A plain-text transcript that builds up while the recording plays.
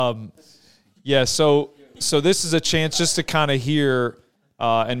Yeah, so this is a chance just to kind of hear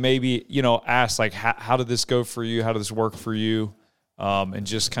and maybe, ask, like, how did this go for you? How did this work for you? And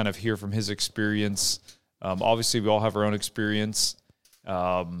just kind of hear from his experience. Obviously, we all have our own experience,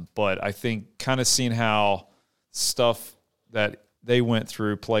 but I think kind of seeing how stuff that they went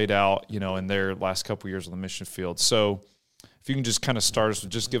through played out, in their last couple of years on the mission field. So if you can just kind of start us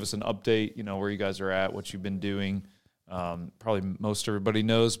with just give us an update, where you guys are at, what you've been doing. Probably most everybody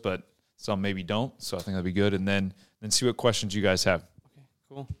knows, but some maybe don't. So I think that'd be good. And then see what questions you guys have. Okay,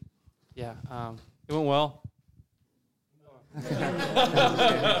 cool. Yeah, it went well.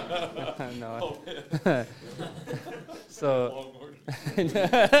 No. So,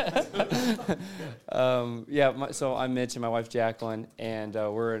 so I'm Mitch and my wife Jacqueline, and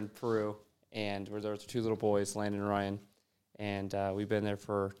we're in Peru, and we're there with 2 little boys, Landon and Ryan, and we've been there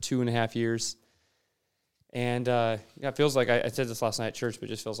for 2.5 years. And it feels like I said this last night at church, but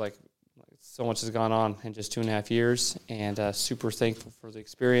it just feels like so much has gone on in just 2.5 years, and super thankful for the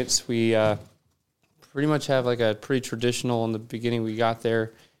experience. We pretty much have like a pretty traditional in the beginning. We got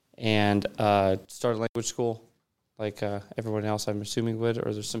there and started language school like everyone else I'm assuming would,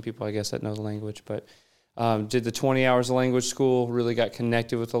 or there's some people I guess that know the language, but did the 20 hours of language school, really got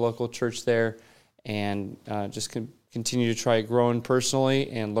connected with the local church there, and just continue to try growing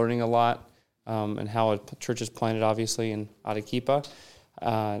personally and learning a lot, and how a church is planted obviously in Arequipa.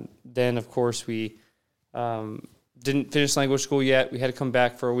 Then of course we didn't finish language school yet. We had to come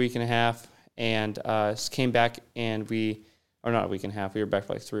back for a week and a half, and came back, and not a week and a half, we were back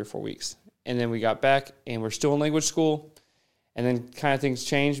for like 3 or 4 weeks. And then we got back, and we're still in language school, and then kind of things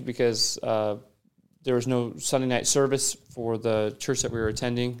changed because there was no Sunday night service for the church that we were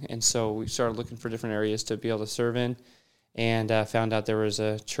attending, and so we started looking for different areas to be able to serve in, and found out there was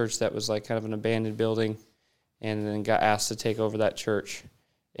a church that was like kind of an abandoned building, and then got asked to take over that church.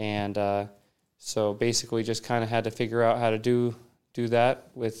 And so basically just kind of had to figure out how to do that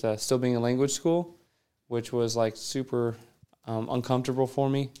with still being in language school, which was like super uncomfortable for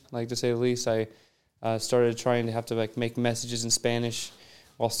me, like to say the least. I started trying to have to like make messages in Spanish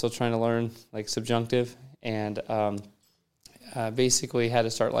while still trying to learn like subjunctive, and basically had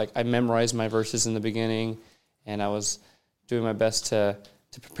to start I memorized my verses in the beginning, and I was doing my best to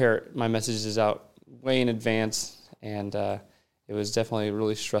prepare my messages out way in advance, and it was definitely a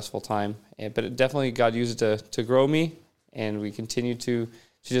really stressful time. But it definitely God used it to grow me, and we continue to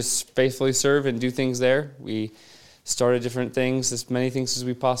just faithfully serve and do things there. We started different things, as many things as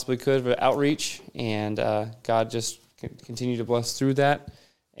we possibly could, but outreach, and God just continued to bless through that.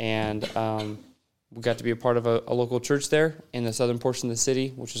 And we got to be a part of a local church there in the southern portion of the city,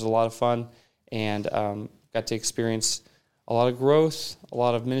 which was a lot of fun, and got to experience a lot of growth, a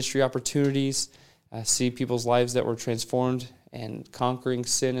lot of ministry opportunities, see people's lives that were transformed and conquering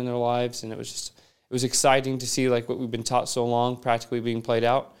sin in their lives. And it was exciting to see like what we've been taught so long practically being played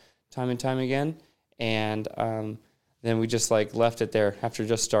out time and time again. And then we just like left it there after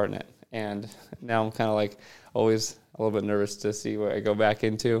just starting it. And now I'm kind of like always a little bit nervous to see what I go back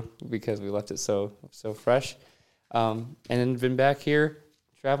into because we left it so fresh. And then been back here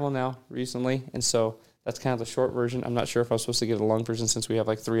traveling now recently. And so that's kind of the short version. I'm not sure if I was supposed to get a long version since we have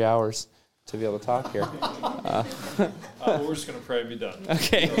like 3 hours to be able to talk here. We're just going to pray and be done.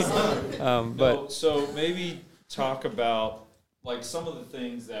 Okay. So maybe talk about like some of the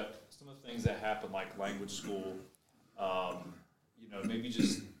things that happen, like language school. Maybe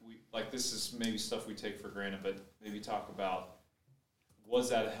just this is maybe stuff we take for granted, but maybe talk about, was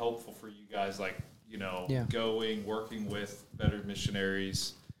that helpful for you guys? Going, working with veteran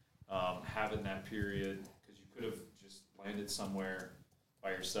missionaries, having that period, because you could have just landed somewhere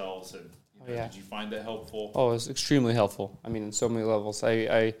by yourselves, and did you find that helpful? Oh, it was extremely helpful. I mean, in so many levels.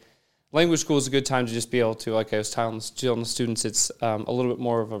 Language school is a good time to just be able to, like I was telling the students, it's a little bit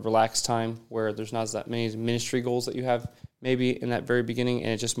more of a relaxed time where there's not that many ministry goals that you have maybe in that very beginning,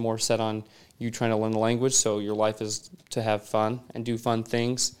 and it's just more set on you trying to learn the language, so your life is to have fun and do fun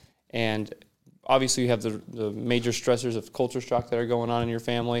things. And obviously you have the major stressors of culture shock that are going on in your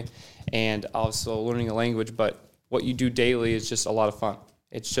family, and also learning the language, but what you do daily is just a lot of fun.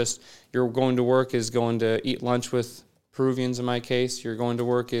 It's just, you're going to work is going to eat lunch with Peruvians in my case. You're going to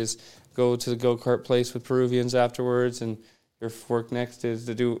work is go to the go-kart place with Peruvians afterwards, and your work next is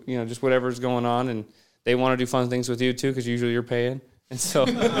to do, just whatever's going on, and they want to do fun things with you too, because usually you're paying. And so,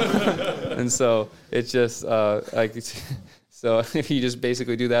 it's just so if you just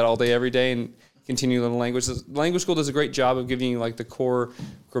basically do that all day, every day, and continue to learn language. Language school does a great job of giving you like the core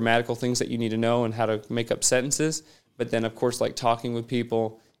grammatical things that you need to know and how to make up sentences. But then, of course, like talking with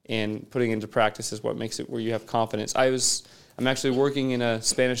people and putting into practice is what makes it where you have confidence. I'm I'm actually working in a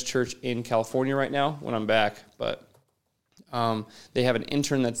Spanish church in California right now when I'm back, but they have an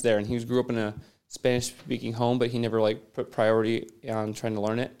intern that's there, and he grew up in a Spanish-speaking home, but he never like put priority on trying to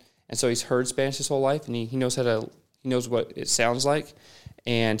learn it. And so he's heard Spanish his whole life, and he knows he knows what it sounds like,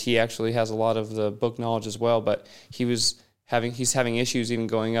 and he actually has a lot of the book knowledge as well. But he's having issues even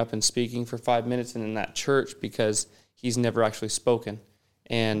going up and speaking for 5 minutes in that church because he's never actually spoken,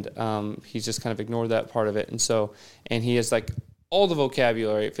 and he's just kind of ignored that part of it. And he has like all the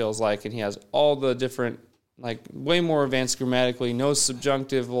vocabulary, it feels like, and he has all the different, like way more advanced grammatically, knows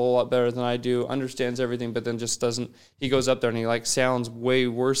subjunctive a whole lot better than I do, understands everything, but then just doesn't, he goes up there and he like sounds way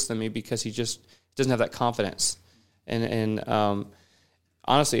worse than me because he just doesn't have that confidence. And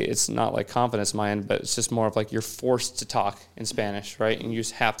honestly, it's not like confidence in my end, but it's just more of like you're forced to talk in Spanish, right? And you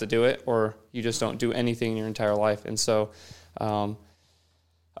just have to do it, or you just don't do anything in your entire life. And so all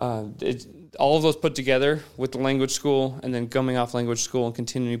of those put together with the language school and then coming off language school and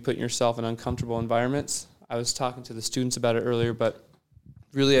continuing putting yourself in uncomfortable environments. I was talking to the students about it earlier, but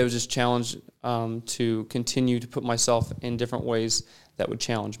really I was just challenged to continue to put myself in different ways that would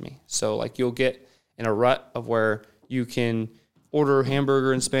challenge me. So like you'll get in a rut of where you can order a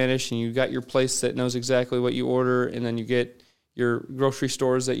hamburger in Spanish and you got your place that knows exactly what you order, and then you get your grocery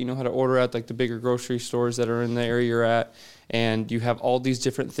stores that you know how to order at, like the bigger grocery stores that are in the area you're at, and you have all these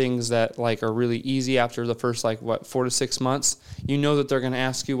different things that like are really easy after the first 4 to 6 months. You know that they're going to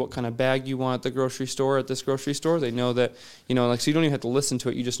ask you what kind of bag you want at the grocery store, at this grocery store. They know that, so you don't even have to listen to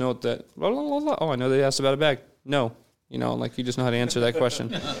it. You just know that, blah, blah, blah, blah. Oh, I know they asked about a bag. No. You just know how to answer that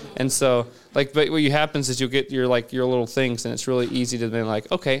question. And so but what happens is you'll get your little things, and it's really easy to be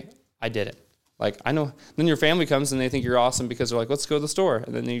like, okay, I did it. Like, I know. Then your family comes and they think you're awesome because they're like, let's go to the store.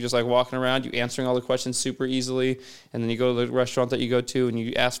 And then you're just like walking around, you answering all the questions super easily. And then you go to the restaurant that you go to and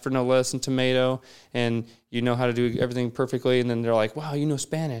you ask for no lettuce and tomato, and you know how to do everything perfectly. And then they're like, wow, you know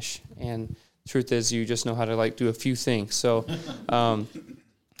Spanish. And the truth is you just know how to do a few things. So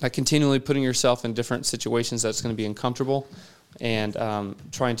continually putting yourself in different situations that's going to be uncomfortable, and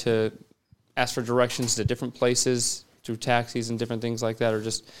trying to ask for directions to different places through taxis and different things like that, or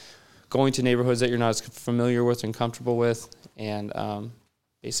just going to neighborhoods that you're not as familiar with and comfortable with. And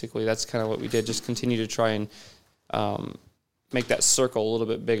basically that's kind of what we did, just continue to try and make that circle a little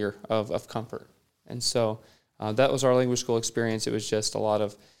bit bigger of comfort. And so that was our language school experience. It was just a lot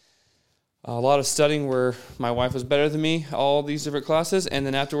of studying where my wife was better than me, all these different classes, and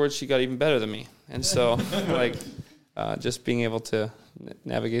then afterwards she got even better than me. And so just being able to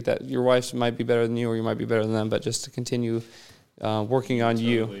navigate that. Your wife might be better than you, or you might be better than them, but just to continue working on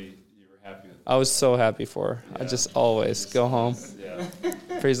you. I was so happy for her. Yeah. I just always go home,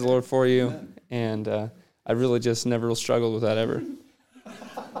 praise the Lord for you, and I really just never struggled with that ever.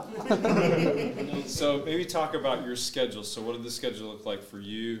 So maybe talk about your schedule. So what did the schedule look like for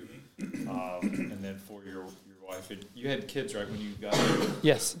you, and then for your wife? You had kids, right, when you got there?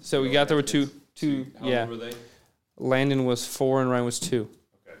 Yes. So we got there with two. How old were they? Landon was 4 and Ryan was 2.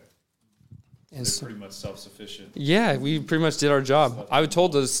 And so pretty much self-sufficient. Yeah, we pretty much did our job. I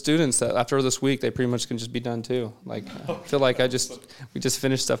told the students that after this week, they pretty much can just be done too. Like, I feel like we just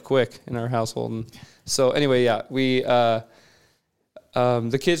finished stuff quick in our household. And so anyway, yeah, we the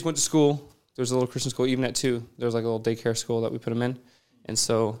kids went to school. There was a little Christian school even at 2. There was like a little daycare school that we put them in, and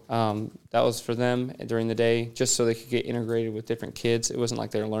so that was for them during the day, just so they could get integrated with different kids. It wasn't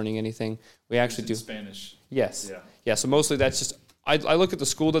like they were learning anything. We actually do Spanish. Yes. Yeah. So mostly that's just. I look at the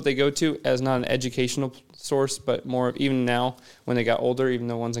school that they go to as not an educational source, but more, even now when they got older, even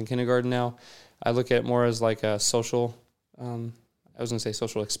though one's in kindergarten now, I look at it more as like a social, I was going to say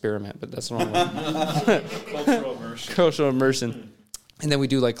social experiment, but that's the wrong word. Cultural immersion. Cultural immersion. And then we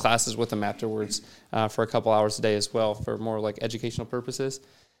do like classes with them afterwards for a couple hours a day as well for more like educational purposes.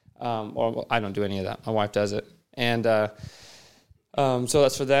 Or I don't do any of that. My wife does it. And so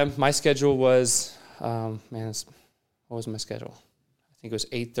that's for them. My schedule was, what was my schedule? I think it was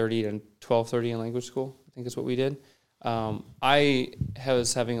 8:30 to 12:30 in language school. I think is what we did. I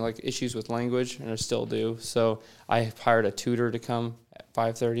was having like issues with language, and I still do. So I hired a tutor to come at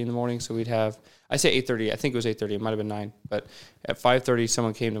 5:30 in the morning. So we'd have, I say 8:30. I think it was 8:30. It might have been 9. But at 5:30,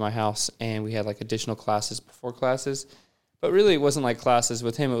 someone came to my house, and we had like additional classes before classes. But really, it wasn't like classes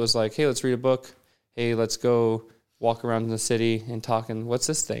with him. It was like, hey, let's read a book. Hey, let's go walk around in the city and talk. And what's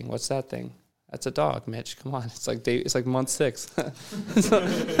this thing? What's that thing? That's a dog, Mitch. Come on, it's like month 6.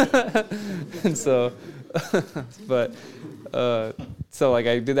 So like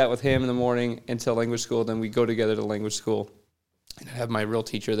I did that with him in the morning until language school. Then we go together to language school, and I have my real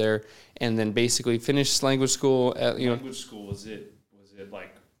teacher there, and then basically finish language school. Language school was it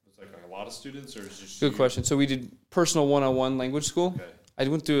like a lot of students, or is it just Good question. So we did personal one-on-one language school. Okay. I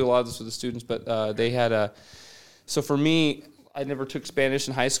went through a lot of this with the students, but they had a. So for me, I never took Spanish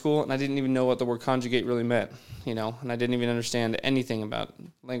in high school, and I didn't even know what the word conjugate really meant, and I didn't even understand anything about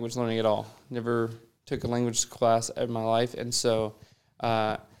language learning at all. Never took a language class in my life, and so,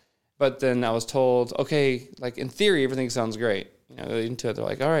 but then I was told, okay, like in theory, everything sounds great. Into it, they're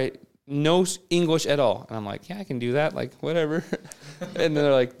like, all right, no English at all, and I'm like, yeah, I can do that, like whatever. And then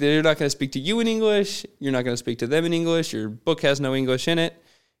they're like, they're not going to speak to you in English. You're not going to speak to them in English. Your book has no English in it.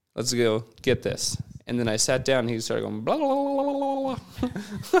 Let's go get this. And then I sat down, and he started going, blah, blah, blah, blah,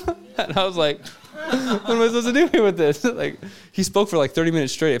 blah, blah. And I was like, what am I supposed to do here with this? Like, he spoke for like 30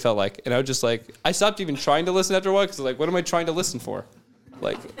 minutes straight, it felt like. And I was just like, I stopped even trying to listen after a while, because like, what am I trying to listen for?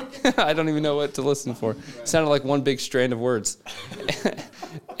 Like, I don't even know what to listen for. It sounded like one big strand of words.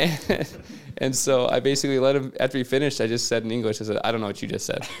 And so I basically let him, after he finished, I just said in English, I said, I don't know what you just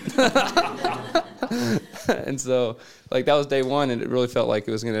said. And so, like, that was day one, and it really felt like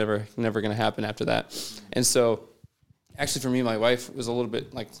it was never going to happen after that. And so, actually, for me, my wife was a little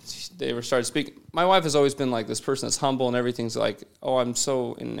bit, like, they were started speaking. My wife has always been, like, this person that's humble, and everything's like, oh, I'm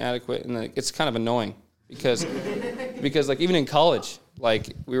so inadequate. And like, it's kind of annoying because, like, even in college,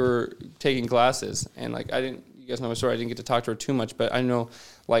 like, we were taking classes, and, like, you guys know my story, I didn't get to talk to her too much, but I know,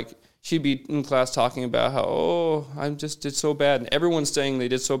 like, she'd be in class talking about how, oh, I just did so bad. And everyone's saying they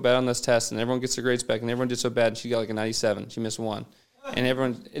did so bad on this test, and everyone gets their grades back, and everyone did so bad, and she got like a 97. She missed one.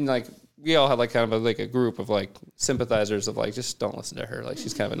 And like, we all had like kind of a group of like sympathizers of like, just don't listen to her. Like,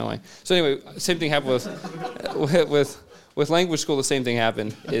 she's kind of annoying. So anyway, same thing happened with language school. The same thing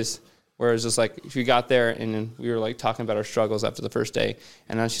happened is where it's just like, if you got there and we were like talking about our struggles after the first day,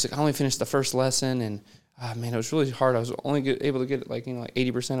 and then she's like, I only finished the first lesson, and oh, man, it was really hard. I was only able to get like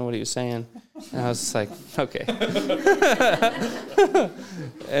 80% of what he was saying. And I was just like, okay.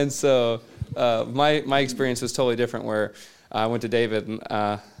 And so my experience was totally different, where I went to David and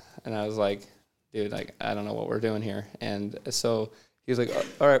I was like, dude, like, I don't know what we're doing here. And so he was like,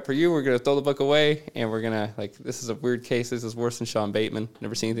 all right, for you, we're going to throw the book away, and we're going to, like, this is a weird case. This is worse than Sean Bateman.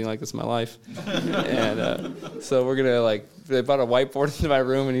 Never seen anything like this in my life. And so we're going to, like, they brought a whiteboard into my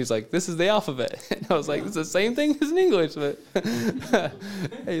room, and he's like, this is the alphabet. And I was like, it's the same thing as in English. But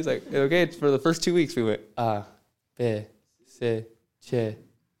and he's like, okay, for the first 2 weeks, we went, be, se, che,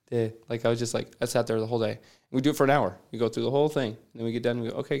 de. Like, I was just like, I sat there the whole day. We do it for an hour. We go through the whole thing. And then we get done, and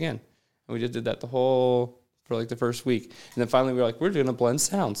we go, okay, again. And we just did that for like the first week. And then finally we were like, we're going to blend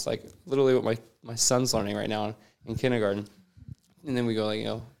sounds, like literally what my son's learning right now in kindergarten. And then we go like,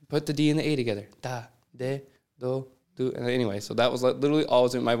 put the D and the A together. Da, de, do, do. And anyway, so that was like literally all I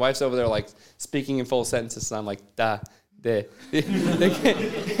was doing. My wife's over there like speaking in full sentences, and I'm like, da, de.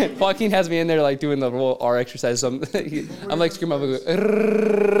 Joaquin has me in there like doing the whole R exercise. So I'm like screaming.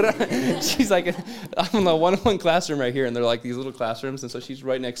 She's like, I'm in the one-on-one classroom right here, and they're like these little classrooms, and so she's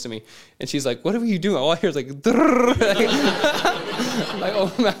right next to me, and she's like, "What are you doing?" All I hear is like, like,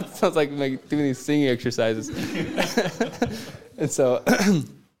 oh, that sounds like doing these singing exercises. And so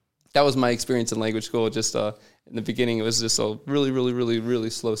that was my experience in language school. Just in the beginning, it was just a really, really, really, really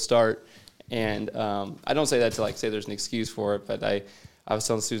slow start. And I don't say that to like say there's an excuse for it, but I was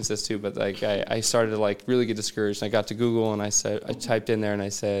telling students this too. But like I started to like really get discouraged. And I got to Google, and I typed in there, and I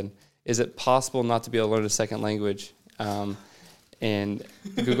said, "Is it possible not to be able to learn a second language?" And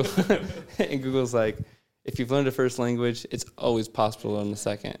Google's like, if you've learned a first language, it's always possible to learn the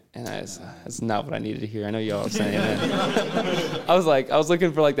second. And that's not what I needed to hear. I know y'all are saying that. I was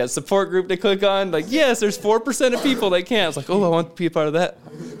looking for like that support group to click on. Like, yes, there's 4% of people that can't. I was like, oh, I want to be a part of that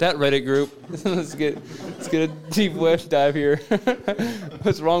Reddit group. let's get a deep dive here.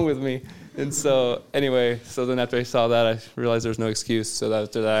 What's wrong with me? And so anyway, so then after I saw that, I realized there was no excuse. So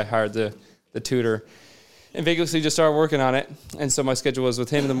after that, I hired the tutor. And basically just started working on it. And so my schedule was with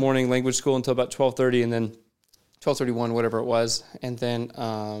him in the morning, language school until about 12:30, and then 12:31, whatever it was. And then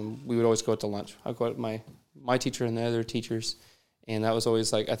we would always go out to lunch. I'd go out with my teacher and the other teachers. And that was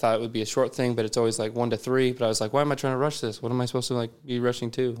always like, I thought it would be a short thing, but it's always like 1 to 3. But I was like, why am I trying to rush this? What am I supposed to like be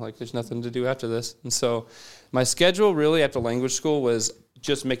rushing to? Like, there's nothing to do after this. And so my schedule really after language school was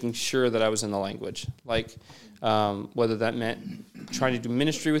just making sure that I was in the language. Like, whether that meant trying to do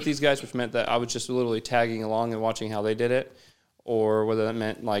ministry with these guys, which meant that I was just literally tagging along and watching how they did it, or whether that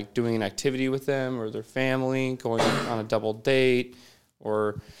meant like doing an activity with them or their family, going on a double date,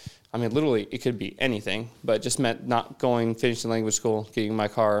 or, I mean, literally it could be anything, but it just meant not going, finishing language school, getting in my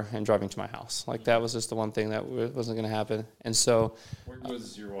car, and driving to my house. Like, that was just the one thing that wasn't going to happen. And so, where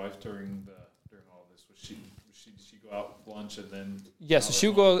was your wife during all this? Did she go out with lunch and then? Yeah, so she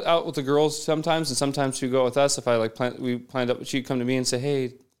would go out with the girls sometimes, and sometimes she would go with us. If I like we planned up, she'd come to me and say,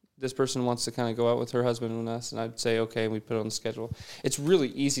 "Hey, this person wants to kind of go out with her husband and us, and I'd say, okay, and we put it on the schedule. It's really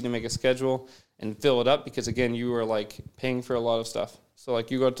easy to make a schedule and fill it up because, again, you are, like, paying for a lot of stuff. So,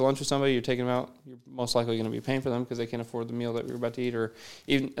 like, you go out to lunch with somebody, you're taking them out, you're most likely going to be paying for them because they can't afford the meal that we were about to eat. Or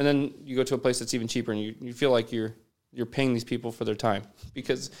even, and then you go to a place that's even cheaper, and you feel like you're paying these people for their time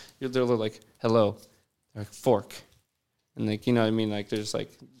because they're like, hello, they're like, fork. And, like, you know what I mean? Like, they're just,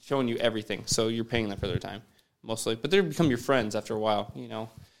 like, showing you everything. So you're paying them for their time mostly. But they become your friends after a while, you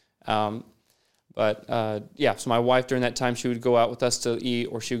know. So my wife, during that time, she would go out with us to eat,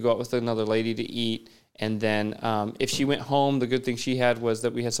 or she would go out with another lady to eat. And then if she went home, the good thing she had was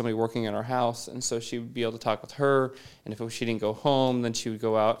that we had somebody working at our house, and so she would be able to talk with her. And if she didn't go home, then she would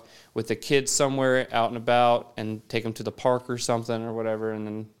go out with the kids somewhere out and about and take them to the park or something or whatever, and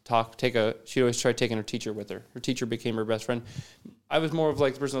then she'd always try taking her teacher with her. Her teacher became her best friend. I was more of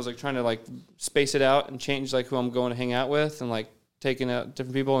like the person that was like trying to like space it out and change like who I'm going to hang out with and like taking out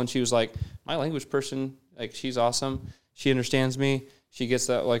different people. And she was like, my language person, like she's awesome. She understands me. She gets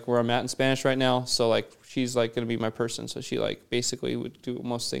that like where I'm at in Spanish right now. So like she's like going to be my person. So she like basically would do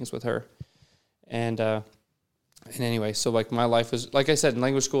most things with her. And anyway, so like my life was, like I said, in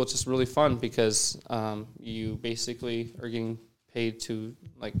language school, it's just really fun because you basically are getting paid to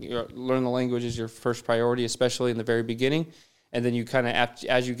like learn the language is your first priority, especially in the very beginning. And then you kind of,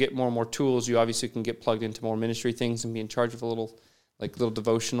 as you get more and more tools, you obviously can get plugged into more ministry things and be in charge of little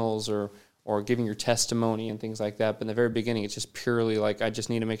devotionals or giving your testimony and things like that. But in the very beginning, it's just purely like, I just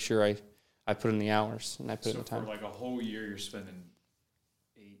need to make sure I put in the hours and I put in the time. So for like a whole year, you're spending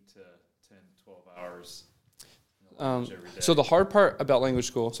 8 to 10, 12 hours every day. So the hard part about language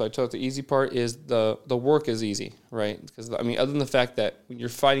school, so I told you the easy part is the work is easy, right? Because, I mean, other than the fact that when you're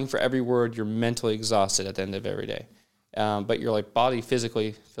fighting for every word, you're mentally exhausted at the end of every day. But your like body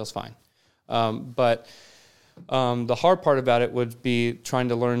physically feels fine. But the hard part about it would be trying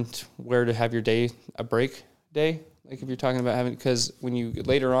to learn where to have your day, a break day. Like if you're talking about having, because when you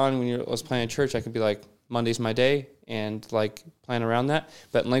later on, when I was playing in church, I could be like, Monday's my day and like plan around that.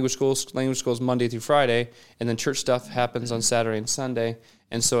 But in language school is Monday through Friday, and then church stuff happens on Saturday and Sunday.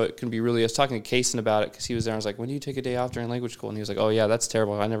 And so it can be really, I was talking to Kaysen about it because he was there. I was like, when do you take a day off during language school? And he was like, oh yeah, that's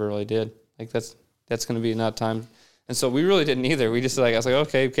terrible. I never really did. Like that's going to be not time. And so we really didn't either. We just I was like,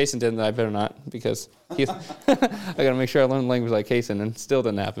 okay, if Kaysen didn't, then I better not because I got to make sure I learn language like Kaysen, and it still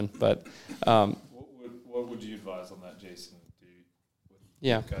didn't happen. But what would you advise on that, Jason?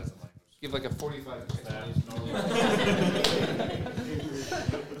 Yeah, guys in language? Give like a 45.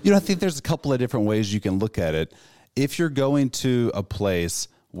 I think there's a couple of different ways you can look at it. If you're going to a place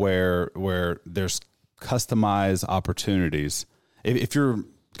where there's customized opportunities, if you're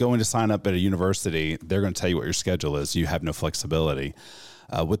going to sign up at a university, they're going to tell you what your schedule is. You have no flexibility.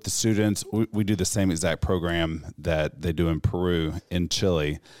 With the students, we do the same exact program that they do in Peru, in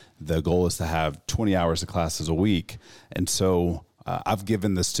Chile. The goal is to have 20 hours of classes a week. And so I've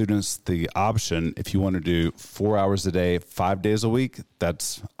given the students the option, if you want to do 4 hours a day, 5 days a week,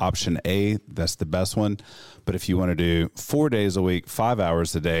 that's option A. That's the best one. But if you want to do 4 days a week, 5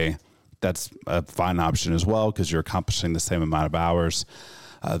 hours a day, that's a fine option as well because you're accomplishing the same amount of hours.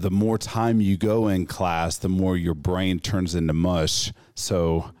 The more time you go in class, the more your brain turns into mush.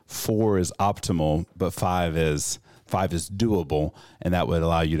 So 4 is optimal, but 5 is doable, and that would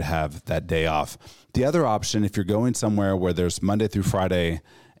allow you to have that day off. The other option, if you're going somewhere where there's Monday through Friday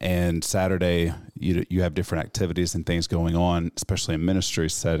and Saturday, you have different activities and things going on, especially in ministry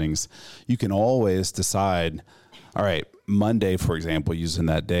settings, you can always decide, all right, Monday, for example, using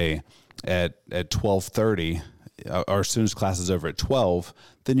that day at 12:30, or as soon as class is over at 12,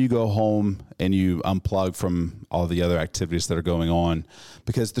 then you go home and you unplug from all the other activities that are going on.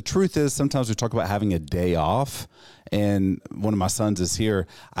 Because the truth is, sometimes we talk about having a day off, and one of my sons is here.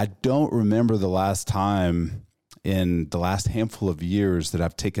 I don't remember the last time in the last handful of years that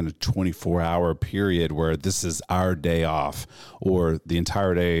I've taken a 24-hour period where this is our day off, or the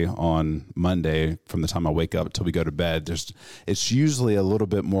entire day on Monday from the time I wake up till we go to bed. It's usually a little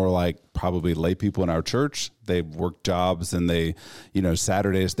bit more like probably lay people in our church. They work jobs and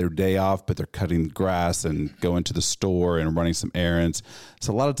Saturday is their day off, but they're cutting grass and going to the store and running some errands.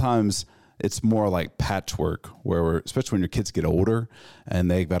 So a lot of times it's more like patchwork where especially when your kids get older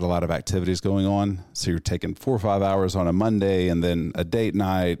and they've got a lot of activities going on. So you're taking 4 or 5 hours on a Monday and then a date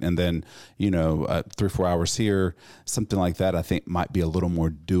night and then, 3 or 4 hours here, something like that, I think might be a little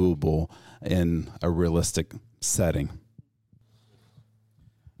more doable in a realistic setting.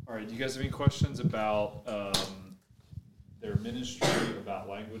 All right. Do you guys have any questions about their ministry, about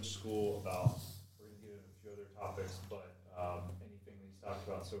language school, about, we're going to get into a few other topics, but anything that he's talked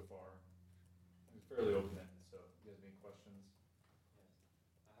about so far? Fairly open-ended, so if you guys have any questions?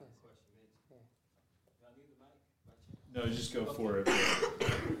 No, just go for it. So,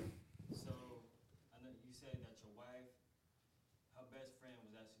 I know you said that your wife, her best friend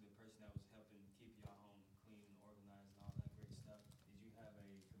was actually the person that was helping keep your home clean and organized and all that great stuff. Did you have a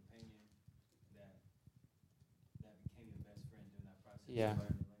companion that became your best friend during that process? Yeah. of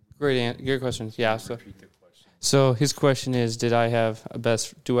learning the language? Great question. Yeah. Repeat the question. So his question is, do I have a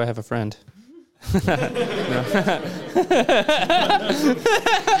friend?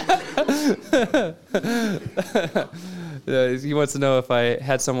 He wants to know if I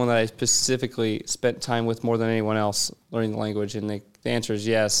had someone that I specifically spent time with more than anyone else learning the language, and the answer is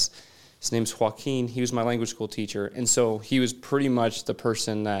yes. His name's Joaquin. He was my language school teacher, and so he was pretty much the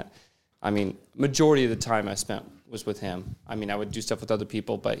person that, majority of the time I spent was with him. I would do stuff with other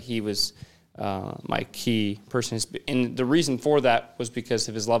people, but he was my key person. And the reason for that was because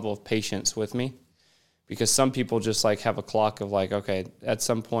of his level of patience with me. Because some people just like have a clock of like, okay, at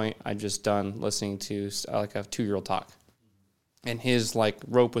some point I'm just done listening to like a 2-year-old talk. And his like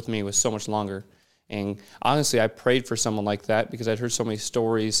rope with me was so much longer. And honestly, I prayed for someone like that because I'd heard so many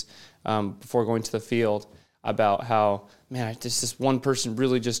stories before going to the field about how, man, this one person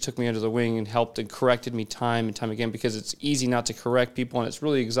really just took me under the wing and helped and corrected me time and time again, because it's easy not to correct people and it's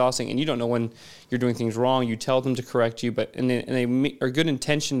really exhausting, and you don't know when you're doing things wrong. You tell them to correct you, and they are good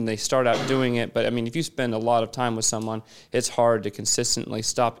intention. They start out doing it, but if you spend a lot of time with someone, it's hard to consistently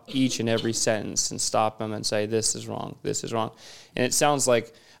stop each and every sentence and stop them and say, this is wrong, this is wrong. And it sounds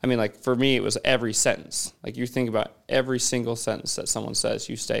like, for me, it was every sentence. Like you think about every single sentence that someone says,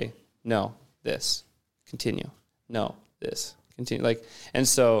 you say, no, this. Continue. No, this. Continue. And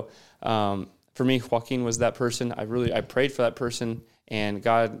so for me, Joaquin was that person. I prayed for that person, and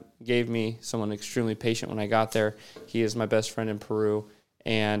God gave me someone extremely patient when I got there. He is my best friend in Peru,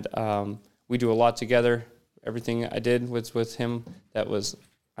 and we do a lot together. Everything I did was with him. That was,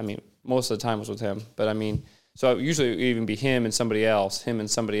 most of the time was with him. But so usually it would even be him and somebody else,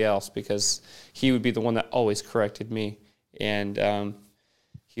 because he would be the one that always corrected me. And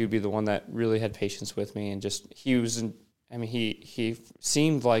he would be the one that really had patience with me, and he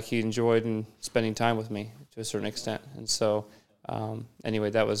seemed like he enjoyed spending time with me to a certain extent. And so, anyway,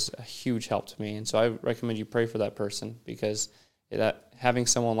 that was a huge help to me. And so I recommend you pray for that person, because having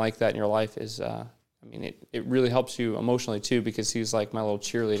someone like that in your life is, it really helps you emotionally too, because he's like my little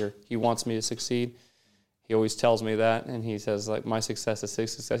cheerleader. He wants me to succeed. He always tells me that, and he says like my success is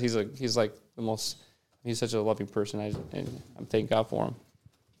his success. He's like the most. He's such a loving person, and I'm thank God for him.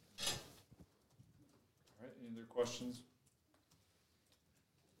 All right, any other questions?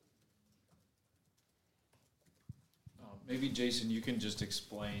 Maybe, Jason, you can just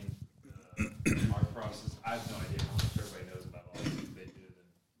explain our process. I have no idea how much everybody knows about all this they did, and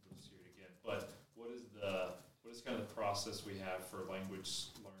we'll see it again. But what is kind of the process we have for language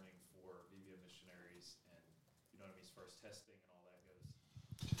learning for VBM missionaries, and as far as testing and all that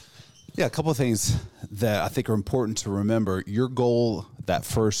goes? Yeah, a couple of things that I think are important to remember. Your goal that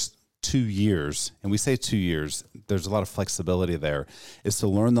first 2 years, and we say 2 years, there's a lot of flexibility there, is to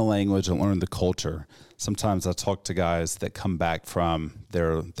learn the language and learn the culture. Sometimes I talk to guys that come back from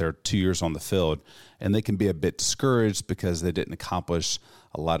their 2 years on the field, and they can be a bit discouraged because they didn't accomplish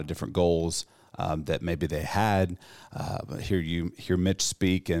a lot of different goals that maybe they had. Hear Mitch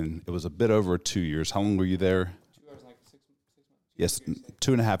speak, and it was a bit over 2 years. How long were you there? Yes,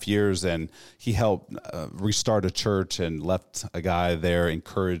 2.5 years, and he helped restart a church and left a guy there,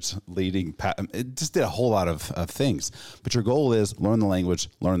 encouraged, leading. It just did a whole lot of things. But your goal is learn the language,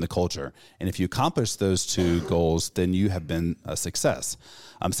 learn the culture. And if you accomplish those two goals, then you have been a success.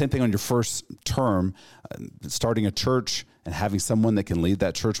 Same thing on your first term, starting a church and having someone that can lead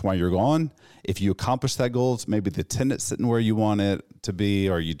that church while you're gone. If you accomplish that goal, it's maybe the attendance sitting where you want it to be,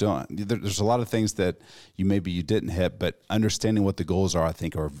 or you don't. There's a lot of things that you didn't hit, but understanding what the goals are, I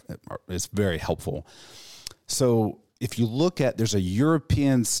think, is very helpful. So if you look at, there's a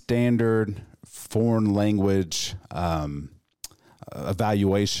European standard foreign language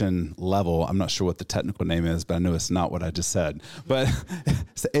evaluation level. I'm not sure what the technical name is, but I know it's not what I just said. But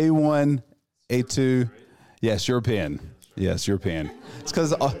it's A1, A2. Yes, European. Yes, European. It's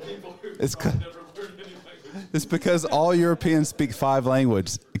because all Europeans speak 5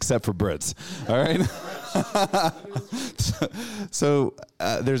 languages except for Brits. All right. So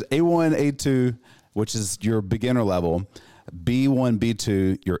there's A1, A2, which is your beginner level, B1,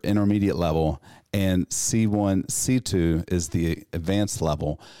 B2, your intermediate level, and C1, C2 is the advanced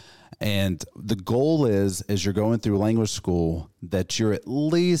level. And the goal is, as you're going through language school, that you're at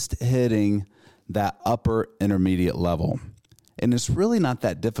least hitting that upper intermediate level. And it's really not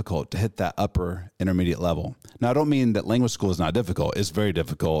that difficult to hit that upper intermediate level. Now, I don't mean that language school is not difficult. It's very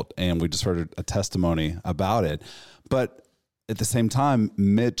difficult, and we just heard a testimony about it. But at the same time,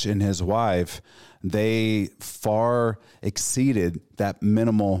 Mitch and his wife, they far exceeded that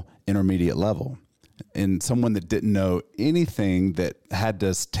minimal intermediate level. And someone that didn't know anything, that had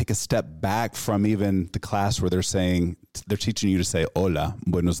to take a step back from even the class where they're teaching you to say hola,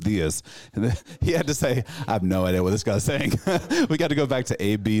 buenos dias. And he had to say, I have no idea what this guy's saying. We got to go back to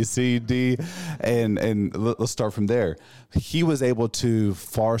A, B, C, D, and let's start from there. He was able to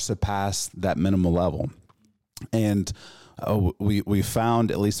far surpass that minimal level. And we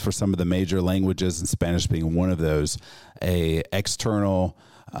found, at least for some of the major languages, and Spanish being one of those, a external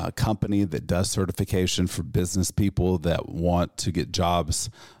company that does certification for business people that want to get jobs,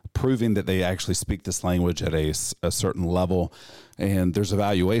 proving that they actually speak this language at a certain level. And there's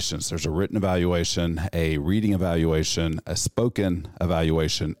evaluations. There's a written evaluation, a reading evaluation, a spoken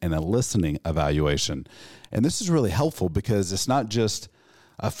evaluation, and a listening evaluation. And this is really helpful because it's not just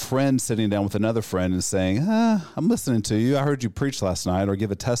a friend sitting down with another friend and saying, I'm listening to you. I heard you preach last night, or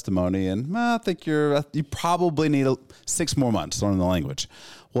give a testimony, and I think you probably need 6 more months learning the language.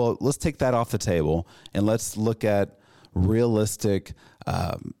 Well, let's take that off the table and let's look at realistic,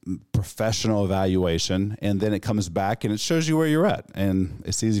 professional evaluation. And then it comes back and it shows you where you're at. And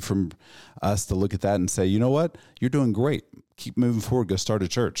it's easy for us to look at that and say, you know what? You're doing great. Keep moving forward. Go start a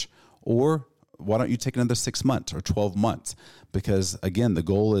church. Or why don't you take another 6 months or 12 months? Because again, the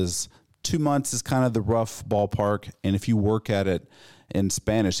goal is 2 months is kind of the rough ballpark. And if you work at it in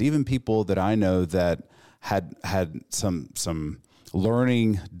Spanish, even people that I know that had some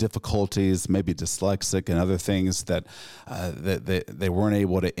learning difficulties, maybe dyslexic and other things, that they weren't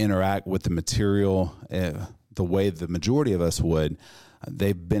able to interact with the material the way the majority of us would.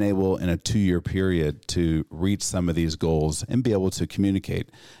 They've been able in a 2-year period to reach some of these goals and be able to communicate.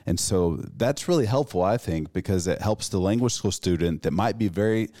 And so that's really helpful, I think, because it helps the language school student that might be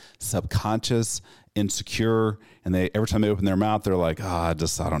very subconscious, insecure, and every time they open their mouth, they're like, I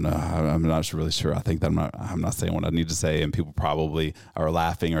don't know. I'm not really sure. I think that I'm not saying what I need to say, and people probably are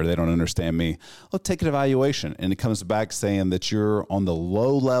laughing or they don't understand me. Well, take an evaluation, and it comes back saying that you're on the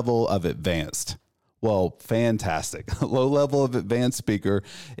low level of advanced. Well, fantastic. Low level of advanced speaker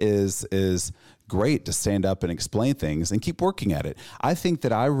is great to stand up and explain things and keep working at it. I think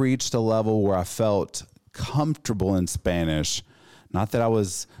that I reached a level where I felt comfortable in Spanish. Not that I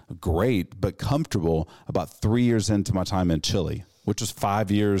was great, but comfortable about 3 years into my time in Chile, which was 5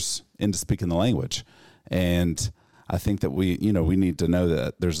 years into speaking the language. And I think that we need to know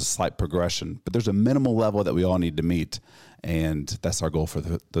that there's a slight progression, but there's a minimal level that we all need to meet. And that's our goal for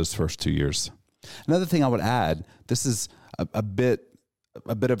those first 2 years. Another thing I would add, this is a bit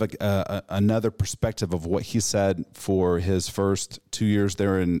of another perspective of what he said for his first 2 years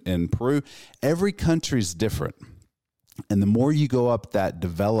there in Peru. Every country is different. And the more you go up that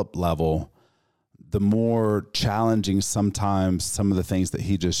developed level, the more challenging sometimes some of the things that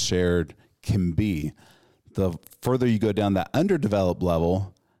he just shared can be. The further you go down that underdeveloped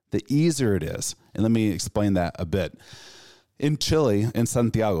level, the easier it is. And let me explain that a bit. In Chile, in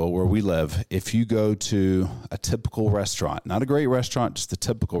Santiago, where we live, if you go to a typical restaurant, not a great restaurant, just a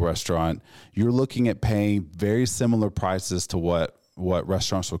typical restaurant, you're looking at paying very similar prices to what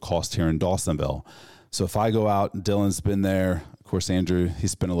restaurants would cost here in Dawsonville. So if I go out, Dylan's been there. Of course, Andrew, he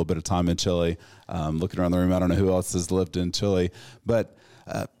spent a little bit of time in Chile. Looking around the room, I don't know who else has lived in Chile. But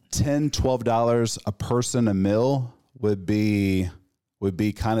 $10, $12 a person a meal would be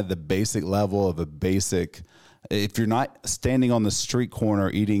kind of the basic level of a basic. If you're not standing on the street corner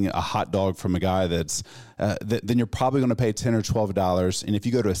eating a hot dog from a guy then you're probably going to pay $10 or $12. And if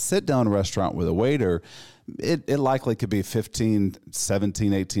you go to a sit-down restaurant with a waiter, it likely could be $15,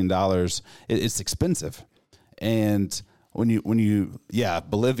 $17, $18. It's expensive. And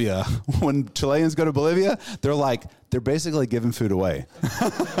Bolivia, when Chileans go to Bolivia, they're basically giving food away.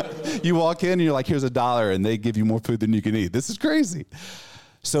 You walk in and you're like, here's $1, and they give you more food than you can eat. This is crazy.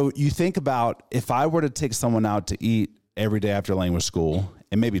 So you think about, if I were to take someone out to eat every day after language school,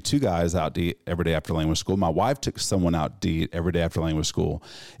 and maybe 2 guys out to eat every day after language school, my wife took someone out to eat every day after language school,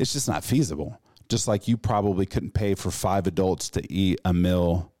 it's just not feasible. Just like you probably couldn't pay for 5 adults to eat a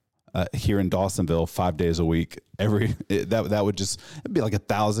meal here in Dawsonville 5 days a week. That would just, it'd be like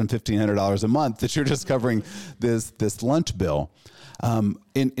 $1,000, $1,500 a month that you're just covering this lunch bill.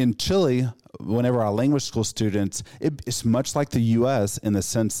 In Chile, whenever our language school students, it's much like the U.S. in the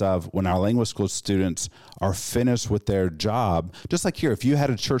sense of when our language school students are finished with their job, just like here, if you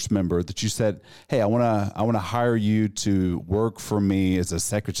had a church member that you said, hey, I want to hire you to work for me as a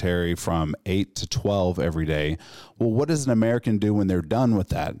secretary from 8 to 12 every day. Well, what does an American do when they're done with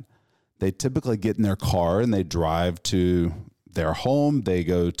that? They typically get in their car and they drive to their home, they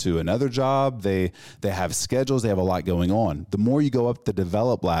go to another job, they have schedules, they have a lot going on. The more you go up the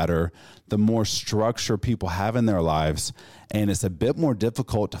develop ladder, the more structure people have in their lives, and it's a bit more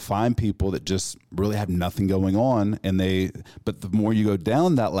difficult to find people that just really have nothing going on. But the more you go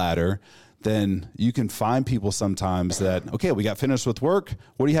down that ladder, then you can find people sometimes that, okay, we got finished with work,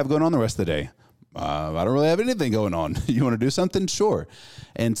 what do you have going on the rest of the day? I don't really have anything going on. You want to do something? Sure.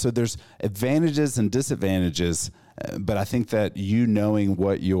 And so there's advantages and disadvantages, but I think that you knowing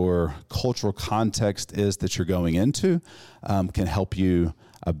what your cultural context is that you're going into can help you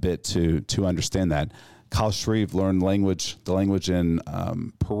a bit to understand that. Kyle Shreve learned the language in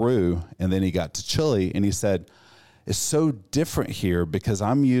Peru, and then he got to Chile, and he said, it's so different here because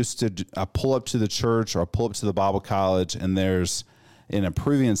I'm used to, I pull up to the church or I pull up to the Bible college, and there's, in a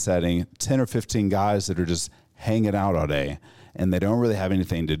Peruvian setting, 10 or 15 guys that are just hanging out all day, and they don't really have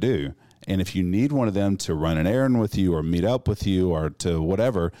anything to do. And if you need one of them to run an errand with you or meet up with you or to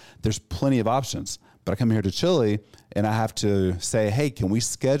whatever, there's plenty of options. But I come here to Chile and I have to say, hey, can we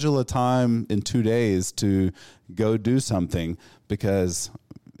schedule a time in 2 days to go do something? Because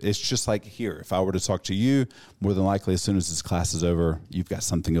it's just like here. If I were to talk to you, more than likely, as soon as this class is over, you've got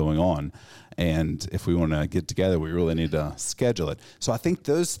something going on. And if we want to get together, we really need to schedule it. So I think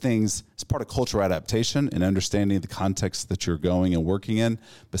those things, it's part of cultural adaptation and understanding the context that you're going and working in.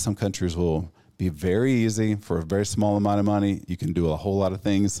 But some countries will be very easy for a very small amount of money. You can do a whole lot of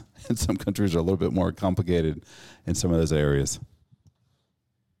things. And some countries are a little bit more complicated in some of those areas.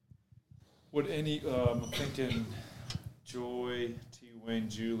 Would any, I'm thinking Joy, T. Wayne,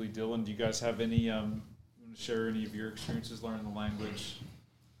 Julie, Dylan, do you guys have any, you want to share any of your experiences learning the language?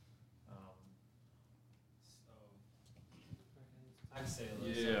 I say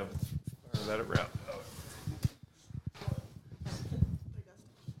Yeah, or let it wrap.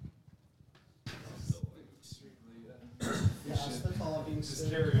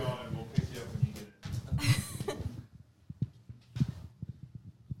 Just carry on and we'll pick you up when you get it.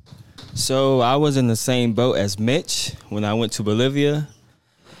 So I was in the same boat as Mitch when I went to Bolivia.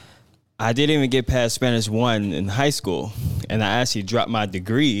 I didn't even get past Spanish 1 in high school, and I actually dropped my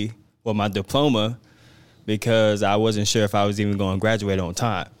degree, well, my diploma, because I wasn't sure if I was even going to graduate on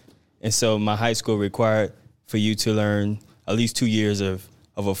time. And so my high school required for you to learn at least 2 years of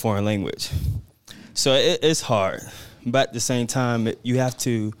a foreign language. So it's hard. But at the same time, you have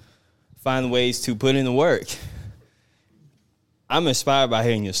to find ways to put in the work. I'm inspired by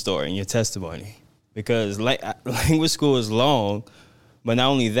hearing your story and your testimony because language school is long, but not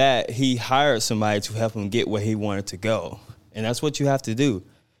only that, he hired somebody to help him get where he wanted to go. And that's what you have to do.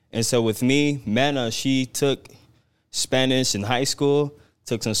 And so with me, Manna, she took Spanish in high school,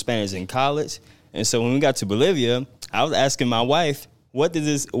 took some Spanish in college. And so when we got to Bolivia, I was asking my wife, what did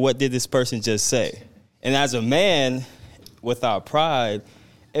this person just say? And as a man, with our pride,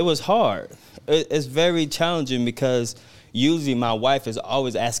 it was hard. It's very challenging because usually my wife is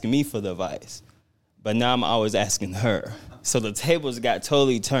always asking me for the advice, but now I'm always asking her. So the tables got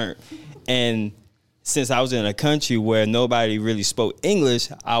totally turned. And since I was in a country where nobody really spoke English,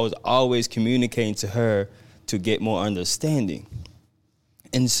 I was always communicating to her to get more understanding.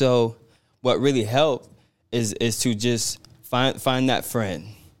 And so what really helped is to just find that friend.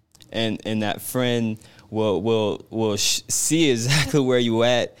 And that friend will see exactly where you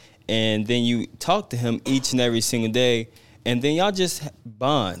at, and then you talk to him each and every single day, and then y'all just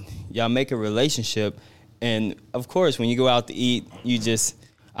bond. Y'all make a relationship, and of course, when you go out to eat, you just,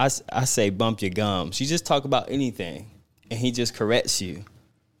 I say bump your gums. You just talk about anything, and he just corrects you,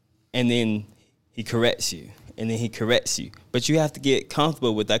 and then he corrects you, and then he corrects you. But you have to get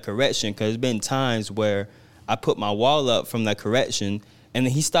comfortable with that correction, because there's been times where I put my wall up from that correction, and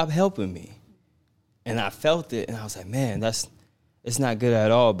then he stopped helping me. And I felt it, and I was like, man, it's not good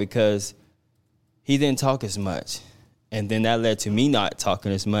at all, because he didn't talk as much. And then that led to me not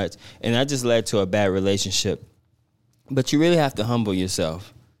talking as much, and that just led to a bad relationship. But you really have to humble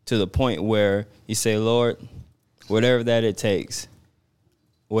yourself to the point where you say, Lord, whatever that it takes,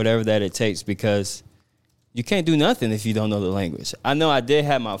 because you can't do nothing if you don't know the language. I know I did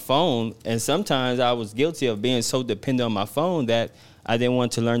have my phone, and sometimes I was guilty of being so dependent on my phone that I didn't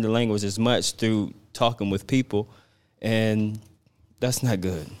want to learn the language as much through talking with people, and that's not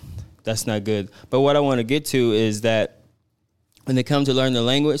good. That's not good. But what I want to get to is that when it comes to learning the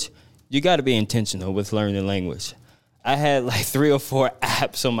language, you got to be intentional with learning the language. I had like 3 or 4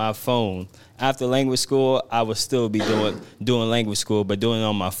 apps on my phone. After language school, I would still be doing language school, but doing it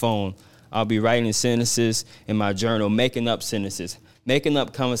on my phone. I'll be writing sentences in my journal, making up sentences, making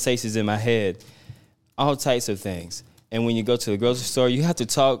up conversations in my head, all types of things. And when you go to the grocery store, you have to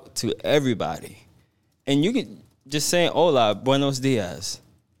talk to everybody. And you could just say, hola, buenos dias.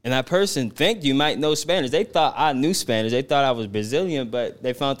 And that person think you might know Spanish. They thought I knew Spanish. They thought I was Brazilian, but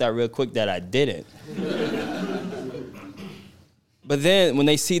they found out real quick that I didn't. But then when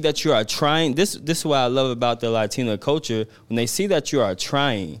they see that you are trying, this is what I love about the Latino culture. When they see that you are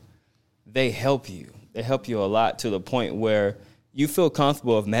trying, they help you. They help you a lot to the point where you feel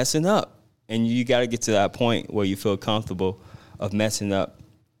comfortable of messing up. And you got to get to that point where you feel comfortable of messing up.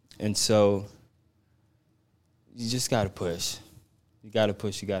 And so you just got to push. You got to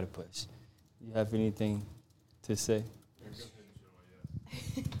push. You got to push. You have anything to say?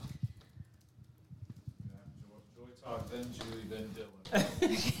 Joy talk, then Julie, then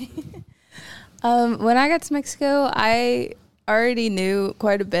Dylan. When I got to Mexico, I already knew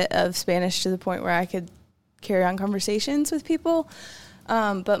quite a bit of Spanish to the point where I could carry on conversations with people.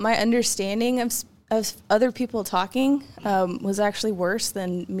 But my understanding of other people talking was actually worse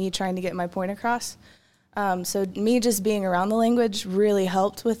than me trying to get my point across. So me just being around the language really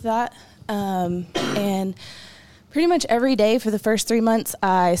helped with that. And pretty much every day for the first 3 months,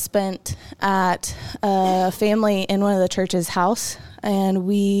 I spent at a family in one of the church's house. And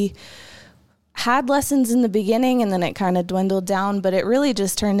we had lessons in the beginning, and then it kind of dwindled down, but it really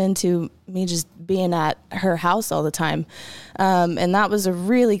just turned into me just being at her house all the time. And that was a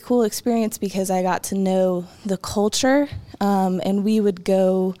really cool experience because I got to know the culture, and we would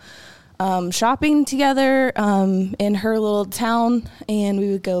go shopping together in her little town, and we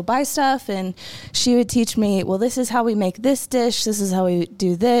would go buy stuff, and she would teach me, well, this is how we make this dish, this is how we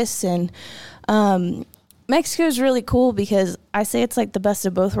do this. And Mexico is really cool because I say it's like the best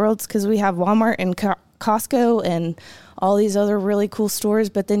of both worlds because we have Walmart and Costco and all these other really cool stores,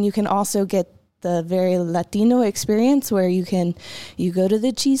 but then you can also get the very Latino experience where you go to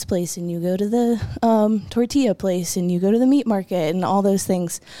the cheese place and you go to the tortilla place and you go to the meat market and all those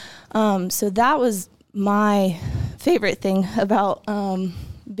things. So that was my favorite thing about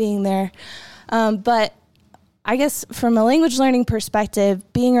being there. But I guess from a language learning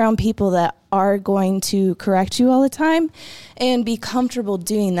perspective, being around people that are going to correct you all the time and be comfortable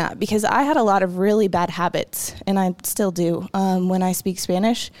doing that, because I had a lot of really bad habits, and I still do when I speak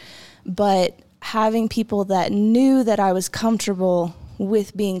Spanish, but having people that knew that I was comfortable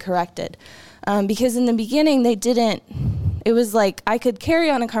with being corrected. Because in the beginning, it was like I could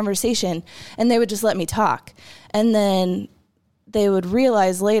carry on a conversation and they would just let me talk. And then they would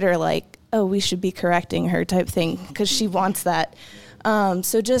realize later, like, oh, we should be correcting her type thing because she wants that.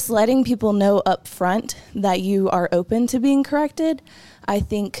 So just letting people know up front that you are open to being corrected, I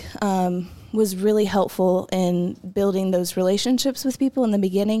think was really helpful in building those relationships with people in the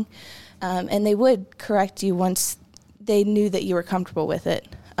beginning. And they would correct you once they knew that you were comfortable with it.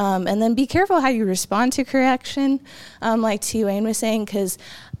 And then be careful how you respond to correction, like T-Wayne was saying, because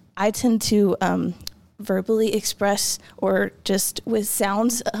I tend to verbally express or just with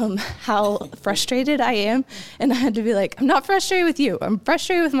sounds how frustrated I am. And I had to be like, I'm not frustrated with you. I'm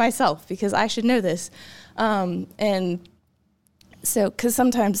frustrated with myself because I should know this. And so, because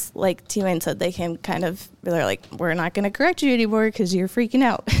sometimes, like T-Wayne said, they can they're like, we're not going to correct you anymore because you're freaking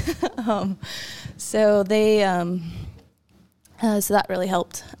out. So that really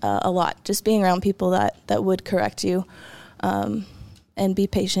helped a lot, just being around people that would correct you and be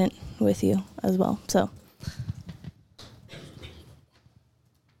patient with you as well. So.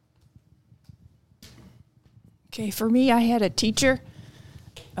 Okay, for me, I had a teacher.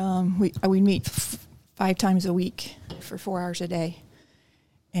 We meet 5 times a week for 4 hours a day.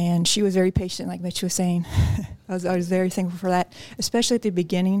 And she was very patient, like Mitch was saying. I was very thankful for that, especially at the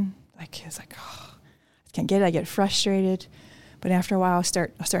beginning. Like, it's like, oh, I can't get it. I get frustrated. But after a while, I was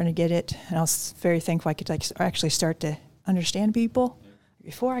starting to get it. And I was very thankful I could actually start to understand people.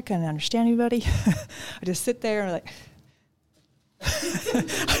 Before, I couldn't understand anybody. I just sit there and like,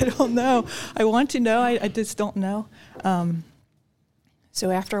 I don't know. I want to know. I just don't know. So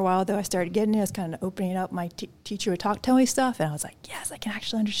after a while, though, I started getting it. I was kind of opening up. My teacher would tell me stuff, and I was like, yes, I can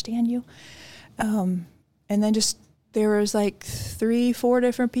actually understand you. And then there was like 3-4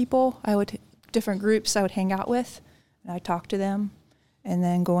 different people, different groups I would hang out with, and I'd talk to them. And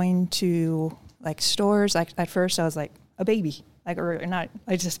then going to like stores, like at first I was like a baby. Or not,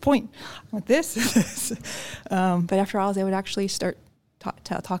 I just point like this. But after a while, they would actually start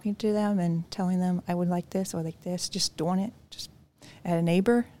talking to them and telling them I would like this or like this, just doing it. Just at a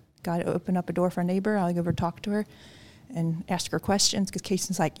neighbor, God opened up a door for a neighbor. I'll go over talk to her and ask her questions because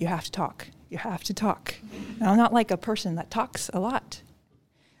Casey's like, you have to talk. You have to talk. And I'm not like a person that talks a lot.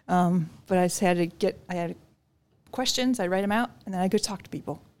 But I just had I had questions, I write them out, and then I go talk to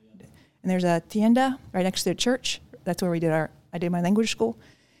people. And there's a tienda right next to the church. That's where I did my language school.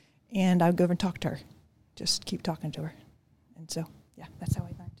 And I would go over and talk to her. Just keep talking to her. And so, yeah, that's how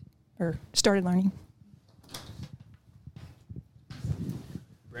I learned, or started learning.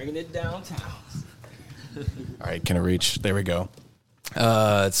 Bringing it downtown. All right, can I reach? There we go.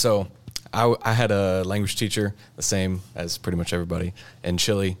 So I had a language teacher, the same as pretty much everybody, in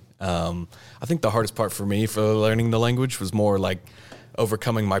Chile. I think the hardest part for me for learning the language was more like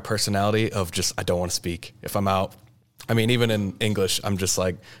overcoming my personality of just, I don't want to speak. If I'm out, I mean, even in English, I'm just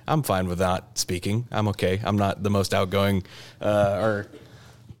like, I'm fine with not speaking. I'm okay. I'm not the most outgoing or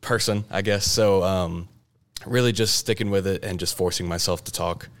person, I guess. So really just sticking with it and just forcing myself to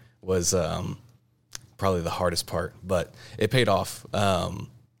talk was probably the hardest part, but it paid off.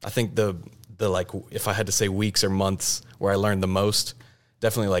 I think the like, if I had to say weeks or months where I learned the most,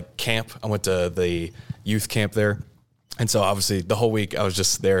 definitely like camp. I went to the youth camp there. And so obviously the whole week I was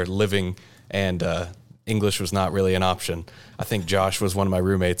just there living, and English was not really an option. I think Josh was one of my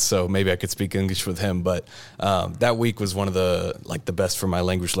roommates, so maybe I could speak English with him. But that week was one of the best for my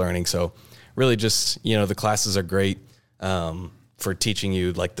language learning. So really just, the classes are great for teaching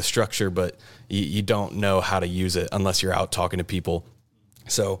you like the structure, but you don't know how to use it unless you're out talking to people.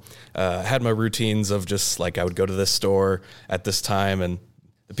 So I had my routines of just like, I would go to this store at this time and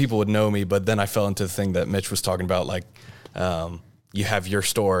the people would know me, but then I fell into the thing that Mitch was talking about, like you have your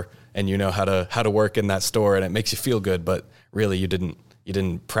store and you know how to work in that store, and it makes you feel good, but really you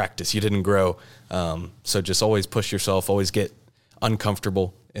didn't practice, you didn't grow. So just always push yourself, always get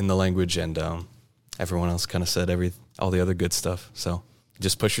uncomfortable in the language, and everyone else kind of said all the other good stuff. So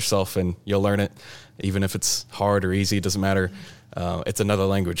just push yourself and you'll learn it, even if it's hard or easy, it doesn't matter. It's another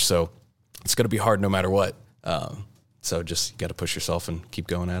language, so it's going to be hard no matter what. So just got to push yourself and keep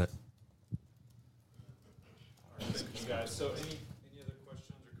going at it. All right, thank you guys. So any other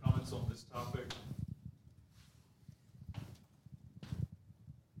questions or comments on this topic?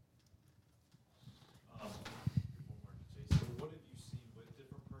 So what have you seen with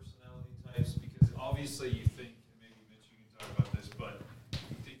different personality types? Because obviously you think, and maybe Mitch, you can talk about this, but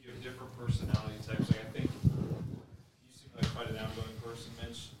you think you have different personality types. Like I think you seem like quite an outgoing person,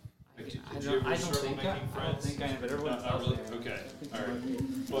 Mitch. Like, did you ever struggle making friends? I am, but everyone Not really? Okay. All right.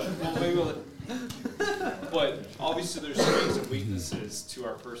 But obviously there's strengths and weaknesses to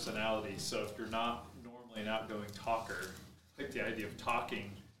our personality. So if you're not normally an outgoing talker, like the idea of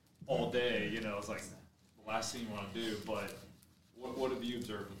talking all day, it's like the last thing you want to do. But what have you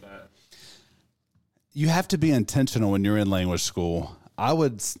observed with that? You have to be intentional when you're in language school.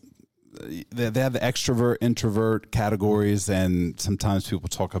 They have the extrovert, introvert categories, and sometimes people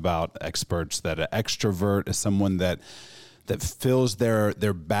talk about experts, that an extrovert is someone that fills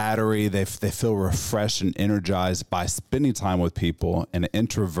their battery. They feel refreshed and energized by spending time with people, and an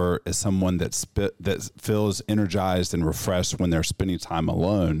introvert is someone that feels energized and refreshed when they're spending time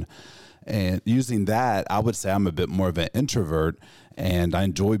alone. And using that, I would say I'm a bit more of an introvert, and I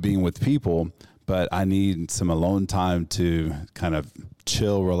enjoy being with people, but I need some alone time to kind of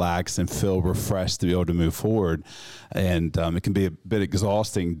chill, relax, and feel refreshed to be able to move forward. And it can be a bit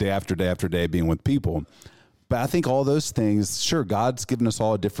exhausting day after day after day being with people. But I think all those things, sure, God's given us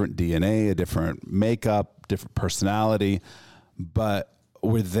all a different DNA, a different makeup, different personality, but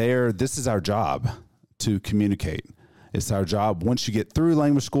we're there. This is our job to communicate. It's our job. Once you get through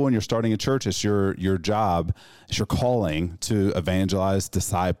language school and you're starting a church, it's your job, it's your calling to evangelize,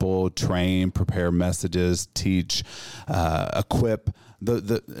 disciple, train, prepare messages, teach, equip.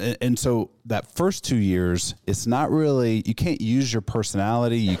 And so that first 2 years, it's not really, you can't use your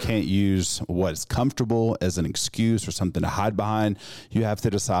personality. You can't use what's comfortable as an excuse or something to hide behind. You have to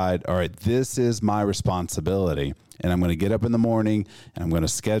decide, all right, this is my responsibility. And I'm going to get up in the morning and I'm going to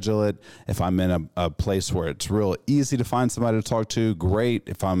schedule it. If I'm in a place where it's real easy to find somebody to talk to, great.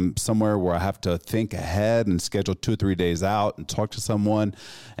 If I'm somewhere where I have to think ahead and schedule 2 or 3 days out and talk to someone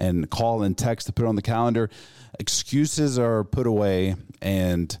and call and text to put on the calendar, excuses are put away,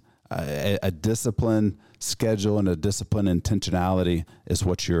 and a disciplined schedule and a disciplined intentionality is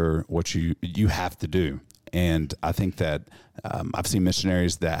what you have to do. And I think that I've seen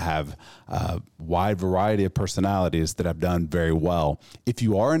missionaries that have a wide variety of personalities that have done very well. If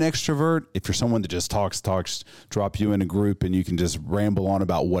you are an extrovert, if you're someone that just talks, drop you in a group and you can just ramble on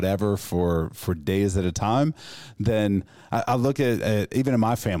about whatever for days at a time, then I look at even in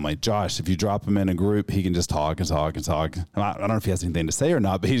my family, Josh, if you drop him in a group, he can just talk and talk and talk. I don't know if he has anything to say or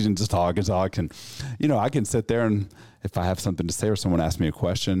not, but he can just talk and talk. And, I can sit there and if I have something to say or someone asks me a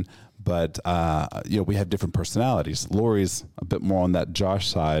question, but, we have different personalities. Lori's a bit more on that Josh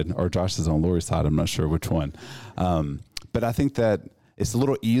side, or Josh is on Lori's side. I'm not sure which one. But I think that it's a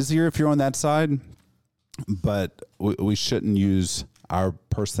little easier if you're on that side, but we shouldn't use our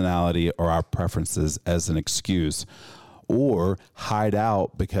personality or our preferences as an excuse or hide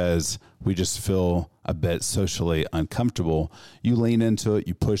out because we just feel a bit socially uncomfortable. You lean into it,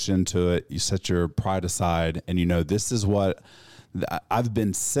 you push into it, you set your pride aside, and this is what I've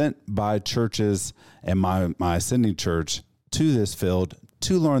been sent by churches and my ascending church to this field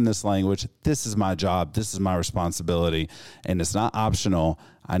to learn this language. This is my job. This is my responsibility, and it's not optional.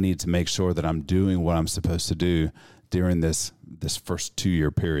 I need to make sure that I'm doing what I'm supposed to do during this first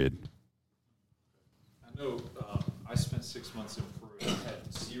 2-year period. I know I spent 6 months in Peru. I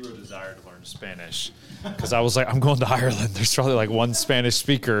had zero desire to learn Spanish because I was like, I'm going to Ireland. There's probably like one Spanish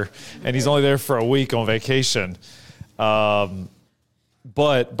speaker, and he's only there for a week on vacation.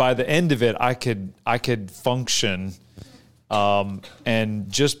 But by the end of it, I could function,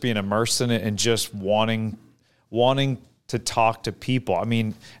 and just being immersed in it and just wanting to talk to people. I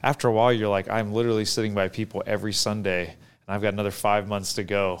mean, after a while, you're like, I'm literally sitting by people every Sunday, and I've got another 5 months to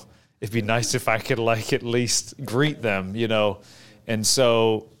go. It'd be nice if I could at least greet them, And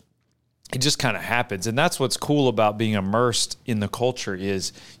so it just kind of happens. And that's what's cool about being immersed in the culture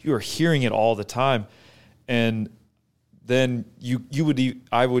is you are hearing it all the time. And then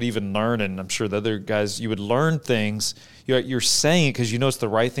I would even learn, and I'm sure the other guys, you would learn things. You're saying it because it's the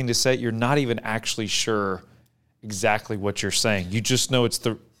right thing to say. You're not even actually sure exactly what you're saying. You just know it's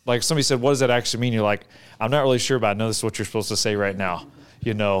like somebody said, what does that actually mean? You're like, I'm not really sure, but I know this is what you're supposed to say right now.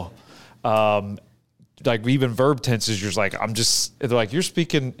 Like even verb tenses, you're like, they're like, you're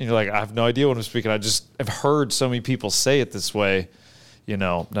speaking, and you're like, I have no idea what I'm speaking. I just have heard so many people say it this way.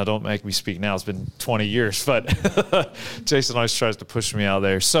 Now don't make me speak now. It's been 20 years, but Jason always tries to push me out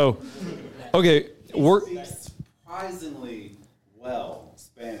there. So, okay, we're surprisingly well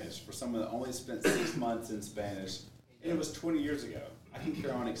Spanish for someone that only spent 6 months in Spanish, and it was 20 years ago. I can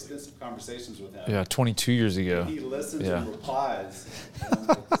carry on extensive conversations with him. Yeah, 22 years ago. He listens and replies. And I'm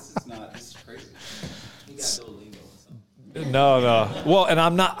like, this is crazy. He got Duolingo. No. Well, and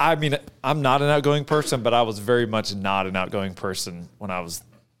I'm not an outgoing person, but I was very much not an outgoing person when I was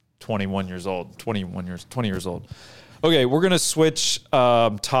 20 years old. Okay, we're going to switch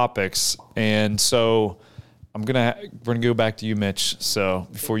topics. And so we're going to go back to you, Mitch. So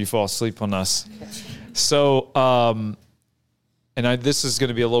before you fall asleep on us. So, this is going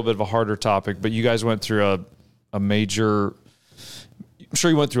to be a little bit of a harder topic, but you guys went through a major, I'm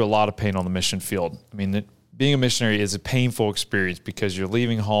sure you went through a lot of pain on the mission field. I mean, being a missionary is a painful experience because you're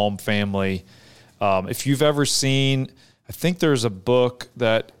leaving home, family. If you've ever seen, I think there's a book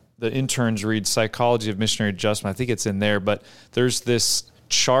that the interns read, Psychology of Missionary Adjustment. I think it's in there, but there's this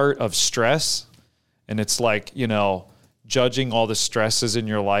chart of stress, and it's like, judging all the stresses in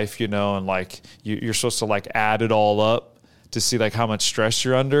your life, and like you're supposed to add it all up to see how much stress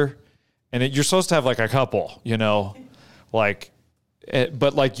you're under. And you're supposed to have a couple, but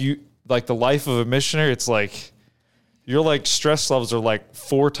the life of a missionary, it's your stress levels are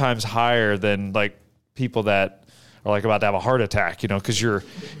 4 times higher than people that are about to have a heart attack, because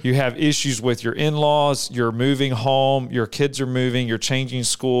you have issues with your in-laws, you're moving home, your kids are moving, you're changing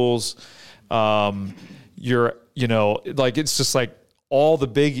schools. It's just all the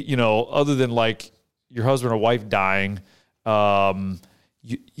big, other than your husband or wife dying,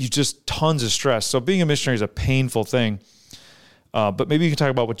 you just tons of stress. So being a missionary is a painful thing. But maybe you can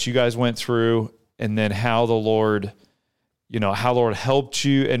talk about what you guys went through and then how the Lord helped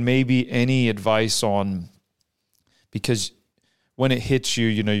you, and maybe any advice on, because when it hits you,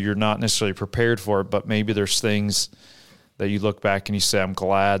 you're not necessarily prepared for it, but maybe there's things that you look back and you say, I'm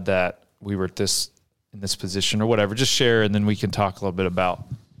glad that we were in this position or whatever. Just share, and then we can talk a little bit about.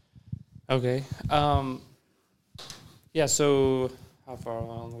 Okay. Yeah, so how far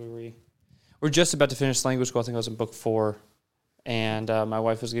along were we? We're just about to finish language school. I think I was in book 4. And my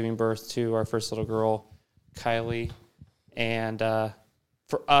wife was giving birth to our first little girl, Kylie. And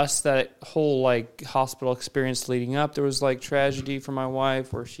for us, that whole hospital experience leading up, there was tragedy for my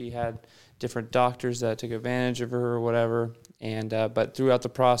wife where she had different doctors that took advantage of her or whatever. And but throughout the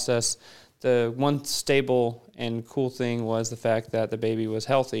process, the one stable and cool thing was the fact that the baby was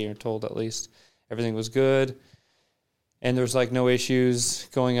healthy, or told at least everything was good. And there was like no issues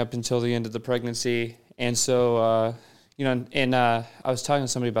going up until the end of the pregnancy. And so, I was talking to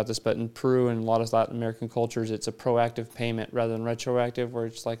somebody about this, but in Peru and a lot of Latin American cultures, it's a proactive payment rather than retroactive, where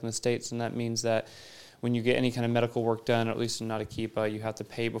it's like in the States. And that means that when you get any kind of medical work done, or at least in Arequipa, you have to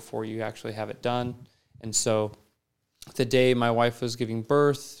pay before you actually have it done. And so the day my wife was giving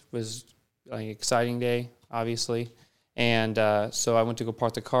birth was an exciting day, obviously. And so I went to go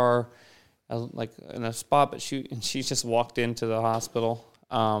park the car like in a spot, but she just walked into the hospital.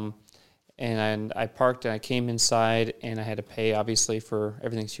 And I parked and I came inside and I had to pay, obviously, for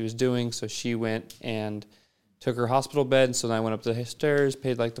everything she was doing. So she went and took her hospital bed. And so then I went up the stairs,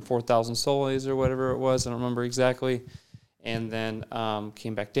 paid like the 4,000 soles or whatever it was. I don't remember exactly. And then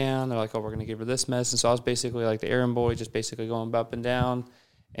came back down. They're like, oh, we're going to give her this medicine. So I was basically like the errand boy, just basically going up and down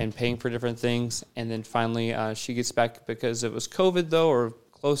and paying for different things. And then finally she gets back because it was COVID, though, or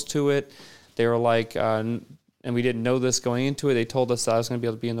close to it. They were like, and we didn't know this going into it. They told us that I was going to be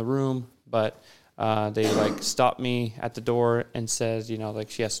able to be in the room, but they like stopped me at the door and said, like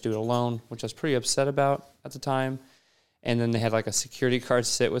she has to do it alone, which I was pretty upset about at the time. And then they had like a security guard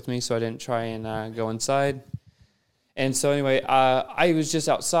sit with me, so I didn't try and go inside. And so anyway, I was just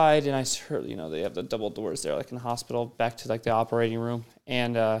outside, and I heard, they have the double doors there, like in the hospital, back to like the operating room.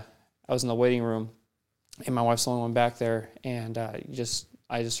 And I was in the waiting room, and my wife's the only one back there, and I just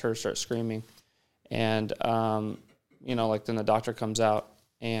heard her start screaming. And, like then the doctor comes out,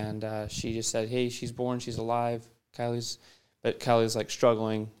 and she just said, hey, she's born, she's alive. Kylie's like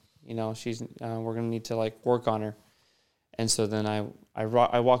struggling, she's, we're going to need to like work on her. And so then I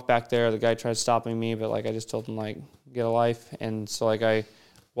walked back there. The guy tried stopping me, but like I just told him like, get a life. And so like I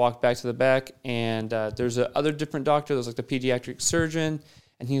walked back to the back, and there's a other different doctor. There's like the pediatric surgeon,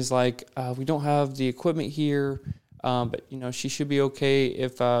 and he's like, we don't have the equipment here, but she should be okay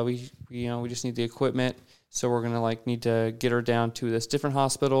if we just need the equipment. So we're gonna like need to get her down to this different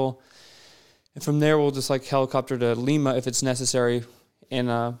hospital, and from there we'll just like helicopter to Lima if it's necessary. And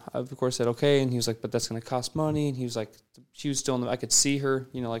I, of course, said okay. And he was like, but that's going to cost money. And he was like, she was still I could see her,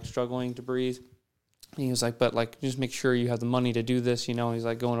 like struggling to breathe. And he was like, but like, just make sure you have the money to do this, He's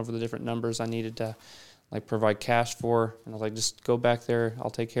like going over the different numbers I needed to like provide cash for. And I was like, just go back there. I'll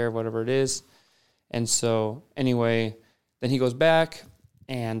take care of whatever it is. And so anyway, then he goes back,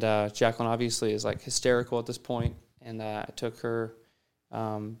 and Jacqueline obviously is like hysterical at this point. And I took her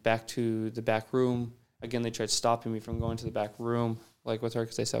back to the back room. Again, they tried stopping me from going to the back room, like with her,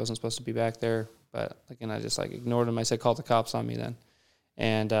 because they said I wasn't supposed to be back there. But again, I just like ignored them. I said, call the cops on me then.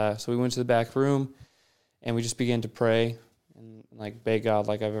 And so we went to the back room, and we just began to pray and like beg God,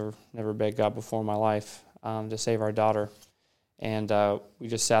 like I've never begged God before in my life, to save our daughter. And we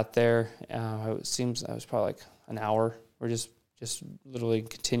just sat there. It seems that was probably like an hour. We're just literally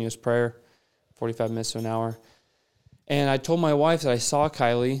continuous prayer, 45 minutes to an hour. And I told my wife that I saw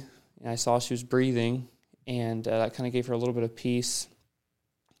Kylie, and I saw she was breathing, and that kind of gave her a little bit of peace.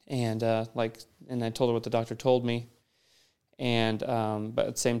 And and I told her what the doctor told me. And but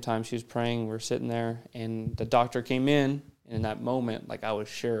at the same time, she was praying. We're sitting there, and the doctor came in. And in that moment, like I was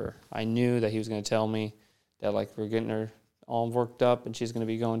sure, I knew that he was going to tell me that like we're getting her all worked up, and she's going to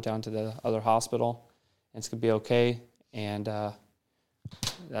be going down to the other hospital, and it's going to be okay. And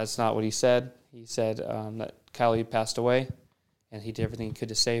that's not what he said. He said that Kylie passed away, and he did everything he could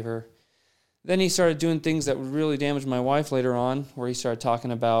to save her. Then he started doing things that would really damage my wife later on, where he started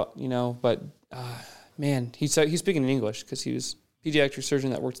talking about, but man, he's speaking in English because he was a pediatric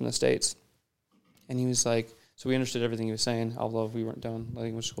surgeon that worked in the States. And he was like, so we understood everything he was saying, although we weren't done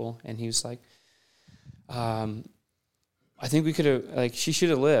language school. And he was like, I think we could have, like, she should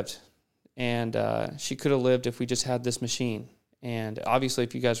have lived. And she could have lived if we just had this machine. And obviously,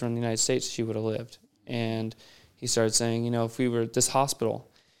 if you guys were in the United States, she would have lived. And he started saying, if we were at this hospital.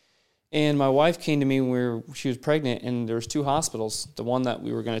 And my wife came to me when she was pregnant, and there was two hospitals. The one that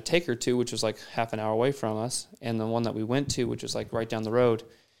we were going to take her to, which was like half an hour away from us, and the one that we went to, which was like right down the road.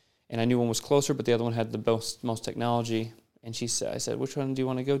 And I knew one was closer, but the other one had the most technology. And I said, which one do you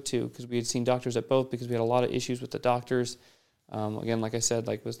want to go to? Because we had seen doctors at both, because we had a lot of issues with the doctors. Again, like I said,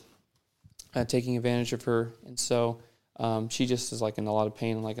 like was taking advantage of her. And so she just is like in a lot of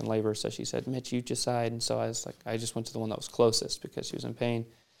pain and like in labor. So she said, Mitch, you decide. And so I was like, I just went to the one that was closest because she was in pain.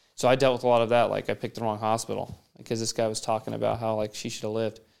 So I dealt with a lot of that. Like I picked the wrong hospital because this guy was talking about how like she should have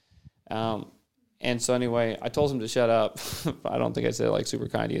lived. And so anyway, I told him to shut up. I don't think I said like super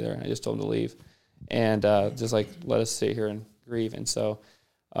kind either. I just told him to leave and just like let us sit here and grieve. And so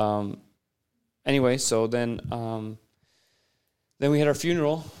anyway, so then we had our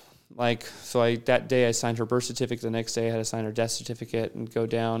funeral. that day I signed her birth certificate. The next day I had to sign her death certificate and go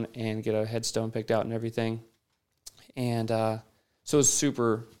down and get a headstone picked out and everything. And so it was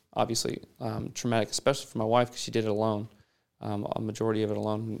super, obviously, traumatic, especially for my wife because she did it alone, a majority of it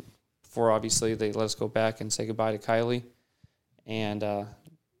alone. Before, obviously, they let us go back and say goodbye to Kylie. And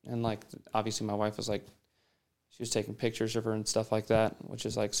obviously my wife was like, she was taking pictures of her and stuff like that, which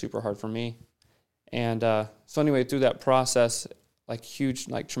is like super hard for me. And so anyway, through that process, like huge,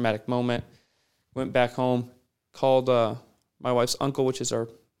 like traumatic moment, went back home, called my wife's uncle, which is our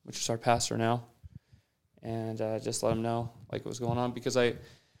pastor now, and just let him know like what was going on, because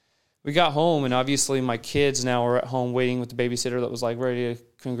we got home and obviously my kids now are at home waiting with the babysitter that was like ready to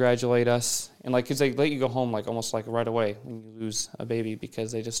congratulate us, and like, 'cause they let you go home like almost like right away when you lose a baby,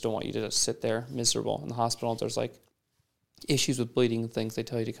 because they just don't want you to just sit there miserable in the hospital. There's like issues with bleeding and things, they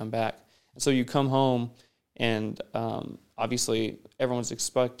tell you to come back. And so you come home and obviously everyone's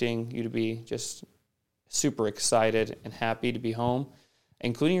expecting you to be just super excited and happy to be home,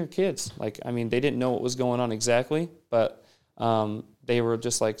 including your kids. Like, I mean, they didn't know what was going on exactly, but they were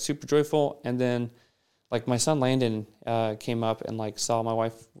just like super joyful. And then like my son Landon came up and like saw my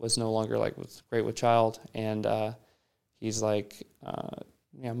wife was no longer like great with child, and he's like,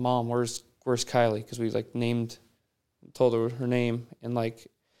 yeah, Mom, where's Kylie? Because we like told her name, and like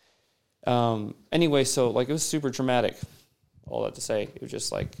anyway, so like it was super traumatic. All that to say, it was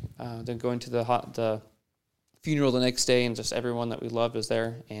just like then going to the funeral the next day, and just everyone that we loved was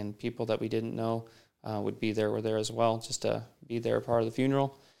there, and people that we didn't know were there as well, just to be there, a part of the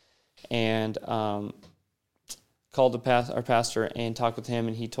funeral. And called our pastor and talked with him,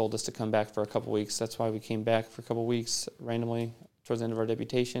 and he told us to come back for a couple weeks. That's why we came back for a couple weeks randomly towards the end of our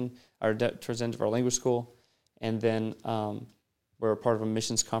deputation, towards the end of our language school, and then we're a part of a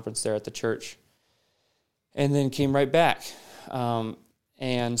missions conference there at the church, and then came right back.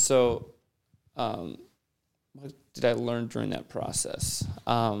 And so what did I learn during that process?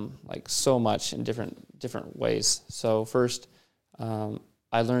 Like so much in different ways. So first,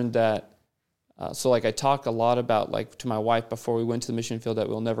 I learned that, so like I talked a lot about, like, to my wife before we went to the mission field, that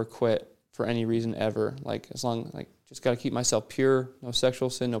we'll never quit for any reason ever. Like, as long, like, just got to keep myself pure, no sexual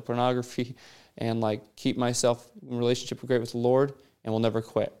sin, no pornography, and like keep myself in relationship great with the Lord, and we'll never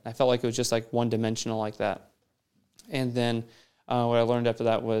quit. I felt like it was just like one dimensional like that. And then what I learned after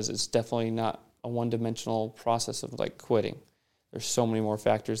that was it's definitely not a one-dimensional process of like quitting. There's so many more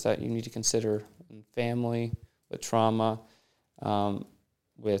factors that you need to consider in family, with trauma,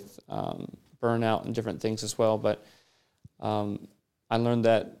 with burnout and different things as well. But I learned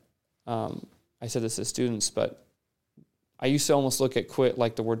that, I said this to students, but I used to almost look at quit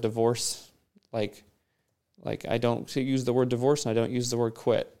like the word divorce. Like I don't use the word divorce and I don't use the word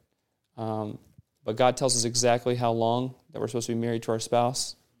quit. But God tells us exactly how long that we're supposed to be married to our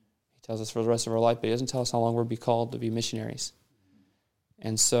spouse. He tells us for the rest of our life, but he doesn't tell us how long we'll be called to be missionaries.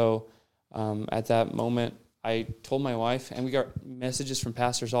 And so at that moment, I told my wife, and we got messages from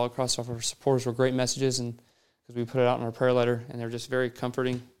pastors all across. All of our supporters were great messages, and because we put it out in our prayer letter, and they're just very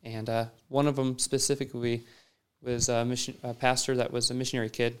comforting. And one of them specifically was a pastor that was a missionary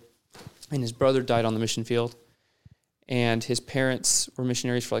kid, and his brother died on the mission field. And his parents were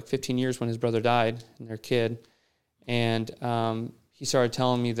missionaries for like 15 years when his brother died, and their kid. And he started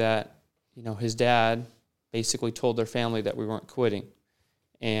telling me that, his dad basically told their family that we weren't quitting.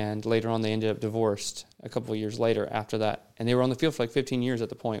 And later on, they ended up divorced a couple of years later after that. And they were on the field for like 15 years at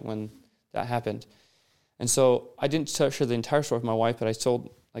the point when that happened. And so I didn't share the entire story with my wife, but I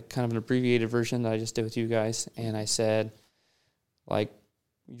told like kind of an abbreviated version that I just did with you guys. And I said, like,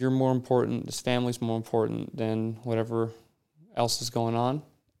 you're more important, this family's more important than whatever else is going on.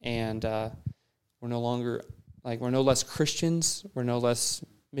 And we're no longer, like, we're no less Christians, we're no less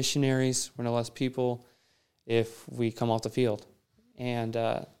missionaries, we're no less people if we come off the field. And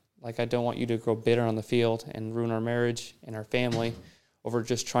like, I don't want you to grow bitter on the field and ruin our marriage and our family over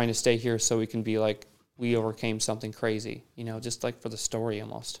just trying to stay here so we can be like, we overcame something crazy, just like for the story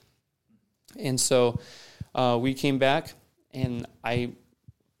almost. And so we came back, and I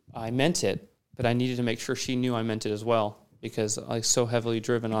meant it, but I needed to make sure she knew I meant it as well, because I was so heavily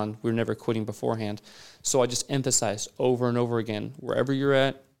driven on we're never quitting beforehand. So I just emphasized over and over again, wherever you're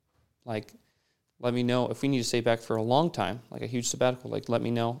at, like, let me know. If we need to stay back for a long time, like a huge sabbatical, like, let me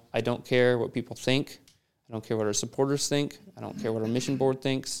know. I don't care what people think. I don't care what our supporters think. I don't care what our mission board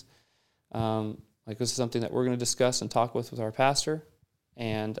thinks. Like, this is something that we're going to discuss and talk with our pastor.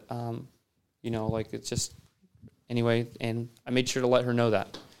 And, like, it's just, anyway, and I made sure to let her know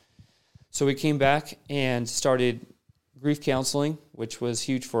that. So we came back and started grief counseling, which was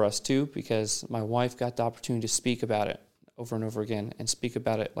huge for us too, because my wife got the opportunity to speak about it over and over again and speak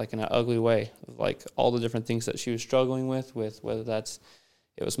about it like in an ugly way, like all the different things that she was struggling with whether that's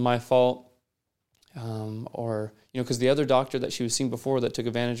it was my fault, or because the other doctor that she was seeing before that took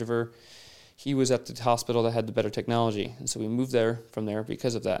advantage of her, he was at the hospital that had the better technology, and so we moved from there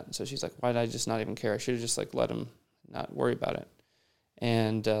because of that. So she's like, why did I just not even care? I should have just like let him not worry about it,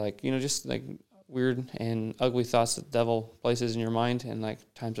 and just like weird and ugly thoughts that the devil places in your mind, and like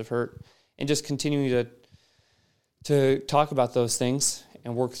times of hurt, and just continuing to talk about those things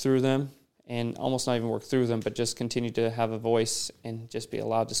and work through them, and almost not even work through them, but just continue to have a voice and just be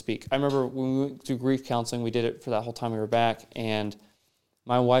allowed to speak. I remember when we went through grief counseling, we did it for that whole time we were back, and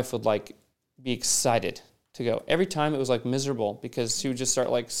my wife would like be excited to go. Every time it was like miserable because she would just start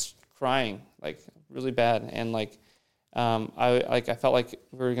like crying like really bad, and like I felt like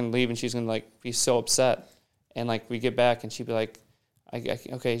we were gonna leave and she's gonna like be so upset, and like we get back and she'd be like,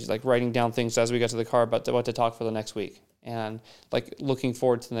 okay, she's like writing down things as we got to the car about what to talk for the next week, and like looking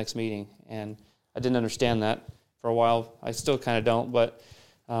forward to the next meeting. And I didn't understand that for a while. I still kind of don't, but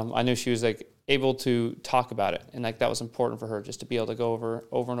I knew she was like able to talk about it, and like that was important for her, just to be able to go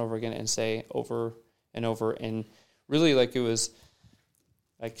over and over again and say over and over, and really like it was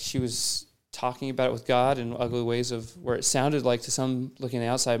like she was talking about it with God in ugly ways of where it sounded like to some looking on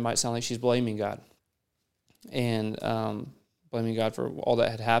the outside might sound like she's blaming God and blaming God for all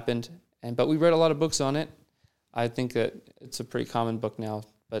that had happened. But we read a lot of books on it. I think that it's a pretty common book now.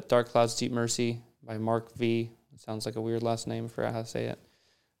 But Dark Clouds, Deep Mercy by Mark V. It sounds like a weird last name. I forgot how to say it.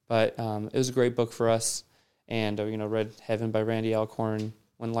 But it was a great book for us. And, read Heaven by Randy Alcorn,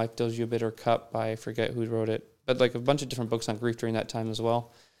 When Life Deals You a Bitter Cup by, I forget who wrote it. But like a bunch of different books on grief during that time as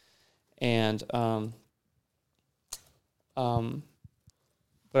well. And what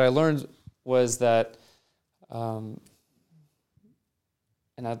I learned was that,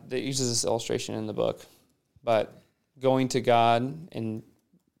 it uses this illustration in the book, but going to God and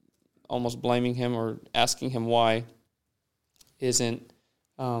almost blaming him or asking him why isn't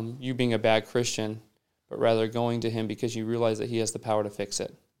you being a bad Christian, but rather going to him because you realize that he has the power to fix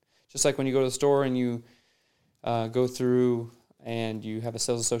it. Just like when you go to the store and you go through and you have a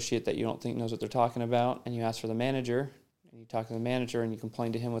sales associate that you don't think knows what they're talking about, and you ask for the manager, and you talk to the manager and you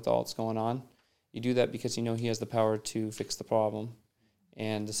complain to him with all that's going on. You do that because you know he has the power to fix the problem.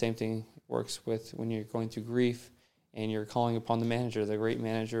 And the same thing works with when you're going through grief and you're calling upon the manager, the great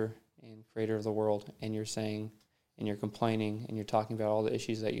manager and creator of the world, and you're saying, and you're complaining, and you're talking about all the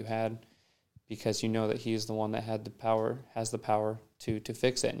issues that you had, because you know that he is the one that has the power to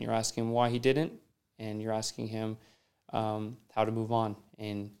fix it. And you're asking him why he didn't, and you're asking him how to move on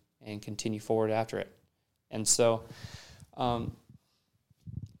and continue forward after it. And so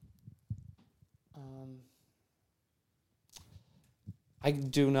I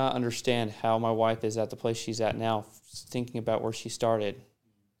do not understand how my wife is at the place she's at now, thinking about where she started.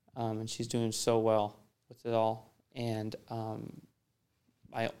 And she's doing so well with it all. And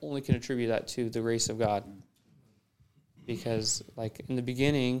I only can attribute that to the grace of God. Because, like, in the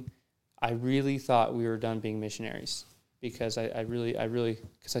beginning, I really thought we were done being missionaries. Because I really,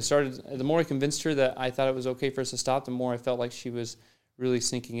 because I started, the more I convinced her that I thought it was okay for us to stop, the more I felt like she was really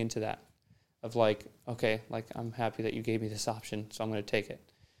sinking into that. Of like, okay, like, I'm happy that you gave me this option, so I'm going to take it.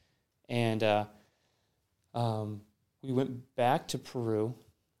 And we went back to Peru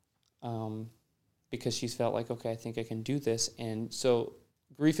because she felt like, okay, I think I can do this. And so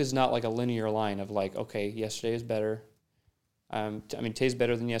grief is not like a linear line of like, okay, yesterday is better. Today's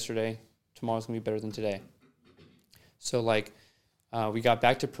better than yesterday. Tomorrow's going to be better than today. So like we got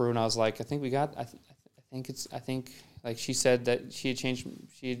back to Peru, and I was like, I think like she said that she had changed.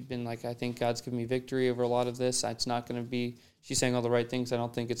 She had been like, I think God's given me victory over a lot of this. It's not going to be, she's saying all the right things. I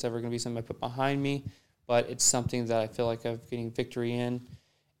don't think it's ever going to be something I put behind me, but it's something that I feel like I'm getting victory in.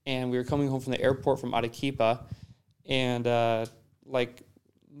 And we were coming home from the airport from Arequipa, and like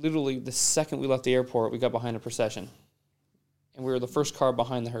literally the second we left the airport, we got behind a procession. And we were the first car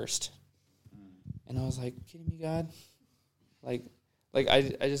behind the hearse. And I was like, kidding me, God?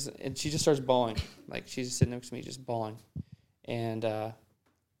 And she just starts bawling. Like, she's just sitting next to me just bawling. And I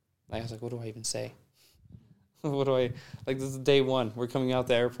was like, what do I even say? This is day one. We're coming out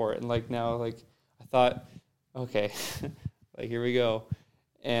the airport. And like now, like I thought, okay, like here we go.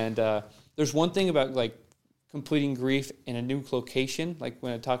 And there's one thing about like completing grief in a new location. Like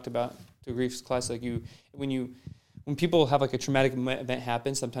when I talked about the grief class, like when people have like a traumatic event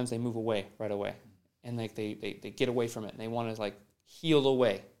happen, sometimes they move away right away. And like they get away from it, and they want to like heal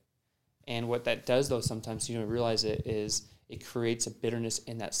away. And what that does, though, sometimes you don't realize it, is it creates a bitterness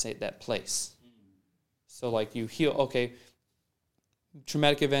in that place. So like you heal, okay,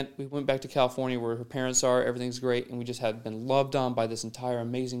 traumatic event. We went back to California where her parents are. Everything's great. And we just have been loved on by this entire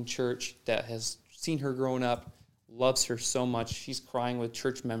amazing church that has seen her growing up, loves her so much. She's crying with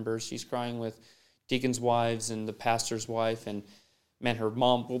church members. She's crying with deacons' wives and the pastor's wife. And, man, her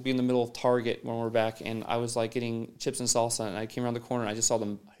mom will be in the middle of Target when we're back. And I was, like, getting chips and salsa. And I came around the corner, and I just saw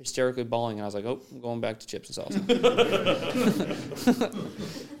them hysterically bawling. And I was like, oh, I'm going back to chips and salsa.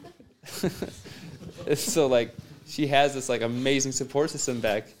 So, like, she has this, like, amazing support system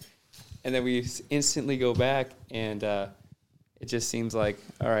back. And then we instantly go back, and it just seems like,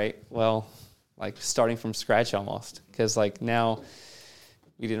 all right, well, like starting from scratch almost. Because, like, now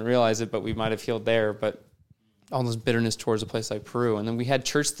we didn't realize it, but we might have healed there. But all this bitterness towards a place like Peru. And then we had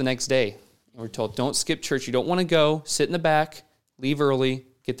church the next day. And we're told, don't skip church. You don't want to go. Sit in the back. Leave early.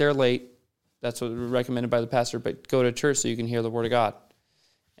 Get there late. That's what was recommended by the pastor. But go to church so you can hear the word of God.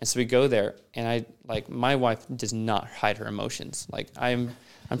 And so we go there, and my wife does not hide her emotions. Like, I'm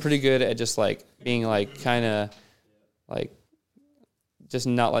pretty good at just, like, being, like, kind of, like, just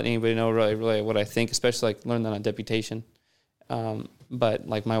not letting anybody know really what I think, especially, like, learn that on deputation. But,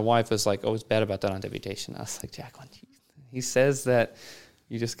 like, my wife was, like, always bad about that on deputation. I was like, Jacqueline, he says that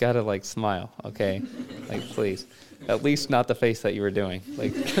you just got to, like, smile, okay? Like, please. At least not the face that you were doing.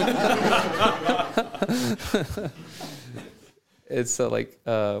 Like, it's so, like,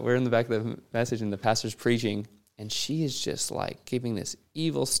 we're in the back of the message, and the pastor's preaching, and she is just, like, giving this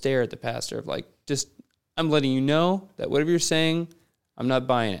evil stare at the pastor of, like, just, I'm letting you know that whatever you're saying, I'm not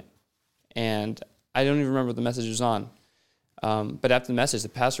buying it. And I don't even remember what the message was on. But after the message, the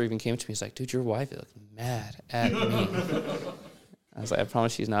pastor even came to me. He's like, dude, your wife is looking mad at me. I was like, I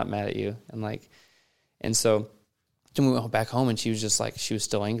promise she's not mad at you. And so then we went back home, and she was just like, she was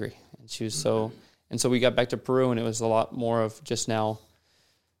still angry. And she was so... And so we got back to Peru, and it was a lot more of just now,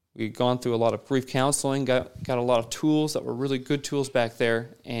 we'd gone through a lot of grief counseling, got a lot of tools that were really good tools back there,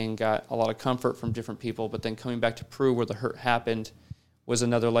 and got a lot of comfort from different people. But then coming back to Peru where the hurt happened was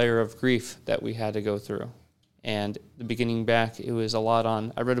another layer of grief that we had to go through. And the beginning back, it was a lot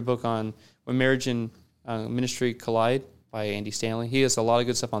on, I read a book on When Marriage and Ministry Collide by Andy Stanley. He has a lot of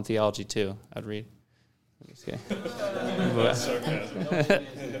good stuff on theology too, I'd read. Okay.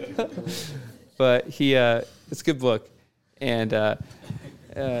 But it's a good book, and no,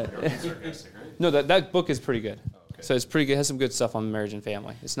 that book is pretty good. Oh, okay. So it's pretty good. It has some good stuff on marriage and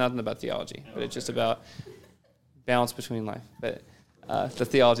family. It's nothing about theology, but it's just about balance between life. But the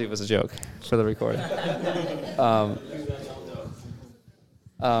theology was a joke for the recording.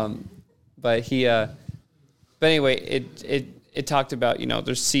 But anyway, it talked about,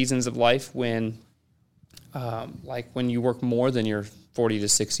 there's seasons of life when, like when you work more than your 40 to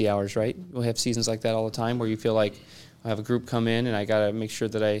 60 hours, right? We'll have seasons like that all the time where you feel like I have a group come in and I got to make sure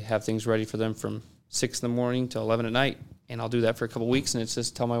that I have things ready for them from 6 in the morning to 11 at night. And I'll do that for a couple of weeks, and it's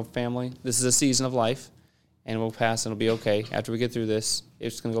just tell my family, this is a season of life, and we'll pass and it'll be okay. After we get through this,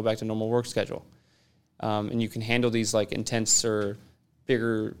 it's going to go back to normal work schedule. And you can handle these like intense or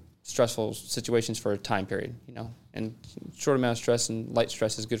bigger stressful situations for a time period, and short amount of stress and light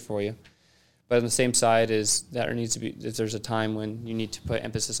stress is good for you. But on the same side is that there's a time when you need to put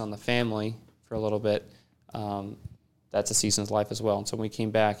emphasis on the family for a little bit. That's a season's life as well. And so when we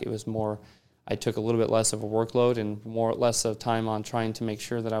came back, it was more, I took a little bit less of a workload and less of time on trying to make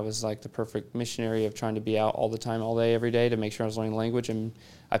sure that I was like the perfect missionary of trying to be out all the time, all day, every day to make sure I was learning language. And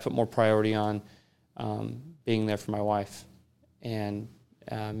I put more priority on being there for my wife and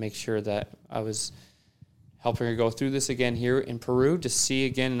make sure that I was helping her go through this again here in Peru to see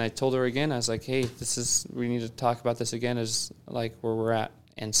again. And I told her again, I was like, hey, we need to talk about this again as like where we're at.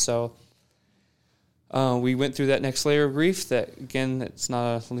 And so we went through that next layer of grief that, again, it's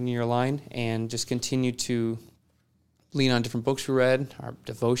not a linear line, and just continued to lean on different books we read, our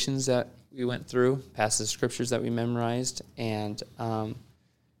devotions that we went through, passage of scriptures that we memorized, and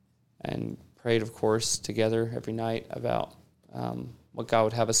prayed, of course, together every night about what God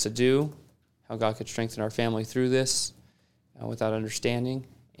would have us to do, how God could strengthen our family through this without understanding.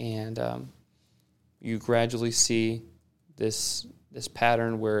 And you gradually see this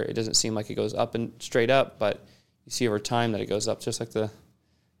pattern where it doesn't seem like it goes up and straight up, but you see over time that it goes up, just like I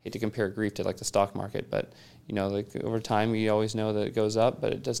hate to compare grief to like the stock market, but like over time you always know that it goes up,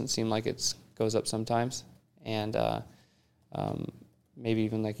 but it doesn't seem like it goes up sometimes. And maybe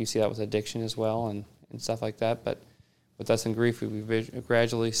even like you see that with addiction as well and stuff like that. But with us in grief, we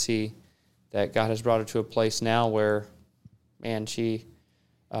gradually see that God has brought her to a place now where, man, she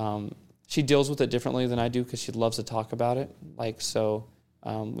deals with it differently than I do because she loves to talk about it. Like, so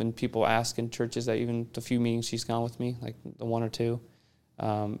when people ask in churches, that even the few meetings she's gone with me, like the one or two,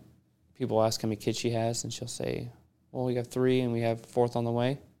 people ask how many kids she has, and she'll say well, we have 3 and we have 4th on the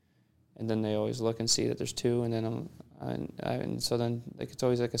way. And then they always look and see that there's 2, and then and so then like it's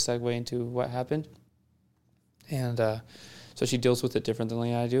always like a segue into what happened. And so she deals with it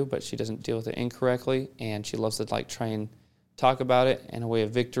differently than I do, but she doesn't deal with it incorrectly, and she loves to like try and talk about it in a way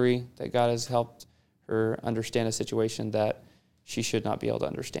of victory, that God has helped her understand a situation that she should not be able to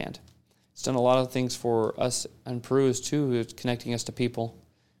understand. It's done a lot of things for us in Peru too, it's connecting us to people,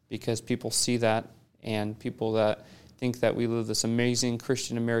 because people see that, and people that think that we live this amazing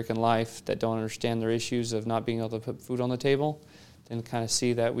Christian American life that don't understand their issues of not being able to put food on the table, then kind of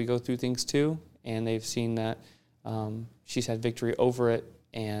see that we go through things too, and they've seen that she's had victory over it,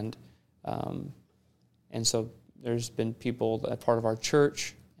 and so there's been people that part of our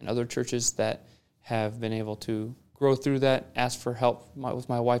church and other churches that have been able to grow through that, ask for help with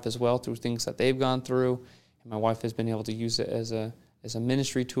my wife as well through things that they've gone through, and my wife has been able to use it as a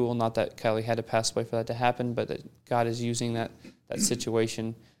ministry tool. Not that Kylie had to pass away for that to happen, but that God is using that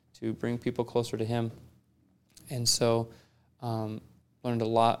situation to bring people closer to Him. And so learned a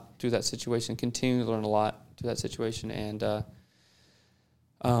lot through that situation, continue to learn a lot through that situation, and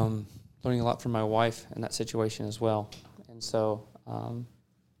learning a lot from my wife in that situation as well. And so, I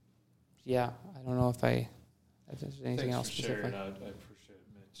don't know if there's anything else specific. Sharing. I appreciate it,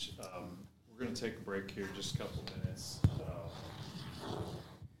 Mitch. We're going to take a break here, just a couple minutes. I'm going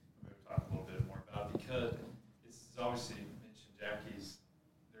to talk a little bit more about it, because this is obviously Mitch and Jackie's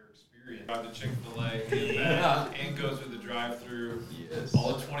their experience. Drive to Chick-fil-A and go through the drive-through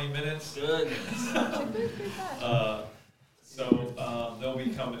all in 20 minutes. Good. So they'll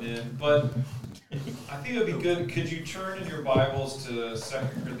be coming in, but I think it would be good. Could you turn in your Bibles to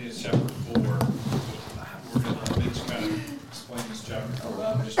 2 Corinthians chapter 4? We're going to Mitch kind of explain this chapter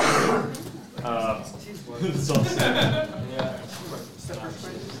 4. Just it's all set.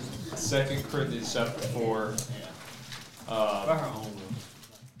 2 Corinthians chapter 4.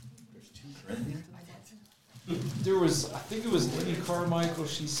 There was, I think it was Amy Carmichael.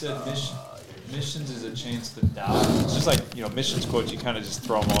 She said missions is a chance to die. It's just like, missions quotes, you kind of just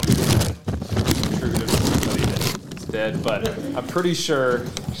throw them on and attribute it to somebody that's dead. But I'm pretty sure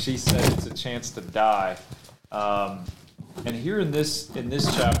she said it's a chance to die. And here in this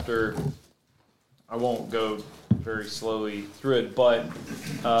chapter, I won't go very slowly through it, but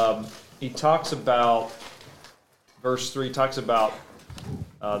he talks about, verse 3 talks about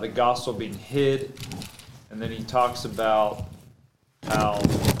the gospel being hid, and then he talks about how,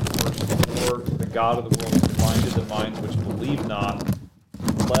 verse 4, the God of the world has blinded the minds which believe not,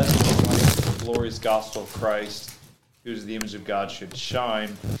 lest the light of the glorious gospel of Christ, who is the image of God, should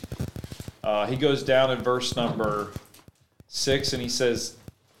shine. He goes down in verse number 6, and he says,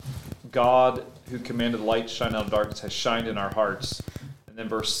 God, who commanded the light to shine out of darkness, has shined in our hearts. And then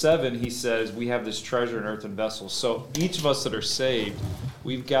verse 7, he says, we have this treasure in earthen vessels. So each of us that are saved,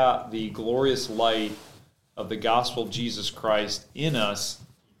 we've got the glorious light of the gospel of Jesus Christ in us,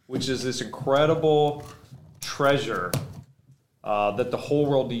 which is this incredible treasure that the whole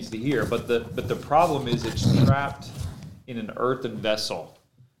world needs to hear. But the problem is it's trapped in an earthen vessel,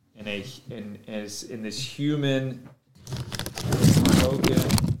 in this human, broken,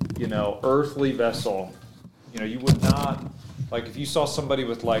 earthly vessel. You would not, like, if you saw somebody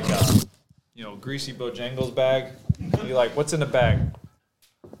with like a, greasy Bojangles bag, you'd be like, what's in the bag?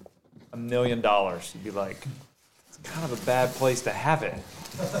 $1 million. You'd be like, it's kind of a bad place to have it.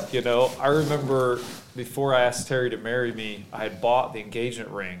 I remember before I asked Terry to marry me, I had bought the engagement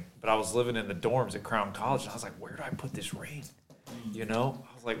ring, but I was living in the dorms at Crown College, and I was like, where do I put this ring? I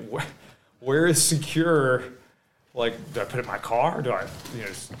was like, where is secure? Like, do I put it in my car? Do I,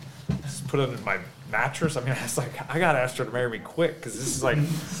 just put it in my mattress? I was like, I got to ask her to marry me quick, because this is like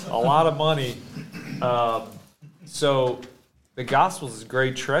a lot of money. So the gospel is a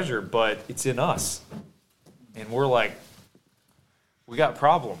great treasure, but it's in us. And we're like, we got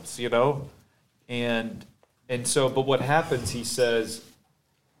problems, And so, but what happens, he says,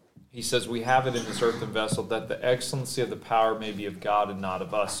 we have it in this earthen vessel, that the excellency of the power may be of God and not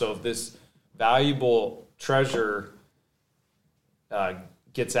of us. So if this valuable treasure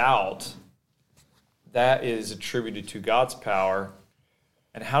gets out, that is attributed to God's power.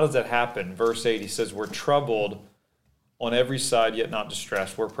 And how does that happen? Verse 8, he says, we're troubled on every side, yet not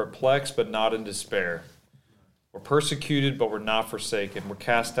distressed. We're perplexed, but not in despair. We're persecuted, but we're not forsaken. We're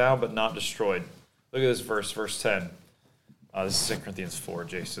cast down, but not destroyed. Look at this verse 10. This is 2 Corinthians 4,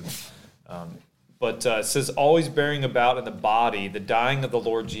 Jason. But it says, always bearing about in the body the dying of the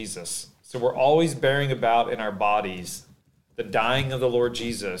Lord Jesus. So we're always bearing about in our bodies the dying of the Lord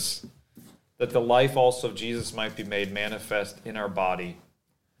Jesus, that the life also of Jesus might be made manifest in our body.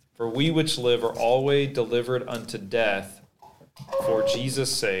 For we which live are always delivered unto death for Jesus'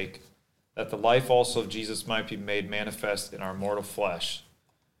 sake, that the life also of Jesus might be made manifest in our mortal flesh.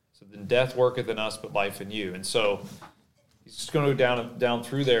 So then death worketh in us, but life in you. And so he's just going to go down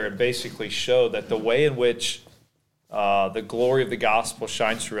through there and basically show that the way in which the glory of the gospel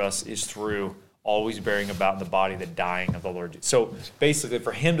shines through us is through always bearing about in the body the dying of the Lord. So basically,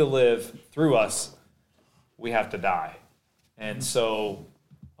 for him to live through us, we have to die. And so,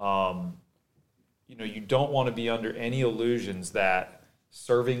 you don't want to be under any illusions that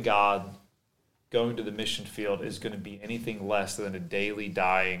serving God, going to the mission field is going to be anything less than a daily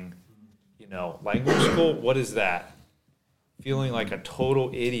dying, language school. What is that? Feeling like a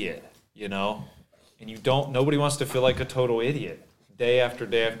total idiot, and nobody wants to feel like a total idiot day after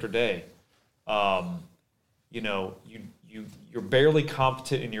day after day. You're barely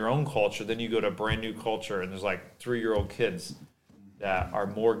competent in your own culture. Then you go to a brand new culture and there's like 3-year-old kids that are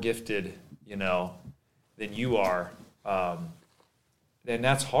more gifted, than you are. Then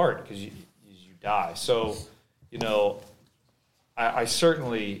that's hard because you die. So, I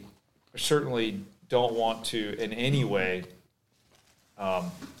certainly don't want to in any way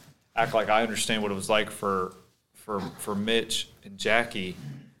act like I understand what it was like for Mitch and Jackie,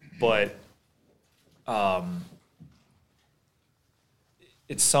 but at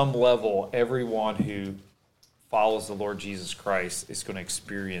some level, everyone who follows the Lord Jesus Christ is going to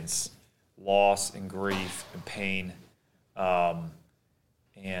experience loss and grief and pain.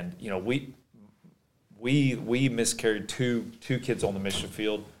 And we miscarried two kids on the mission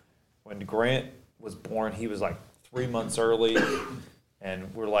field. When Grant was born, he was like 3 months early,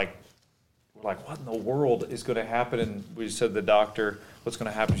 and we're like, what in the world is going to happen? And we said to the doctor, what's going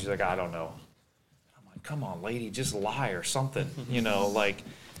to happen? She's like, I don't know. I'm like, come on, lady, just lie or something, and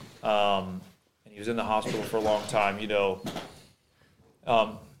he was in the hospital for a long time,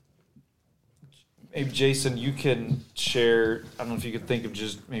 Maybe Jason, you can share, I don't know if you could think of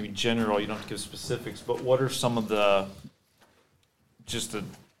just maybe general, you don't have to give specifics, but what are some of can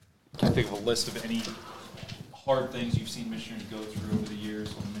you think of a list of any hard things you've seen missionaries go through over the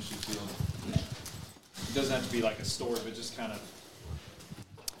years on the mission field? It doesn't have to be like a story, but just kind of.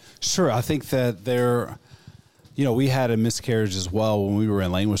 Sure. I think that we had a miscarriage as well when we were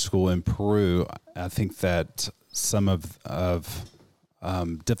in language school in Peru. I think that some of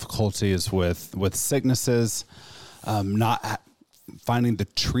difficulties with sicknesses, not finding the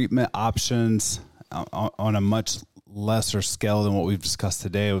treatment options on a much lesser scale than what we've discussed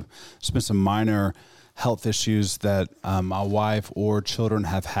today. There's been some minor health issues that my wife or children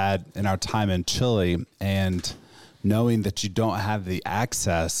have had in our time in Chile, and knowing that you don't have the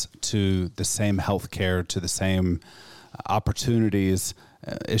access to the same health care, to the same opportunities,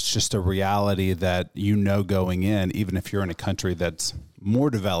 it's just a reality that going in, even if you're in a country that's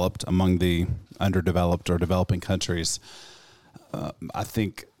more developed among the underdeveloped or developing countries. I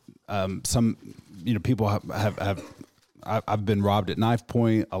think some people have I've been robbed at knife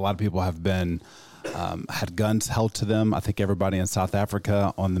point. A lot of people have been had guns held to them. I think everybody in South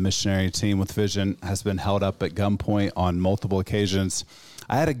Africa on the missionary team with Vision has been held up at gunpoint on multiple occasions.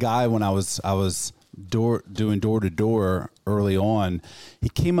 I had a guy when I was doing door to door early on. He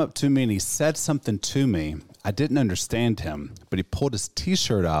came up to me and he said something to me. I didn't understand him, but he pulled his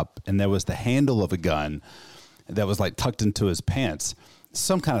T-shirt up and there was the handle of a gun that was like tucked into his pants,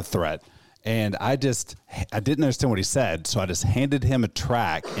 some kind of threat. And I didn't understand what he said, so I just handed him a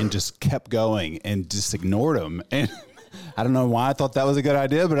track and just kept going and just ignored him. And I don't know why I thought that was a good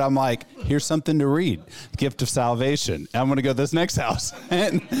idea, but I'm like, here's something to read, Gift of Salvation. I'm going to go to this next house.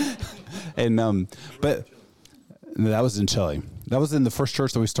 But that was in Chile. That was in the first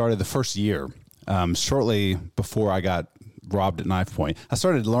church that we started the first year, shortly before I got robbed at knife point. I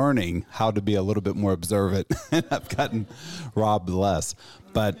started learning how to be a little bit more observant, and I've gotten robbed less.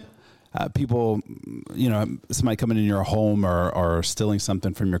 But people, somebody coming in your home or stealing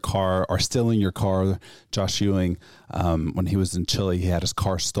something from your car or stealing your car. Josh Ewing, when he was in Chile, he had his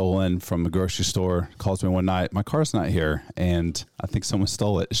car stolen from a grocery store. Calls me one night, my car's not here. And I think someone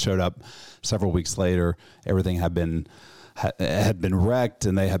stole it. It showed up several weeks later. Everything had been wrecked,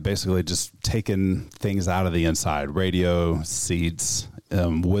 and they had basically just taken things out of the inside, radio, seats,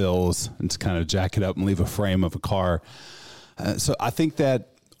 wheels, and to kind of jack it up and leave a frame of a car. So I think that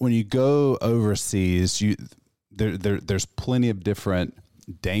when you go overseas, there's plenty of different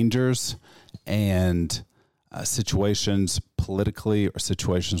dangers and situations politically, or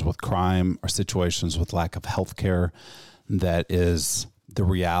situations with crime, or situations with lack of health care. That is the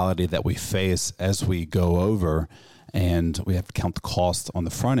reality that we face as we go over, and we have to count the cost on the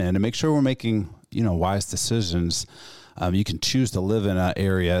front end and make sure we're making wise decisions You can choose to live in an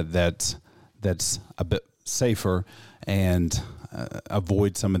area that's a bit safer and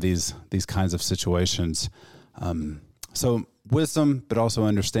avoid some of these kinds of situations. So wisdom, but also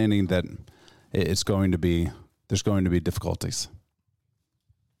understanding that there's going to be difficulties.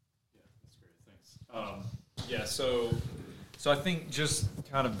 So I think just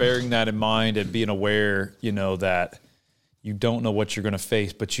kind of bearing that in mind and being aware, that you don't know what you're going to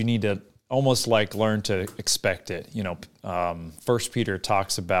face, but you need to almost like learn to expect it. First Peter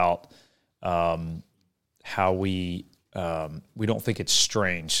talks about how we don't think it's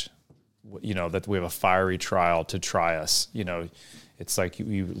strange, that we have a fiery trial to try us. It's like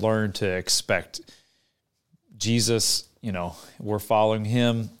you learn to expect Jesus. We're following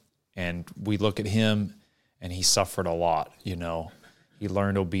him, and we look at him, and he suffered a lot. He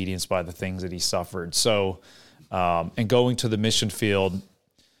learned obedience by the things that he suffered. So, and going to the mission field.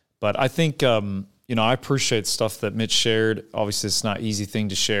 But I think, I appreciate stuff that Mitch shared. Obviously, it's not an easy thing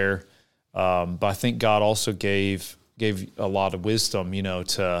to share. But I think God also gave a lot of wisdom,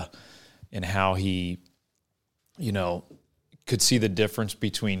 in how he, could see the difference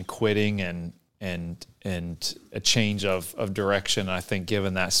between quitting and a change of direction. I think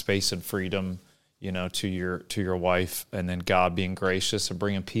given that space and freedom, to your wife, and then God being gracious and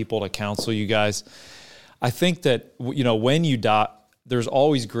bringing people to counsel you guys. I think that, when you die, there's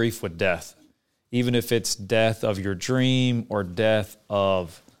always grief with death, even if it's death of your dream or death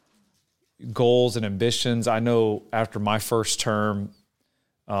of goals and ambitions. I know after my first term,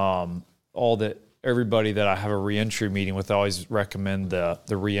 everybody that I have a reentry meeting with, I always recommend the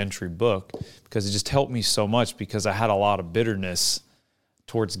reentry book, because it just helped me so much, because I had a lot of bitterness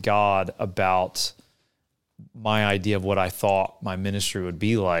towards God about my idea of what I thought my ministry would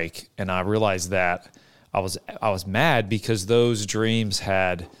be like. And I realized that I was mad because those dreams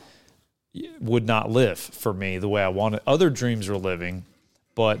would not live for me the way I wanted. Other dreams were living,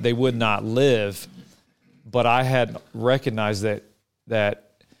 but they would not live. But I had recognized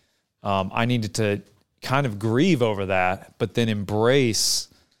that I needed to kind of grieve over that, but then embrace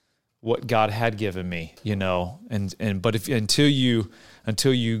what God had given me, but until you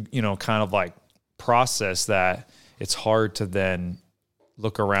kind of like process that, it's hard to then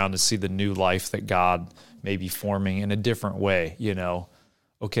look around to see the new life that God may be forming in a different way.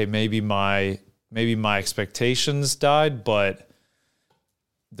 Okay, maybe my expectations died, but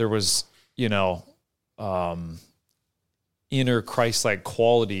there was, inner Christ-like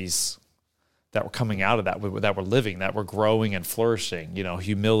qualities that were coming out of that were living, that were growing and flourishing,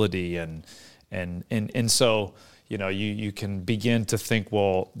 humility and so, you can begin to think,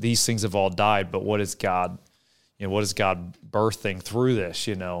 well, these things have all died, but what is God birthing through this,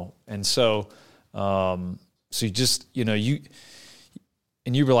 And so, so you just,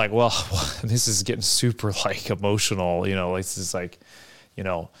 and you were like, well, this is getting super like emotional, this is like,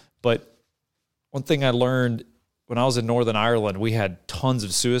 but one thing I learned when I was in Northern Ireland, we had tons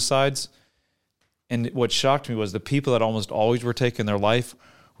of suicides. And what shocked me was the people that almost always were taking their life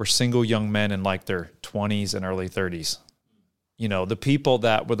were single young men in like their 20s and early 30s. The people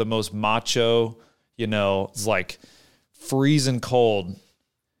that were the most macho, it's like freezing cold.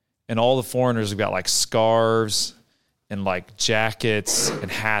 And all the foreigners have got like scarves and like jackets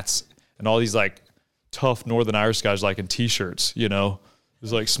and hats and all these like tough Northern Irish guys like in t-shirts,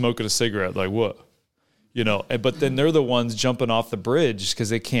 It's like smoking a cigarette, like what? But then they're the ones jumping off the bridge because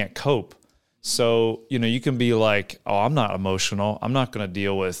they can't cope. So, you can be like, oh, I'm not emotional. I'm not going to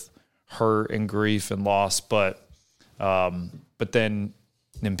deal with hurt and grief and loss. But then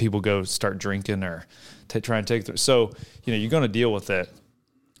people go start drinking or try and take so, you're going to deal with it.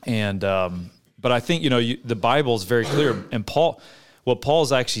 And, but I think, the Bible is very clear. And what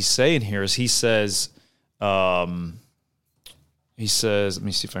Paul's actually saying here is he says, let me see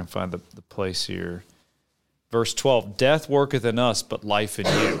if I can find the place here. Verse 12, death worketh in us, but life in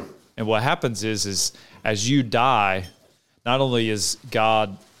you. And what happens is as you die, not only is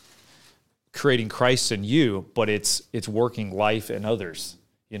God creating Christ in you, but it's working life in others.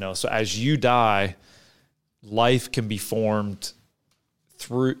 So as you die, life can be formed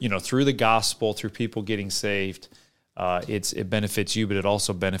through the gospel, through people getting saved. It benefits you, but it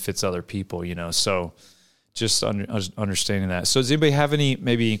also benefits other people. So just understanding that. So does anybody have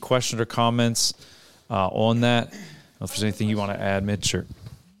any questions or comments on that? I don't know if there's anything you want to add, Mitch, or.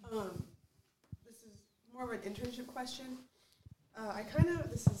 An internship question.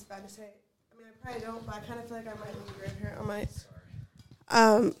 This is bad to say. I mean, I probably don't, but I kind of feel like I might lose a grandparent.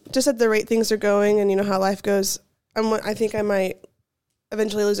 Just at the rate things are going and how life goes, I think I might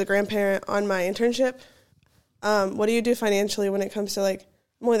eventually lose a grandparent on my internship. What do you do financially when it comes to like,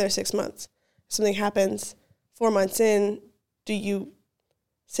 I'm only there 6 months. If something happens, 4 months in, do you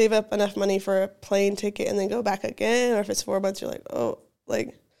save up enough money for a plane ticket and then go back again? Or if it's 4 months, you're like, oh,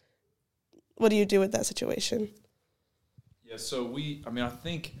 like, what do you do with that situation? Yeah, so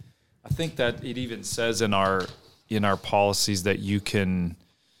I think that it even says in our policies that you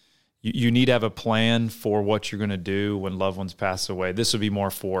need to have a plan for what you're going to do when loved ones pass away. This would be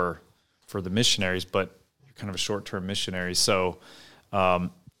more for the missionaries, but you're kind of a short-term missionary. So,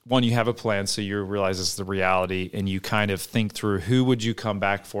 one, you have a plan, so you realize it's the reality, and you kind of think through who would you come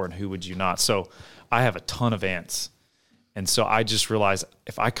back for and who would you not. So I have a ton of aunts, and so I just realized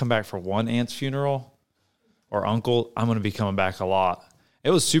if I come back for one aunt's funeral or uncle, I'm going to be coming back a lot.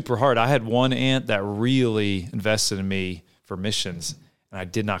 It was super hard. I had one aunt that really invested in me for missions, and I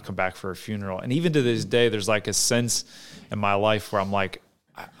did not come back for her funeral. And even to this day, there's like a sense in my life where I'm like,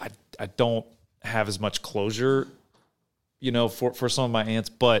 I don't have as much closure, for some of my aunts,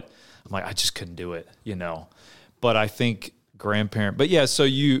 but I'm like, I just couldn't do it, But I think but yeah, so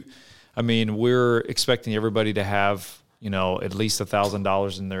we're expecting everybody to have, at least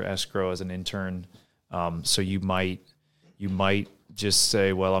 $1,000 in their escrow as an intern. So you might just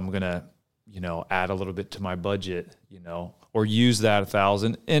say, well, I'm going to, add a little bit to my budget, or use that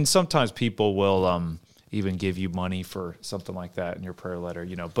 1,000. And sometimes people will, even give you money for something like that in your prayer letter,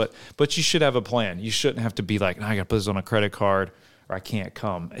 but you should have a plan. You shouldn't have to be like, no, I got to put this on a credit card or I can't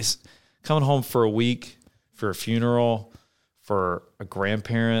come. It's coming home for a week, for a funeral, for a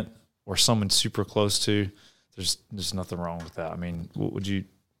grandparent or someone super close to. There's nothing wrong with that. I mean, would you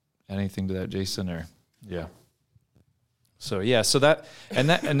add anything to that, Jason? Or yeah. So yeah, so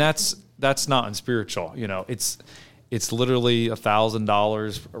that's not unspiritual. It's literally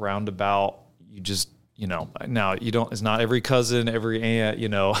 $1,000 roundabout. You just now you don't. It's not every cousin, every aunt.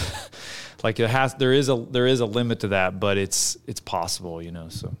 Like there is a limit to that, but it's possible.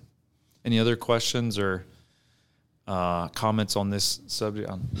 So, any other questions or comments on this subject?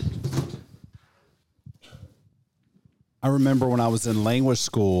 I remember when I was in language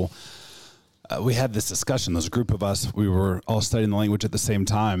school, we had this discussion. There's a group of us. We were all studying the language at the same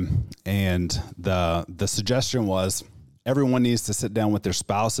time, and the suggestion was everyone needs to sit down with their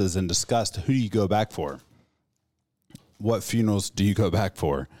spouses and discuss who do you go back for? What funerals do you go back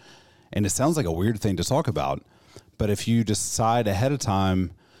for? And it sounds like a weird thing to talk about, but if you decide ahead of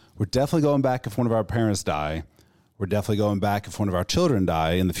time, we're definitely going back if one of our parents die. We're definitely going back if one of our children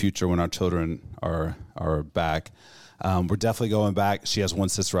die in the future when our children are back. We're definitely going back. She has one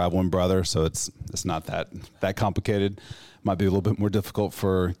sister, I have one brother, so it's not that complicated. Might be a little bit more difficult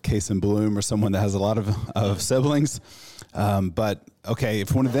for Case and Bloom or someone that has a lot of siblings. But okay,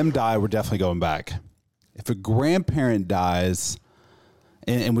 if one of them die, we're definitely going back. If a grandparent dies,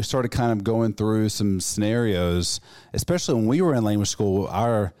 and we started kind of going through some scenarios, especially when we were in language school,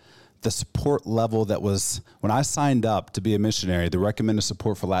 the support level that was, when I signed up to be a missionary, the recommended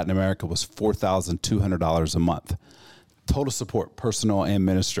support for Latin America was $4,200 a month. Total support, personal and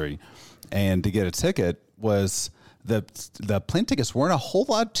ministry. And to get a ticket was, the plane tickets weren't a whole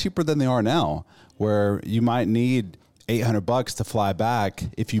lot cheaper than they are now, where you might need $800 to fly back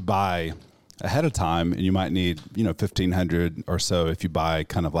if you buy ahead of time, and you might need, $1,500 or so if you buy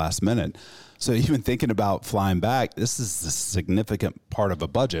kind of last minute. So even thinking about flying back, this is a significant part of a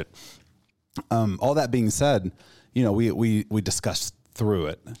budget. All that being said, we discussed through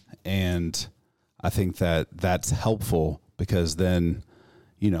it, and I think that's helpful because then,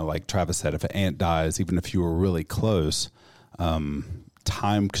 like Travis said, if an aunt dies, even if you were really close,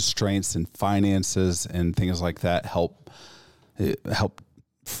 time constraints and finances and things like that help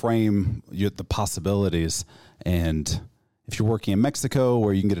frame the possibilities. And if you're working in Mexico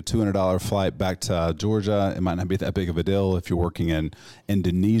where you can get a $200 flight back to Georgia, it might not be that big of a deal. If you're working in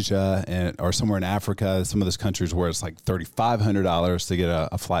Indonesia or somewhere in Africa, some of those countries where it's like $3,500 to get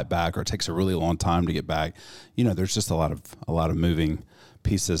a flight back, or it takes a really long time to get back, there's just a lot of moving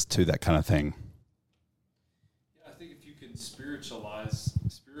pieces to that kind of thing. Yeah, I think if you can spiritualize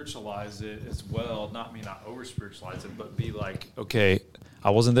it as well, not over spiritualize it, but be like, okay, I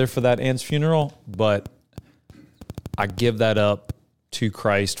wasn't there for that aunt's funeral, but I give that up to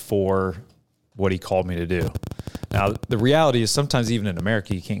Christ for what he called me to do. Now, the reality is sometimes even in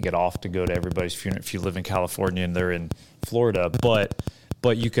America, you can't get off to go to everybody's funeral if you live in California and they're in Florida,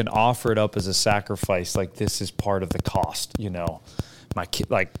 but you can offer it up as a sacrifice. Like, this is part of the cost,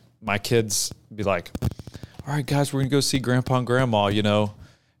 my kids be like, all right, guys, we're going to go see Grandpa and Grandma,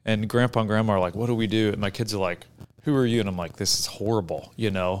 and Grandpa and Grandma are like, what do we do? And my kids are like, who are you? And I'm like, this is horrible,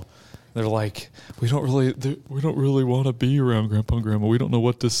 They're like, we don't really want to be around Grandpa and Grandma. We don't know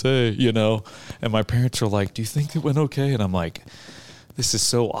what to say, And my parents are like, do you think it went okay? And I'm like, this is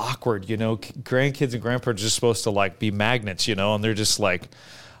so awkward, grandkids and grandparents are just supposed to like be magnets, and they're just like,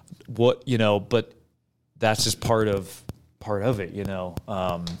 what, but that's just part of it,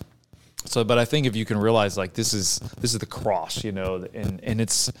 So, but I think if you can realize like this is the cross, and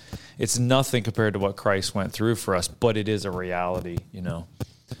it's nothing compared to what Christ went through for us, but it is a reality,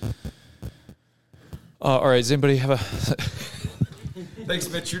 All right, does anybody have a? Thanks,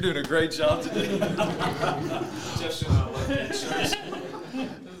 Mitch. You're doing a great job today. This is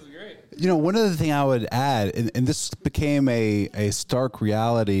great. One other thing I would add, and this became a stark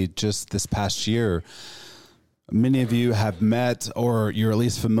reality just this past year. Many of you have met, or you're at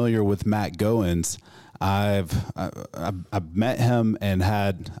least familiar with Matt Goins. I've met him and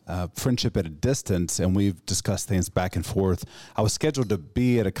had friendship at a distance, and we've discussed things back and forth. I was scheduled to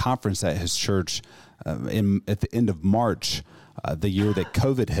be at a conference at his church at the end of March, the year that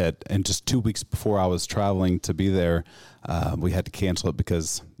COVID hit, and just 2 weeks before I was traveling to be there, we had to cancel it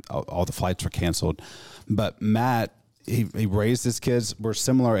because all the flights were canceled. But Matt, he raised his kids. We're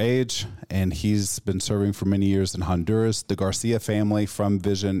similar age, and he's been serving for many years in Honduras. The Garcia family from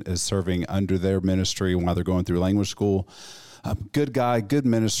Vision is serving under their ministry while they're going through language school. Good guy, good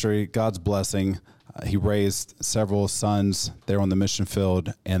ministry, God's blessing. He raised several sons there on the mission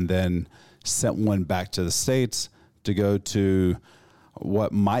field, and then sent one back to the States to go to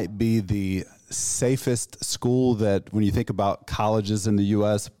what might be the safest school that, when you think about colleges in the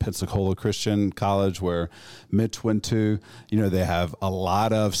U.S., Pensacola Christian College, where Mitch went to, they have a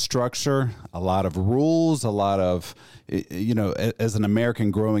lot of structure, a lot of rules, a lot of, as an American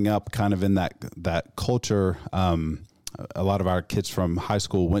growing up kind of in that culture, a lot of our kids from high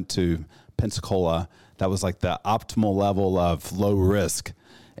school went to Pensacola. That was like the optimal level of low risk.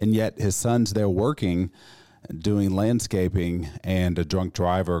 And yet his son's there working, doing landscaping, and a drunk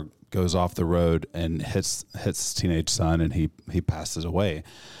driver goes off the road and hits his teenage son, and he passes away.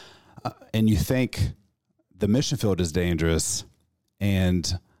 And you think the mission field is dangerous,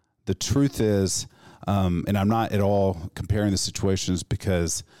 and the truth is, and I'm not at all comparing the situations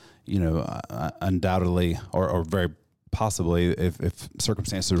because, undoubtedly or very possibly if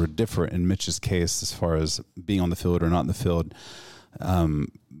circumstances were different in Mitch's case as far as being on the field or not in the field.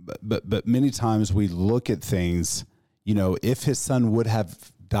 But many times we look at things, if his son would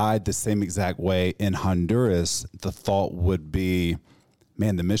have died the same exact way in Honduras, the thought would be,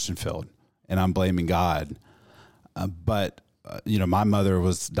 man, the mission field, and I'm blaming God. But my mother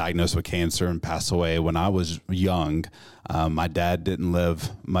was diagnosed with cancer and passed away when I was young. My dad didn't live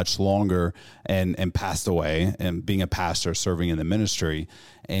much longer and passed away, and being a pastor, serving in the ministry.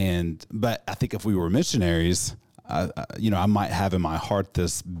 But I think if we were missionaries, I might have in my heart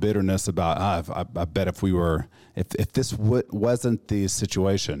this bitterness about, I bet if this wasn't the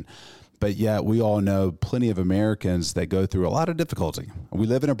situation. But yet we all know plenty of Americans that go through a lot of difficulty. We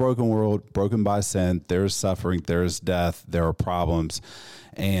live in a broken world, broken by sin. There's suffering, there's death, there are problems.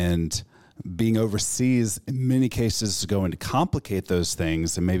 And being overseas in many cases is going to complicate those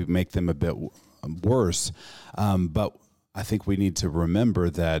things and maybe make them a bit worse. But I think we need to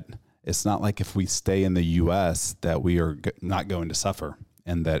remember that it's not like if we stay in the U.S. that we are not going to suffer,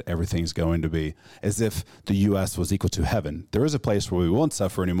 and that everything's going to be as if the U.S. was equal to heaven. There is a place where we won't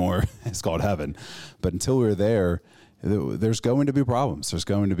suffer anymore. It's called heaven. But until we're there, there's going to be problems. There's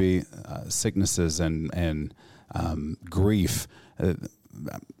going to be sicknesses and grief.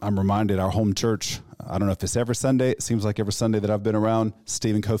 I'm reminded our home church, I don't know if it's every Sunday. It seems like every Sunday that I've been around,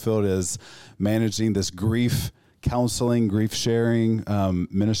 Stephen Cofield is managing this grief counseling, grief sharing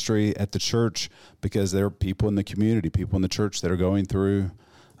ministry at the church, because there are people in the community, people in the church that are going through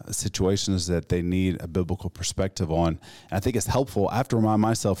situations that they need a biblical perspective on. And I think it's helpful. I have to remind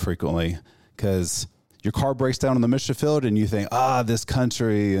myself frequently, because your car breaks down on the mission field and you think, this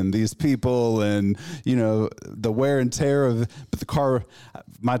country and these people and, the wear and tear of but the car.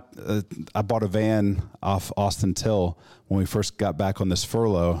 I bought a van off Austin Till when we first got back on this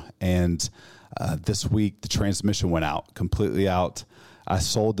furlough, and this week, the transmission went out, completely out. I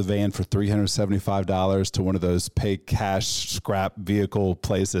sold the van for $375 to one of those pay cash scrap vehicle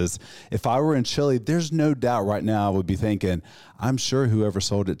places. If I were in Chile, there's no doubt right now I would be thinking, I'm sure whoever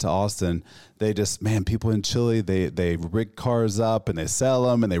sold it to Austin, people in Chile, they rig cars up and they sell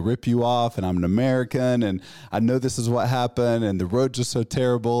them and they rip you off, and I'm an American and I know this is what happened, and the roads are so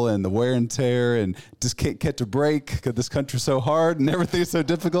terrible and the wear and tear and just can't catch a break because this country's so hard and everything's so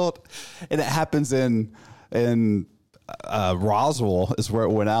difficult. And it happens in Roswell is where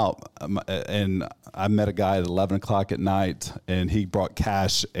it went out, and I met a guy at 11 o'clock at night, and he brought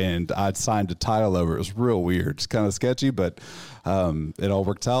cash, and I'd signed a title over. It was real weird. It's kind of sketchy, but it all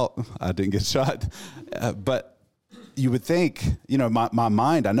worked out. I didn't get shot. But you would think, my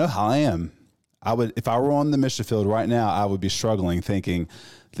mind, I know how I am. If I were on the mission field right now, I would be struggling thinking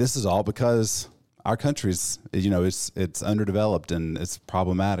this is all because our country's, it's underdeveloped and it's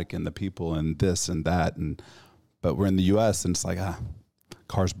problematic and the people and this and that. But we're in the U.S. and it's like,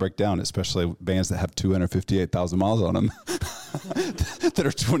 cars break down, especially vans that have 258,000 miles on them that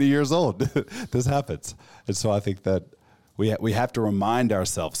are 20 years old. This happens. And so I think that we have to remind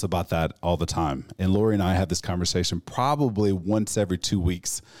ourselves about that all the time. And Lori and I have this conversation probably once every 2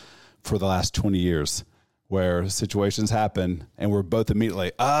 weeks for the last 20 years, where situations happen and we're both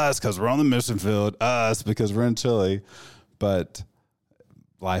immediately, it's because we're on the mission field, it's because we're in Chile. But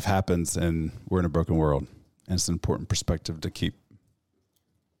life happens and we're in a broken world. And it's an important perspective to keep.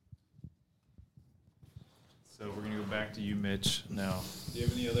 So we're going to go back to you, Mitch, now. Do you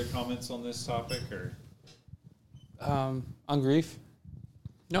have any other comments on this topic? Or On grief?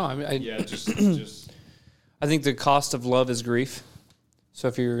 No, I mean, just I think the cost of love is grief. So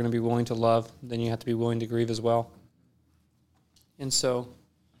if you're going to be willing to love, then you have to be willing to grieve as well. And so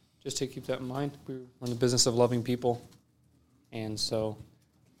just to keep that in mind, we're in the business of loving people. And so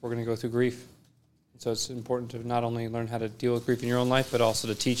we're going to go through grief. And so it's important to not only learn how to deal with grief in your own life, but also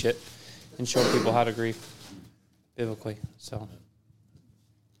to teach it and show people how to grieve biblically. So. All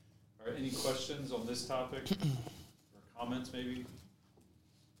right, any questions on this topic or comments maybe?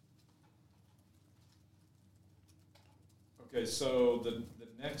 Okay, so the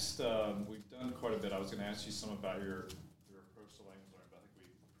next, we've done quite a bit. I was going to ask you some about your approach to language learning, but I think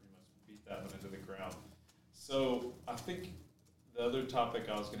we pretty much beat that one into the ground. So I think the other topic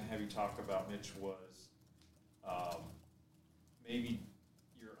I was going to have you talk about, Mitch, was maybe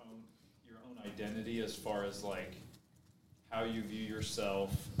your own identity as far as like how you view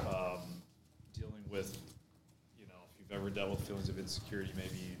yourself, dealing with, if you've ever dealt with feelings of insecurity,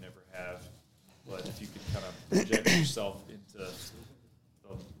 maybe you never have. But if you could kind of project yourself into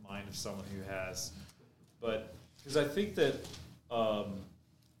the mind of someone who has. But because I think that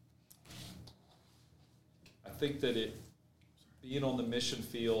being on the mission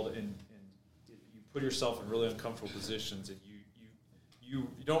field and you put yourself in really uncomfortable positions and you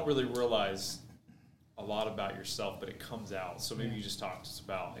don't really realize a lot about yourself, but it comes out. So maybe you just talk to us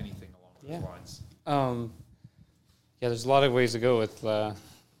about anything along those lines. There's a lot of ways to go with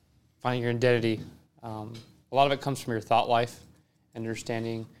finding your identity. A lot of it comes from your thought life,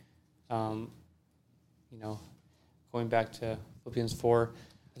 understanding, going back to Philippians 4.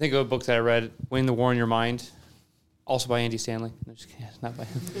 I think of a book that I read, Winning the War in Your Mind, also by Andy Stanley. No, just kidding, it's not by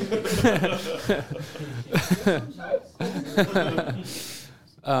him.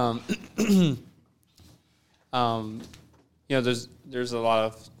 There's a lot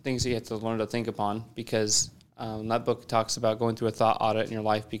of things that you have to learn to think upon because that book talks about going through a thought audit in your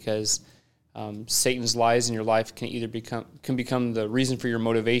life because Satan's lies in your life can either become the reason for your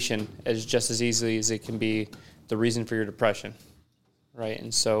motivation as just as easily as it can be the reason for your depression, right?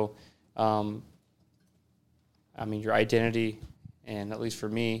 And so, your identity, and at least for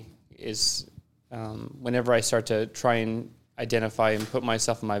me, is whenever I start to try and identify and put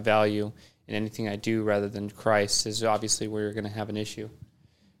myself and my value in anything I do rather than Christ is obviously where you're going to have an issue.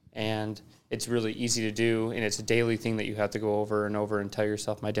 And it's really easy to do, and it's a daily thing that you have to go over and over and tell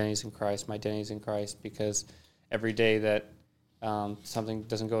yourself, my identity's in Christ, because every day that something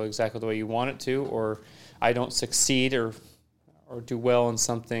doesn't go exactly the way you want it to, or I don't succeed or do well in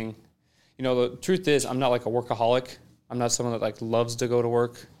something, the truth is I'm not like a workaholic. I'm not someone that loves to go to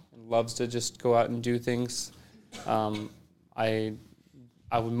work and loves to just go out and do things.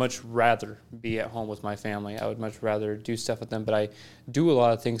 I would much rather be at home with my family. I would much rather do stuff with them. But I do a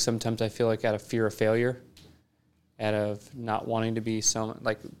lot of things sometimes I feel like out of fear of failure, out of not wanting to be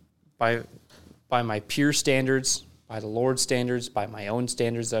by my peer standards, by the Lord's standards, by my own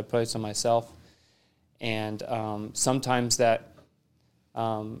standards that I place on myself. And sometimes that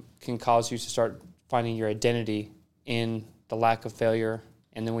can cause you to start finding your identity in the lack of failure.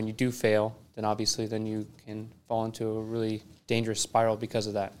 And then when you do fail, then obviously then you can fall into a really dangerous spiral because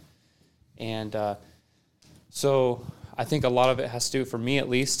of that. And so I think a lot of it has to do, for me at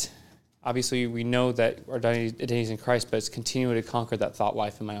least, obviously we know that our identity is in Christ, but it's continuing to conquer that thought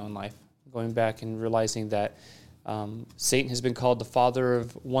life in my own life. Going back and realizing that Satan has been called the father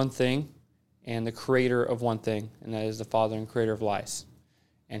of one thing and the creator of one thing, and that is the father and creator of lies.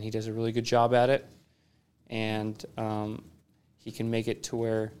 And he does a really good job at it. And he can make it to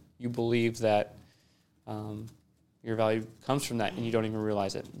where you believe that your value comes from that and you don't even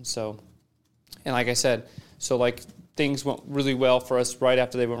realize it. And like I said, things went really well for us right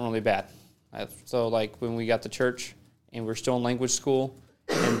after they went really bad. So when we got to church and we're still in language school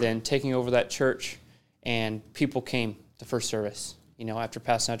and then taking over that church and people came to first service, you know, after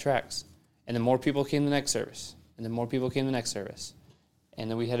passing out tracts. And then more people came the next service, and then more people came the next service. And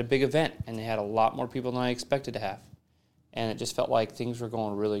then we had a big event, and they had a lot more people than I expected to have. And it just felt like things were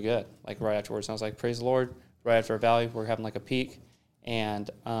going really good, like right afterwards. And I was like, praise the Lord. Right after our valley, we're having like a peak. And,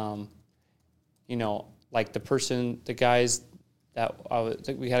 you know, like the guys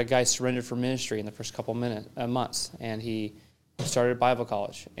that we had a guy surrendered for ministry in the first couple months, and he started Bible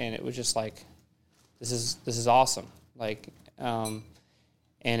college. And it was just like, this is awesome. Like, and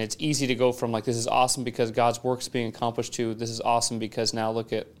it's easy to go from like, this is awesome because God's work's being accomplished, to this is awesome because now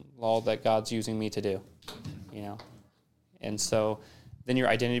look at all that God's using me to do, you know? And so then your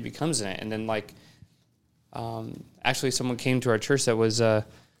identity becomes in it. And then like, actually someone came to our church that was, and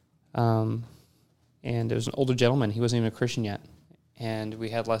it was an older gentleman. He wasn't even a Christian yet. And we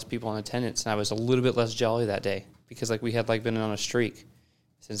had less people in attendance, and I was a little bit less jolly that day because like we had like been on a streak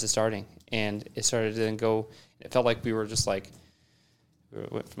since the starting, and it started to then go, it felt like we were just like, we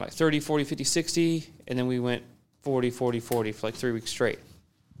went from like 30, 40, 50, 60, and then we went 40, 40, 40 for like 3 weeks straight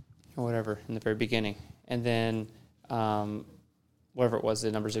or whatever in the very beginning. And then whatever it was,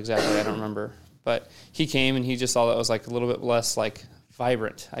 the numbers exactly, I don't remember. But he came and he just saw that it was like a little bit less like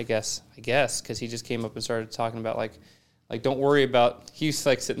vibrant, I guess, because he just came up and started talking about like don't worry about, he's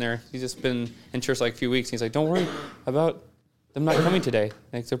like sitting there, he's just been in church like a few weeks, and he's like, don't worry about them not coming today.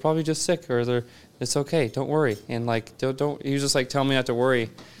 Like they're probably just sick, or it's okay, don't worry. And like don't he was just like telling me not to worry.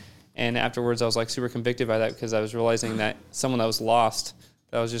 And afterwards I was like super convicted by that, because I was realizing that someone that was lost,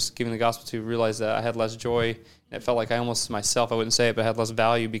 that I was just giving the gospel to, realized that I had less joy, and it felt like I almost myself, I wouldn't say it, but I had less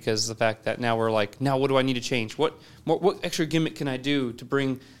value because of the fact that now we're like, now what do I need to change? What extra gimmick can I do to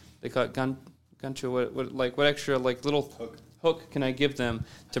bring the what extra like little hook can I give them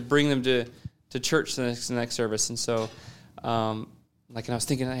to bring them to church the next service? And so and I was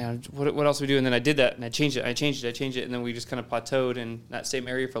thinking, what else do we do? And then I did that, and I changed it, and then we just kind of plateaued in that same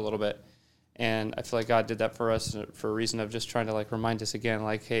area for a little bit. And I feel like God did that for us for a reason of just trying to like remind us again,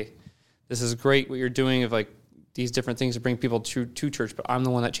 like, hey, this is great what you're doing of like these different things to bring people to church, but I'm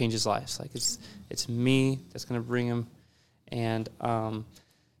the one that changes lives. Like it's me that's going to bring them. And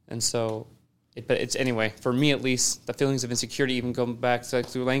so, but it's anyway, for me at least, the feelings of insecurity even going back to like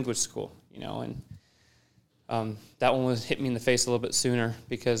through language school, you know, and that one was hit me in the face a little bit sooner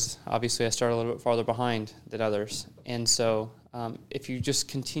because obviously I started a little bit farther behind than others. And so if you just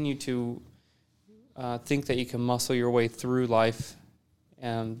continue to think that you can muscle your way through life,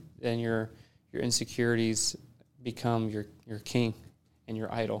 then your insecurities become your king and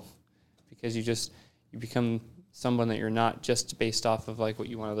your idol, because you become someone that you're not just based off of like what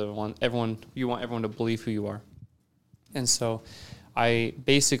you want everyone to believe who you are. And so I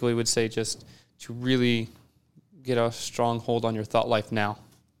basically would say just to really get a strong hold on your thought life now,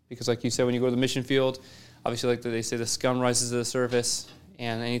 because like you said, when you go to the mission field, obviously like they say, the scum rises to the surface,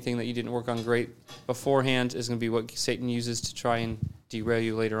 and anything that you didn't work on great beforehand is going to be what Satan uses to try and derail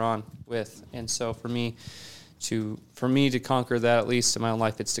you later on with. And so for me to conquer that, at least in my own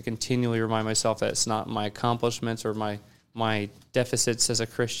life, it's to continually remind myself that it's not my accomplishments or my deficits as a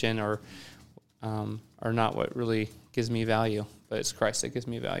Christian or are not what really gives me value, but it's Christ that gives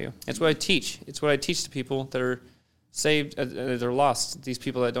me value. It's what I teach. It's what I teach to people that are saved, they're lost. These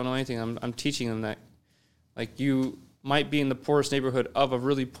people that don't know anything, I'm teaching them that, like, you might be in the poorest neighborhood of a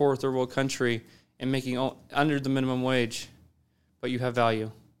really poor third world country and making under the minimum wage, but you have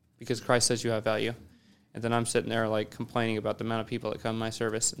value because Christ says you have value. And then I'm sitting there like complaining about the amount of people that come to my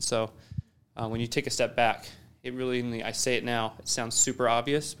service. And so when you take a step back, it really, I say it now, it sounds super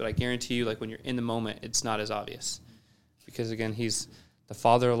obvious, but I guarantee you, like when you're in the moment, it's not as obvious. Because again, he's the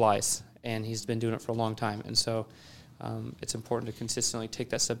father of lies, and he's been doing it for a long time. And so it's important to consistently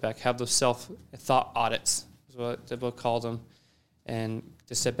take that step back, have those self-thought audits, is what the book called them, and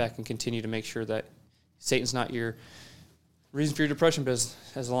to step back and continue to make sure that Satan's not your reason for your depression, as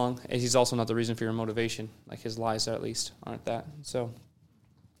long as he's also not the reason for your motivation. Like his lies, at least, aren't that. So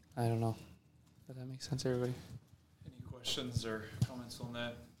I don't know. Does that make sense, everybody? Any questions or comments on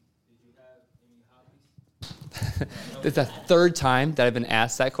that? Did you have any hobbies? It's the third time that I've been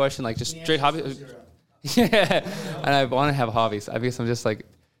asked that question, like just straight hobbies. Yeah, and I want to have hobbies. I guess I'm just like,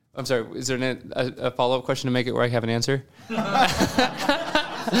 I'm sorry, is there a follow-up question to make it where I have an answer?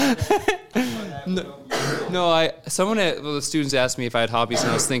 No, the students asked me if I had hobbies, and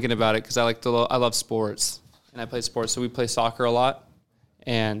I was thinking about it because I love sports, and I play sports. So we play soccer a lot,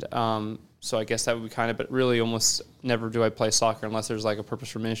 and so I guess that would be kind of, but really almost never do I play soccer unless there's like a purpose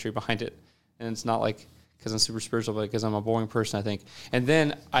for ministry behind it, and it's not like because I'm super spiritual, but because I'm a boring person, I think. And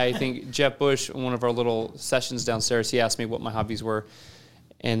then I think Jeff Bush, in one of our little sessions downstairs, he asked me what my hobbies were,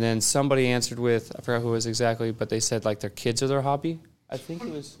 And then somebody answered with, I forgot who it was exactly, but they said like their kids are their hobby. I think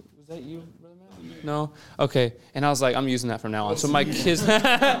it was that you, Brother Matt? No? Okay. And I was like, I'm using that from now on. So my kids,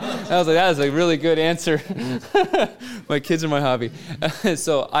 I was like, that is a really good answer. My kids are my hobby.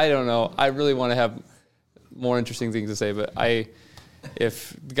 So I don't know. I really want to have more interesting things to say, but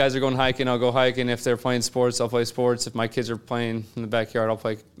if the guys are going hiking, I'll go hiking. If they're playing sports, I'll play sports. If my kids are playing in the backyard, I'll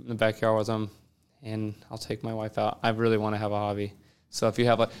play in the backyard with them, and I'll take my wife out. I really want to have a hobby. So if you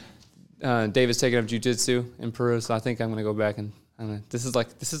have David's taking up jiu-jitsu in Peru, so I think I'm gonna go back and this is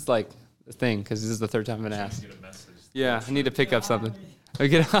like the thing because this is the third time I've been asked. Yeah, I need to pick up something. I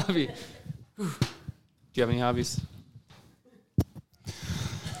get a hobby. Do you have any hobbies?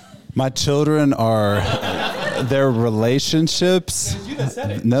 My children are their relationships.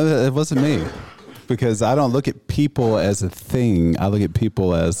 No, it wasn't me. Because I don't look at people as a thing. I look at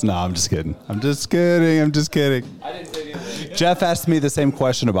people as, no, I'm just kidding. I'm just kidding. I didn't say anything. Jeff asked me the same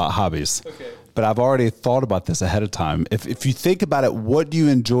question about hobbies. Okay. But I've already thought about this ahead of time. If you think about it, what do you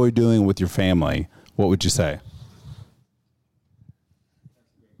enjoy doing with your family? What would you say?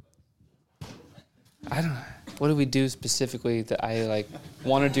 I don't know. What do we do specifically that I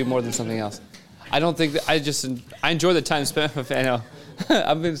want to do more than something else? I don't think that I enjoy the time spent with my family.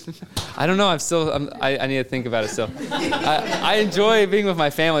 I don't know. I need to think about it still. I enjoy being with my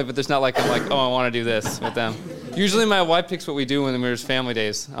family, but there's not like I'm like, oh, I want to do this with them. Usually my wife picks what we do when there's family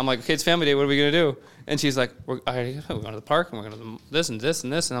days. I'm like, okay, it's family day. What are we going to do? And she's like, we're going to the park and we're going to do this and this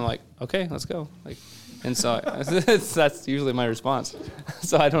and this. And I'm like, okay, let's go. And so that's usually my response.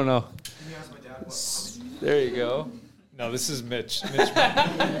 So I don't know. There you go. No, this is Mitch.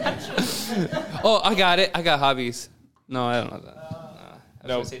 Oh, I got it. I got hobbies. No, I don't know that.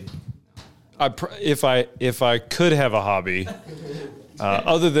 No. If I could have a hobby,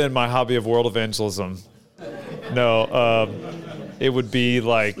 other than my hobby of world evangelism, it would be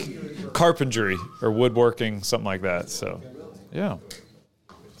like carpentry or woodworking, something like that. So, yeah.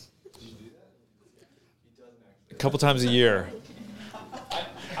 A couple times a year.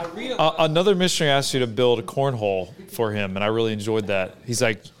 Another missionary asked you to build a cornhole for him, and I really enjoyed that. He's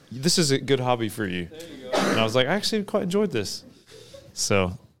like, this is a good hobby for you. And I was like, I actually quite enjoyed this.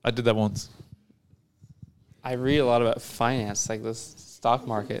 So I did that once. I read a lot about finance, like the stock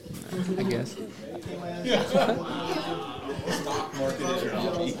market, I guess. Stock market is your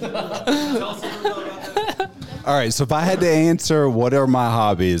hobby. Tell us a little bit about that. All right, so if I had to answer what are my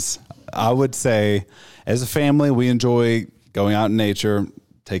hobbies, I would say as a family, we enjoy going out in nature,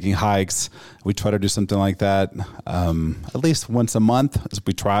 taking hikes. We try to do something like that at least once a month. As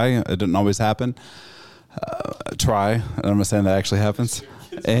we try. It doesn't always happen. Try. I'm not saying that actually happens.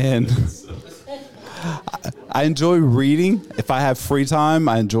 And I enjoy reading. If I have free time,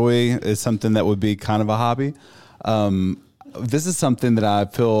 I enjoy it's something that would be kind of a hobby. This is something that I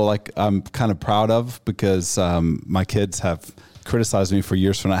feel like I'm kind of proud of because my kids have criticized me for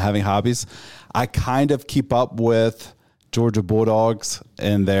years for not having hobbies. I kind of keep up with Georgia Bulldogs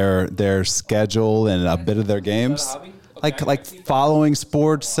and their schedule and a bit of their games, like following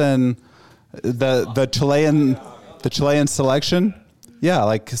sports and the Chilean selection. Yeah,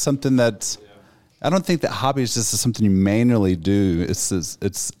 like something that I don't think that hobby is just something you manually do. It's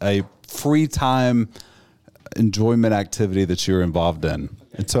a free time enjoyment activity that you're involved in,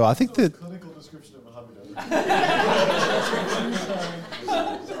 and so I think that. Clinical description of a hobby.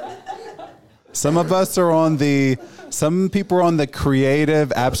 Some people are on the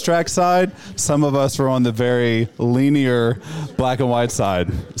creative, abstract side. Some of us are on the very linear, black and white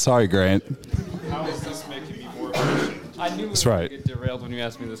side. Sorry, Grant. How is this making me more efficient? I knew That's we were right. going to get derailed when you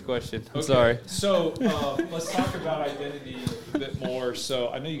asked me this question. I'm Okay, sorry. So let's talk about identity a bit more. So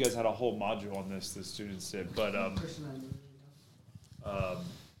I know you guys had a whole module on this, the students did, but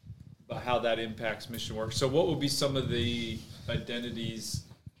how that impacts mission work. So what would be some of the identities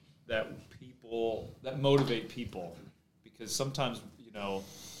that motivate people? Because sometimes,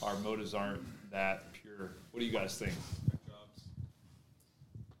 our motives aren't that pure. What do you guys think? Jobs.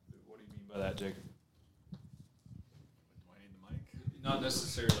 What do you mean by that, Jacob? Do I need the mic? Not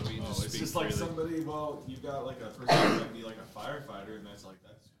necessarily. We can just It's speak just like freely. somebody, you've got like a person who might be like a firefighter, and that's who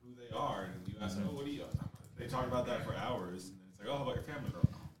they are. And you ask them, what do you, they talk about that for hours, and then it's like, how about your family? They're like,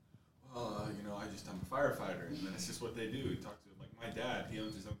 I'm a firefighter, and then it's just what they do. You talk to like my dad, he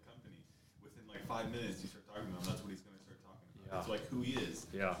owns his own company. Within like 5 minutes, you start talking to him, that's what he's going to start talking about. Yeah. It's like who he is.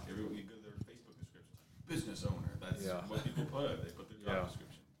 Yeah. You go to their Facebook description, business owner. That's Yeah. what people put. They put their job Yeah.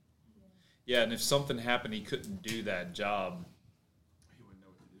 description. Yeah, and if something happened, he couldn't do that job. He wouldn't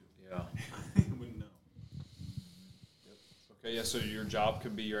know what to do. Yeah. He wouldn't know. Okay, yeah, so your job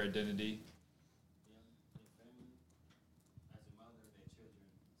could be your identity. As a mother, their children.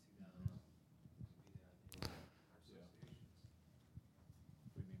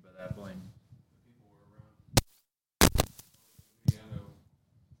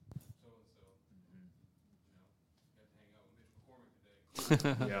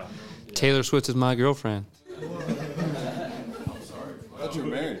 Yeah. Taylor Swift is my girlfriend. I thought you were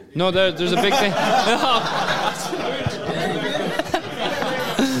married. No, there's a big thing.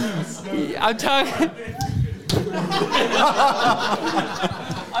 I'm talking.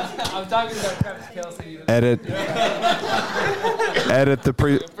 I'm talking about Travis Kelce. Edit the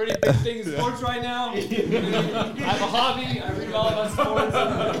pre. Pretty big thing in sports right now. I have a hobby. I read all about sports.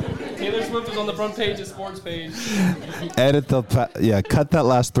 Taylor Swift is on the front page of sports page. Edit cut that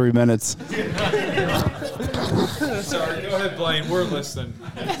last 3 minutes. Sorry, go ahead, Blaine. We're listening. We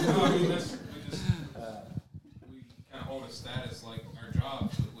kind of hold a status like our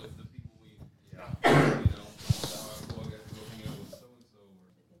jobs with the people we, you know, I got to go hang out with so-and-so.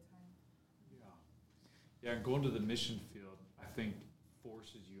 Yeah, and going to the mission field, I think,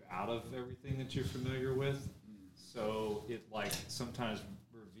 forces you out of everything that you're familiar with. So it sometimes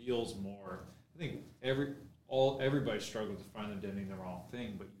reveals more. I think everybody struggles to find them doing the wrong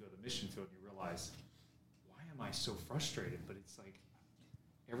thing, but you go to the mission field and you realize, why am I so frustrated? But it's like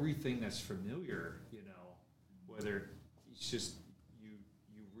everything that's familiar, whether it's just you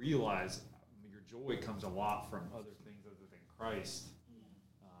realize your joy comes a lot from other things other than Christ.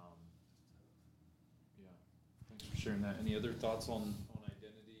 Thanks for sharing that. Any other thoughts on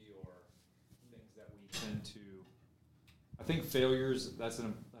identity or things that we tend to? I think failures. That's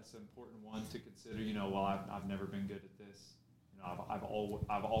an important one to consider. Well, I've never been good at this.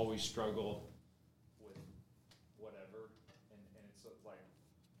 I've always struggled with whatever, and it's like,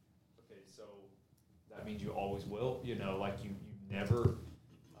 okay, so that means you always will. You never.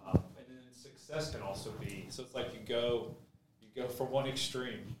 And then success can also be. So it's like you go from one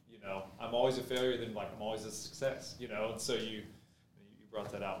extreme. I'm always a failure, then I'm always a success. And so you brought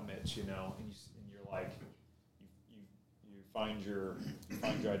that out, Mitch. And you're like, you find your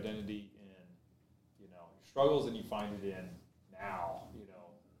identity in your struggles, and you find it in now.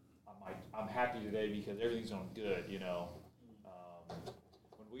 I'm happy today because everything's going good.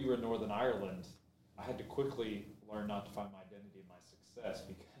 When we were in Northern Ireland, I had to quickly learn not to find my identity in my success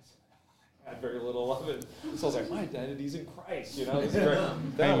because I had very little of it. So I was like, my identity's in Christ. It's great.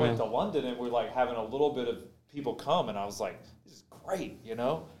 Then I went to London, and we're having a little bit of people come, and I was like, this is great.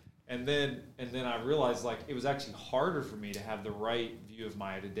 And then I realized it was actually harder for me to have the right view of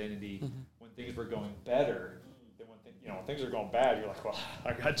my identity when things were going better than when things are going bad. You're like, well,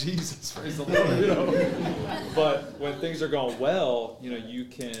 I got Jesus, praise the Lord. But when things are going well, you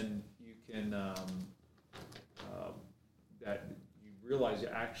can that you realize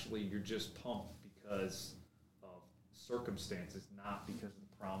you're just pumped because of circumstances, not because of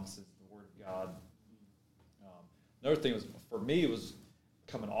the promises of the Word of God. Another thing was for me was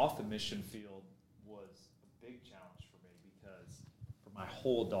coming off the mission field was a big challenge for me because for my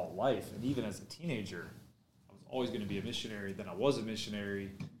whole adult life, and even as a teenager, I was always going to be a missionary. Then I was a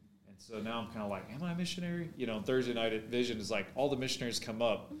missionary, and so now I'm kind of like, am I a missionary? Thursday night at Vision is all the missionaries come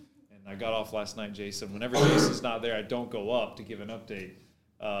up, and I got off last night, Jason. Whenever Jason's not there, I don't go up to give an update.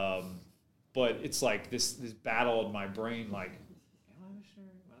 But it's this battle in my brain, am I a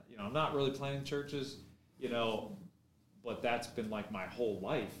missionary? I'm not really planning churches, but that's been my whole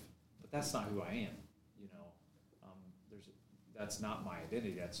life. But that's not who I am, that's not my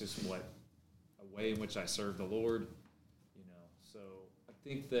identity. That's just a way in which I serve the Lord, So I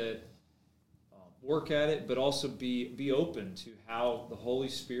think that work at it, but also be open to how the Holy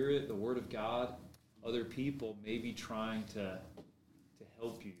Spirit, the Word of God, other people may be trying to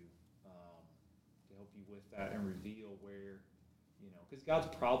help you with that and reveal where, because God's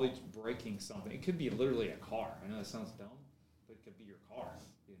probably breaking something. It could be literally a car. I know that sounds dumb, but it could be your car,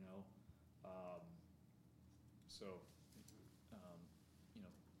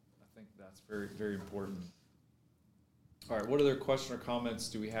 I think that's very, very important. All right, what other question or comments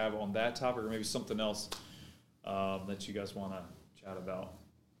do we have on that topic, or maybe something else that you guys want to chat about?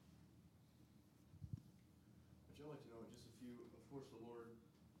 I'd like to know just a few. Of course, the Lord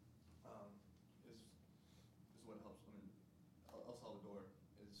is what helps. El Salvador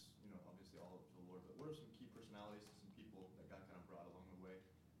is obviously all of the Lord. But what are some key personalities, some people that God kind of brought along the way,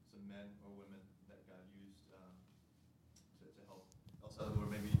 some men or women that God used to help El Salvador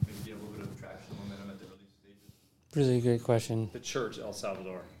maybe get a little bit of traction, momentum at the early stages? Really good question. The church, El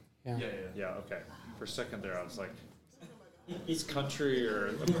Salvador. Yeah. Okay. For a second there, I was like, it's country or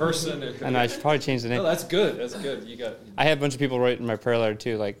a person. And I should probably change the name. No, that's good. That's good. I had a bunch of people write in my prayer letter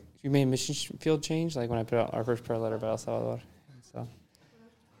too, you made mission field change, when I put out our first prayer letter about El Salvador. So,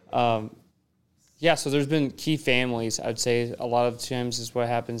 so there's been key families. I'd say a lot of times is what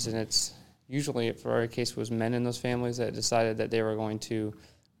happens, and it's usually, for our case, was men in those families that decided that they were going to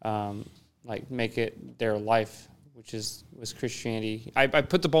make it their life which was Christianity. I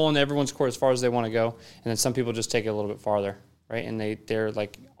put the ball in everyone's court as far as they want to go, and then some people just take it a little bit farther, right? And they're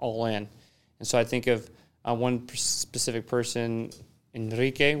like all in. And so I think of one specific person,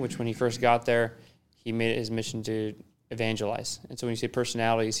 Enrique, which when he first got there, he made it his mission to evangelize. And so when you say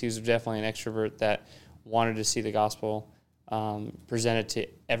personalities, he was definitely an extrovert that wanted to see the gospel presented to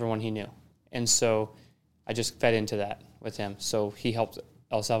everyone he knew. And so I just fed into that with him. So he helped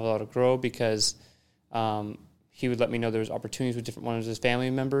El Salvador to grow because he would let me know there was opportunities with different ones of his family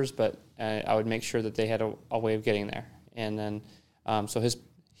members, but I would make sure that they had a way of getting there. And then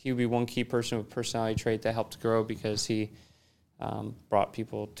he would be one key person with personality trait that helped grow because he brought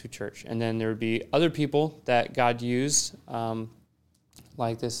people to church. And then there would be other people that God used,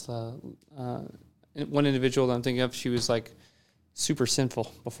 like this one individual that I'm thinking of. She was like super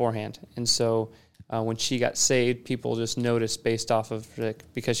sinful beforehand. And so when she got saved, people just noticed based off of, like,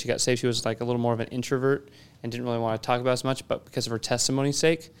 because she got saved, she was like a little more of an introvert and didn't really want to talk about as much, but because of her testimony's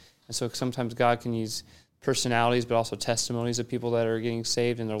sake. And so sometimes God can use personalities, but also testimonies of people that are getting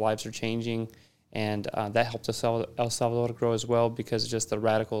saved and their lives are changing. And that helped El Salvador to grow as well because of just the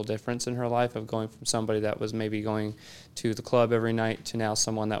radical difference in her life of going from somebody that was maybe going to the club every night to now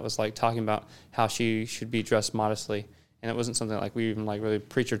someone that was like talking about how she should be dressed modestly. And it wasn't something like we even like really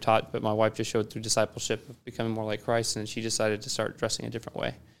preacher taught, but my wife just showed through discipleship of becoming more like Christ, and she decided to start dressing a different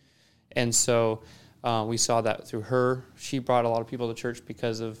way. And so we saw that through her. She brought a lot of people to church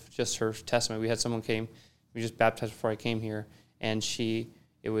because of just her testimony. We had someone came, we just baptized before I came here, and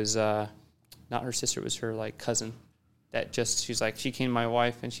it was not her sister, it was her like cousin that just, she's like, she came to my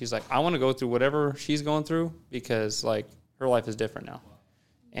wife and she's like, I want to go through whatever she's going through because like her life is different now.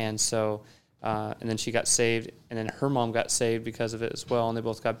 And so, and then she got saved, and then her mom got saved because of it as well, and they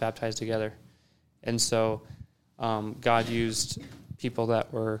both got baptized together. And so God used people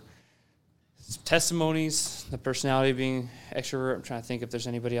that were testimonies, the personality being extrovert. I'm trying to think if there's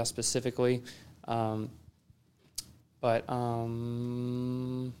anybody else specifically. Trying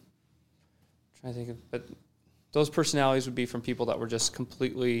to think of, but those personalities would be from people that were just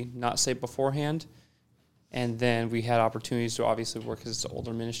completely not saved beforehand. And then we had opportunities to obviously work because it's an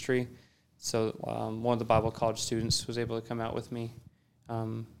older ministry. So one of the Bible college students was able to come out with me.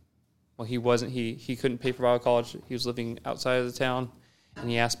 Well, he wasn't, he couldn't pay for Bible college. He was living outside of the town, and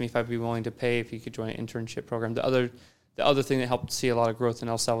he asked me if I'd be willing to pay if he could join an internship program. The other thing that helped see a lot of growth in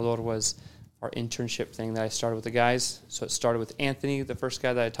El Salvador was our internship thing that I started with the guys. So it started with Anthony, the first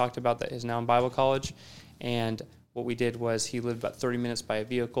guy that I talked about that is now in Bible college. And what we did was he lived about 30 minutes by a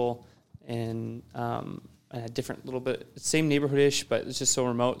vehicle in a different little bit, same neighborhood-ish, but it's just so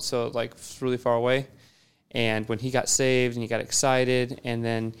remote, so like it's really far away. And when he got saved and he got excited and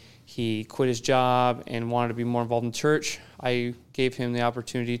then he quit his job and wanted to be more involved in church, I gave him the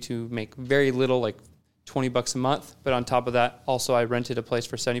opportunity to make very little, like $20 a month. But on top of that, also I rented a place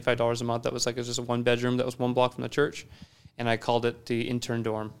for $75 a month. That was like, it was just a one bedroom that was 1 block from the church. And I called it the intern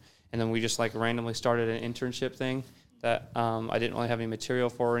dorm. And then we just like randomly started an internship thing that I didn't really have any material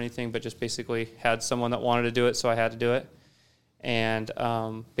for or anything, but just basically had someone that wanted to do it, so I had to do it. And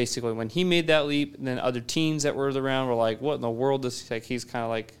basically when he made that leap, and then other teens that were around were like, what in the world is, like, he's kind of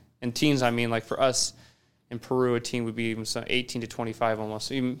like, and teens, I mean, like for us in Peru, a teen would be even 18 to 25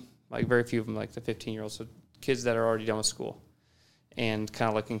 almost, even like very few of them, like the 15-year-olds, so kids that are already done with school and kind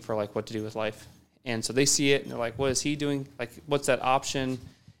of looking for like what to do with life. And so they see it and they're like, what is he doing? Like, what's that option?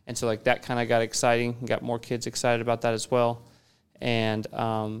 And so like that kind of got exciting, got more kids excited about that as well. And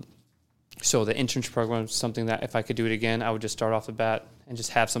so the internship program is something that if I could do it again, I would just start off the bat and just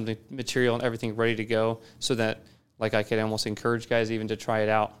have something, material and everything ready to go, so that like I could almost encourage guys even to try it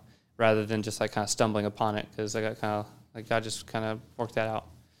out rather than just like kind of stumbling upon it, because I got kind of like God just kind of worked that out.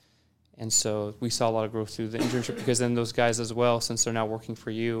 And so we saw a lot of growth through the internship, because then those guys as well, since they're now working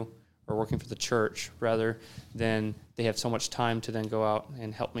for you or working for the church, rather than they have so much time to then go out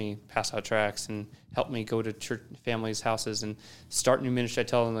and help me pass out tracts and help me go to church families' houses and start new ministry. I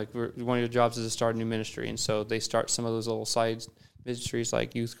tell them, like, one of your jobs is to start a new ministry. And so they start some of those little side ministries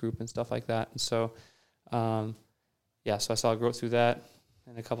like youth group and stuff like that. And so, so I saw growth through that,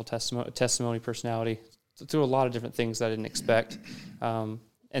 and a couple testimony personality, through a lot of different things that I didn't expect. And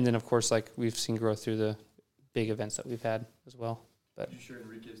then, of course, like we've seen growth through the big events that we've had as well. But Could you share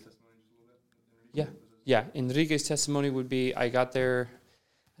Enrique's testimony just a little bit? Yeah. Enrique's testimony would be, I got there,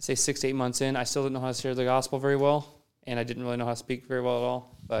 I'd say 6 to 8 months in. I still didn't know how to share the gospel very well, and I didn't really know how to speak very well at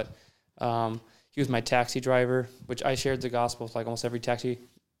all. But he was my taxi driver, which I shared the gospel with like almost every taxi.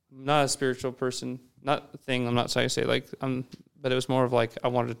 I'm not a spiritual person, not a thing. I'm not trying to say like but it was more of like I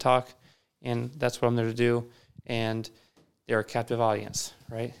wanted to talk, and that's what I'm there to do. And they're a captive audience,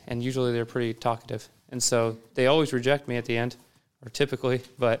 right? And usually they're pretty talkative. And so they always reject me at the end, or typically,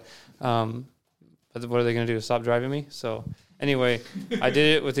 but what are they going to do, stop driving me? So anyway, I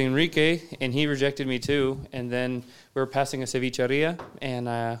did it with Enrique, and he rejected me too. And then we were passing a cevicheria, and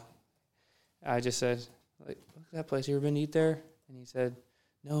I just said, like, look at that place, you ever been to eat there? And he said,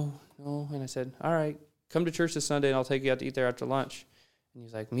 no. And I said, all right, come to church this Sunday, and I'll take you out to eat there after lunch. And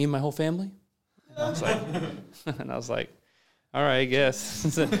he's like, me and my whole family? And I was like, all right, I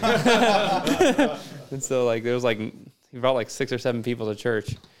guess. And so like there was like he brought like 6 or 7 people to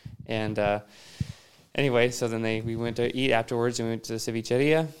church, and anyway, so then we went to eat afterwards, and we went to the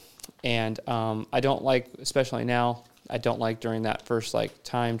cevicheria, and I don't like, especially now, I don't like during that first like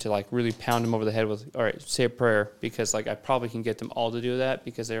time to like really pound them over the head with, all right, say a prayer, because like I probably can get them all to do that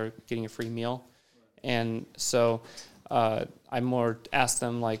because they're getting a free meal, and so I more ask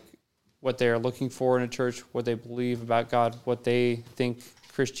them like what they're looking for in a church, what they believe about God, what they think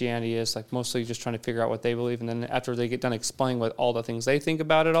Christianity is, like mostly just trying to figure out what they believe. And then after they get done explaining what all the things they think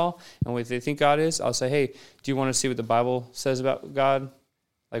about it all and what they think God is, I'll say, hey, do you want to see what the Bible says about God?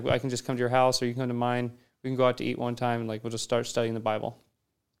 Like I can just come to your house, or you can come to mine. We can go out to eat one time, and like we'll just start studying the Bible.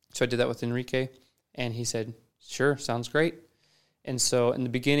 So I did that with Enrique, and he said, sure, sounds great. And so in the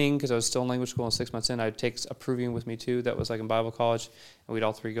beginning, because I was still in language school and 6 months in, I'd take a proving with me too. That was like in Bible college, and we'd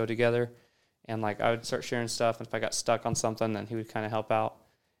all 3 go together. And like I would start sharing stuff, and if I got stuck on something, then he would kind of help out.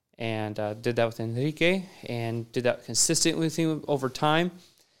 And did that with Enrique, and did that consistently with him over time.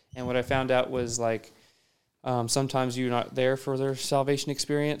 And what I found out was like sometimes you're not there for their salvation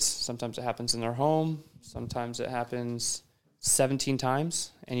experience. Sometimes it happens in their home. Sometimes it happens 17 times,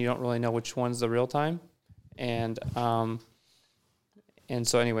 and you don't really know which one's the real time. And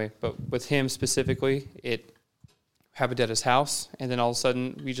so anyway, but with him specifically, it happened at his house, and then all of a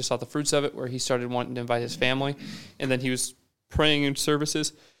sudden we just saw the fruits of it, where he started wanting to invite his family, and then he was praying in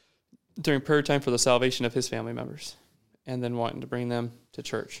services during prayer time for the salvation of his family members, and then wanting to bring them to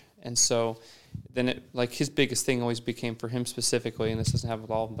church. And so then it, like his biggest thing always became for him specifically, and this doesn't happen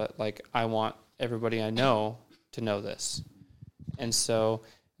with all of them, but like I want everybody I know to know this. And so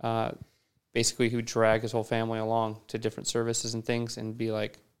basically he would drag his whole family along to different services and things, and be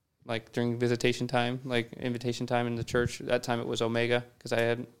like during visitation time, like invitation time in the church. At that time it was Omega, because I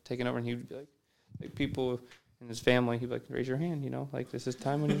hadn't taken over, and he would be like people in his family, he'd be like, raise your hand, like this is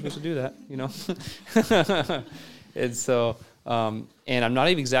time when you're supposed to do that, And so, and I'm not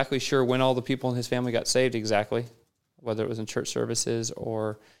even exactly sure when all the people in his family got saved exactly, whether it was in church services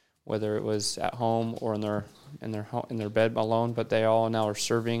or whether it was at home or in their bed alone, but they all now are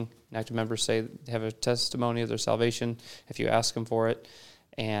serving. Active members say they have a testimony of their salvation if you ask them for it,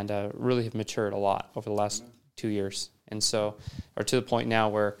 and really have matured a lot over the last 2 years. And so, or to the point now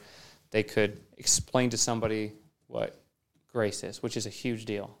where they could explain to somebody what grace is, which is a huge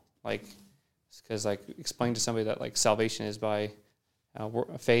deal. Like, because like explain to somebody that like salvation is by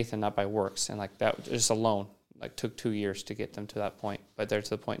faith and not by works, and like that just alone like took 2 years to get them to that point. But they're to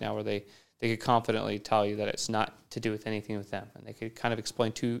the point now where they could confidently tell you that it's not to do with anything with them, and they could kind of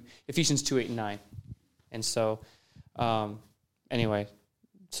explain to Ephesians 2:8-9. And so, anyway,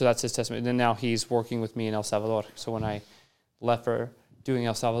 so that's his testimony. And then now he's working with me in El Salvador. So when I left for doing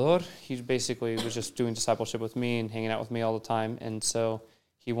El Salvador, he basically was just doing discipleship with me and hanging out with me all the time. And so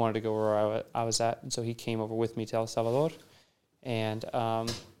he wanted to go where I was at, and so he came over with me to El Salvador, and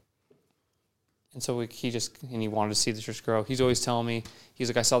so he wanted to see the church grow. He's always telling me, he's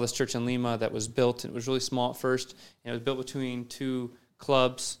like, I saw this church in Lima that was built, and it was really small at first, and it was built between 2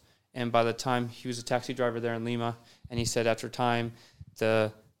 clubs, and by the time he was a taxi driver there in Lima, and he said after time,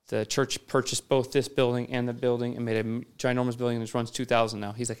 the church purchased both this building and the building and made a ginormous building, and it runs 2,000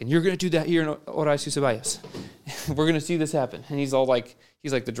 now. He's like, and you're going to do that here in Horacio Ceballos. We're going to see this happen. And he's all like,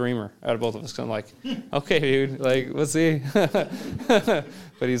 he's like the dreamer out of both of us. I'm like, okay, dude, like, we'll see. But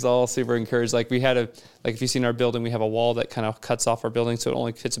he's all super encouraged. Like, we had if you've seen our building, we have a wall that kind of cuts off our building, so it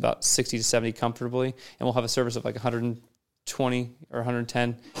only fits about 60 to 70 comfortably. And we'll have a service of like 120 or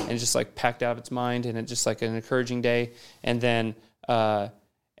 110, and it's just like packed out of its mind, and it's just like an encouraging day. And then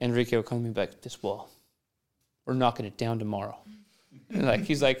Enrique will come to me and be like, this wall, we're knocking it down tomorrow. And like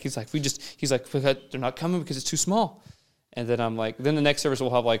he's like they're not coming because it's too small. And then I'm like, then the next service we'll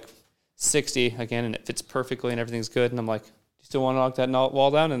have like 60 again, and it fits perfectly and everything's good. And I'm like, do you still want to knock that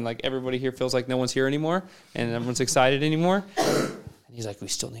wall down? And like everybody here feels like no one's here anymore, and everyone's excited anymore. And he's like, we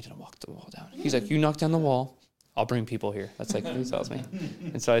still need to knock the wall down. He's like, you knock down the wall, I'll bring people here. That's like what he tells me.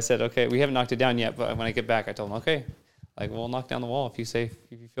 And so I said, okay, we haven't knocked it down yet, but when I get back, I told him, okay, like we'll knock down the wall if you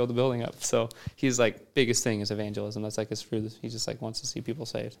fill the building up. So he's like, biggest thing is evangelism. That's like his fruit. He just like wants to see people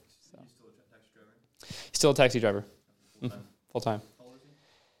saved. So. He's still a taxi driver. Full time.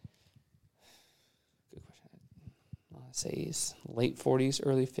 to say he's late 40s,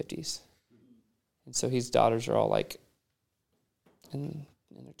 early 50s. And so his daughters are all like in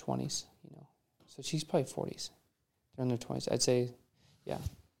their 20s, you know. So she's probably 40s. They're in their 20s. I'd say, yeah.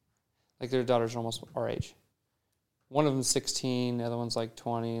 Like their daughters are almost our age. One of them's 16, the other one's like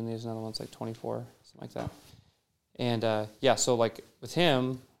 20, and there's another one's like 24, something like that. And yeah, so like with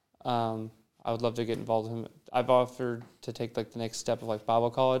him, I would love to get involved with him. I've offered to take like the next step of like Bible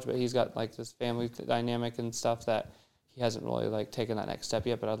college, but he's got like this family dynamic and stuff that he hasn't really like taken that next step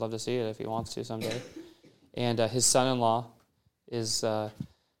yet, but I'd love to see it if he wants to someday. And his son-in-law is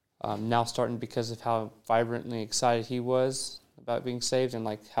now starting, because of how vibrantly excited he was about being saved and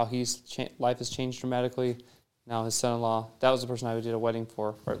like how life has changed dramatically. Now his son-in-law, that was the person I did a wedding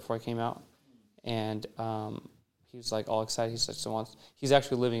for right before I came out. And he was like all excited. He's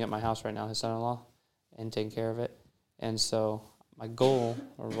actually living at my house right now, his son-in-law, and taking care of it. And so my goal,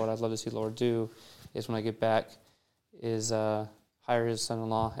 or what I'd love to see the Lord do, is when I get back, is hire his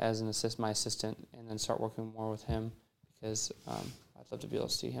son-in-law as my assistant, and then start working more with him, because I'd love to be able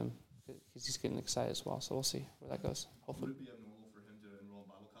to see him, because he's getting excited as well. So we'll see where that goes. Hopefully. Would it be abnormal for him to enroll in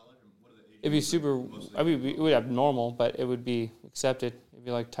Bible college? Or what are the age It'd be groups super. mostly I mean, it would be abnormal, but it would be accepted. It'd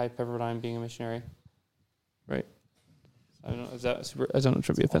be like Ty Pepperdine being a missionary, right? I don't know. Is that super? I don't know if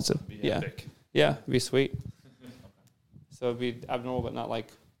it'd be offensive. Yeah, Epic. yeah, it'd be sweet. So it'd be abnormal, but not like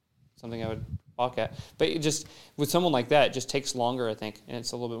something I would balk at. But it just, with someone like that, it just takes longer, I think, and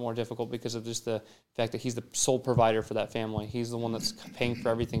it's a little bit more difficult because of just the fact that he's the sole provider for that family. He's the one that's paying for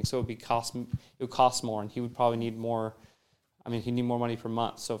everything, so it would cost more, and he would probably need more. I mean, he'd need more money per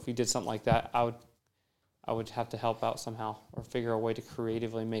month. So if he did something like that, I would have to help out somehow or figure a way to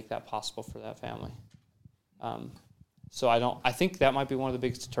creatively make that possible for that family. So I think that might be one of the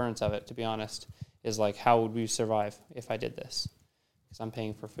biggest deterrents of it, to be honest, is like, how would we survive if I did this? Because I'm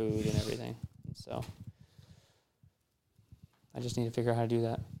paying for food and everything. So I just need to figure out how to do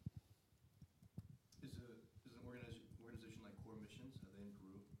that. Is an organization like Core Missions, are they in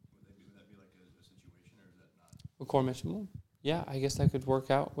Peru? Would that be like a situation, or is that not? With Core Mission, well, yeah, I guess that could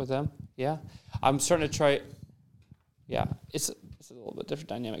work out with them. Yeah, I'm starting to try. Yeah, it's a little bit different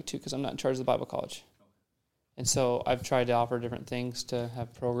dynamic too, because I'm not in charge of the Bible college, and so I've tried to offer different things to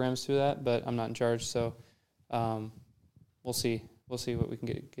have programs through that, but I'm not in charge. So we'll see. We'll see what we can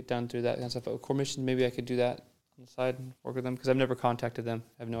get done through that kind of stuff. But with Core Mission, maybe I could do that on the side and work with them, because I've never contacted them.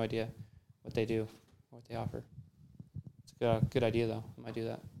 I have no idea what they do, what they offer. It's a good idea, though. I might do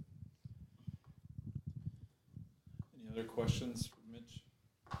that. Any other questions for Mitch?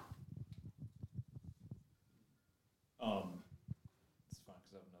 It's fine,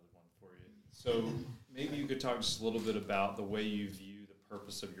 because I have another one for you. So maybe you could talk just a little bit about the way you view the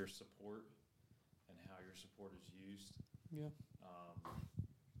purpose of your support and how your support is used. Yeah.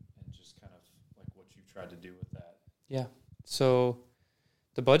 And just kind of like what you've tried to do with that. Yeah. So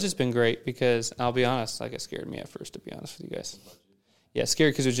the budget's been great, because I'll be honest, like, it scared me at first, to be honest with you guys. Yeah,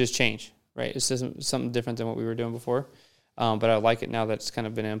 scared because it was just change, right? It's just something different than what we were doing before. But I like it now that it's kind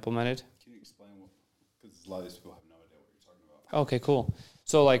of been implemented. Can you explain what? Because a lot of these people have no idea what you're talking about. Okay, cool.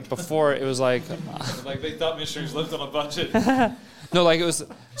 So like before, it was like Like they thought missionaries lived on a budget. no, like it was.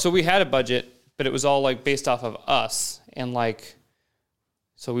 So we had a budget, but it was all like based off of us, and like,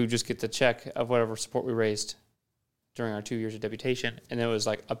 so we would just get the check of whatever support we raised during our 2 years of deputation, and it was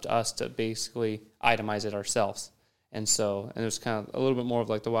like up to us to basically itemize it ourselves. And so, and it was kind of a little bit more of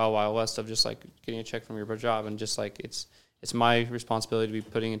like the wild, wild west of just like getting a check from your job, and just like it's my responsibility to be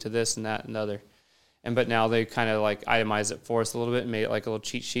putting into this and that and the other. But now they kind of like itemize it for us a little bit and made it like a little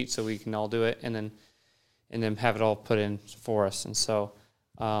cheat sheet so we can all do it, and then have it all put in for us. And so,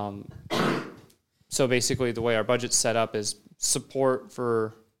 so basically the way our budget's set up is support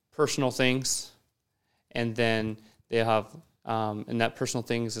for personal things, and then they have, and that personal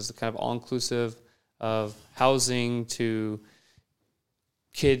things is kind of all inclusive of housing to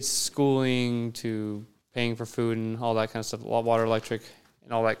kids schooling to paying for food and all that kind of stuff, water, electric,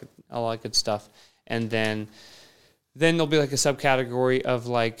 and all that good stuff. And then there'll be like a subcategory of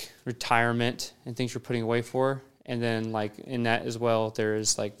like retirement and things you're putting away for. And then like in that as well,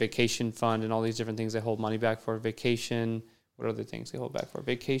 there's like vacation fund and all these different things they hold money back for. Vacation, what other things they hold back for?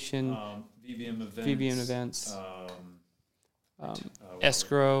 Vacation, VBM events. VBM events,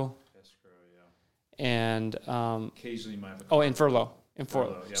 escrow, and occasionally you might have a and furlough.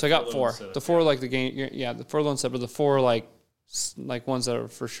 Furlough, yeah, So I got furlough four. instead of- The four like the game, the furlough instead, but the four like ones that are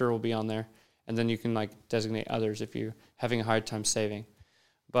for sure will be on there, and then you can like designate others if you're having a hard time saving.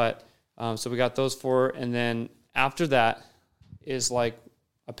 But so we got those four, and then after that is like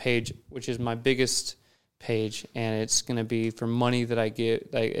a page which is my biggest page, and it's going to be for money that I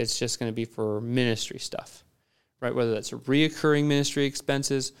get. Like it's just going to be for ministry stuff, right? Whether that's reoccurring ministry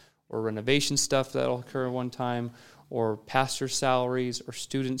expenses or renovation stuff that'll occur one time, or pastor salaries or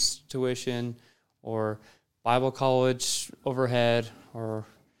students' tuition or Bible college overhead, or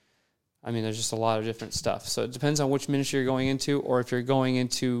there's just a lot of different stuff. So it depends on which ministry you're going into, or if you're going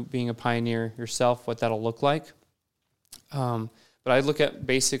into being a pioneer yourself, what that'll look like. But I look at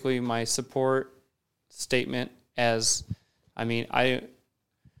basically my support statement as,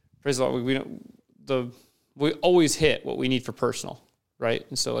 praise the Lord, we always hit what we need for personal, right?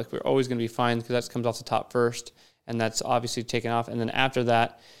 And so we're always going to be fine because that comes off the top first, and that's obviously taken off. And then after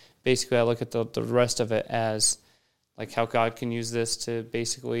that, basically I look at the rest of it as how God can use this to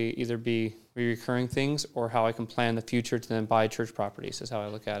basically either be recurring things or how I can plan the future to then buy church properties is how I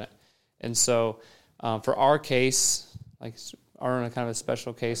look at it. And so for our case, our kind of a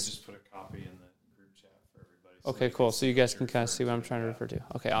special case. Just put a copy in the group chat for everybody. Okay, cool. So you guys can kind of see what I'm trying to refer to.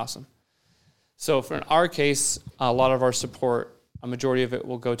 Okay, awesome. So for in our case, a lot of our support, a majority of it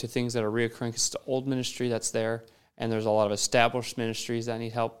will go to things that are reoccurring because it's the old ministry that's there, and there's a lot of established ministries that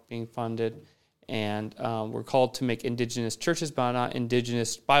need help being funded. And we're called to make indigenous churches, but not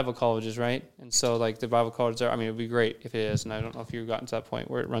indigenous Bible colleges, right? And so the Bible colleges are, it would be great if it is, and I don't know if you've gotten to that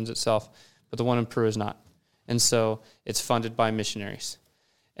point where it runs itself, but the one in Peru is not. And so it's funded by missionaries.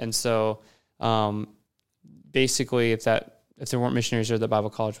 And so basically if there weren't missionaries there, the Bible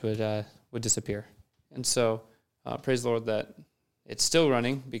college would disappear. And so praise the Lord that it's still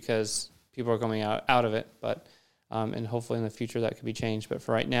running because people are coming out of it, but and hopefully in the future that could be changed. But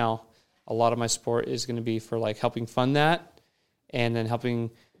for right now, a lot of my support is going to be for helping fund that, and then helping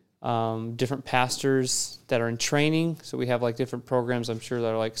different pastors that are in training. So we have different programs, I'm sure,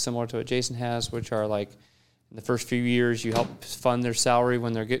 that are similar to what Jason has, which are in the first few years you help fund their salary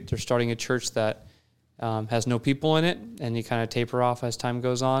when they're starting a church that has no people in it, and you kind of taper off as time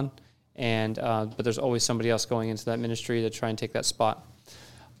goes on. And but there's always somebody else going into that ministry to try and take that spot.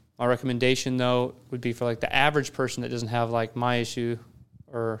 My recommendation, though, would be for the average person that doesn't have my issue,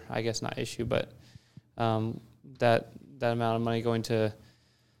 or I guess not issue, but that amount of money going to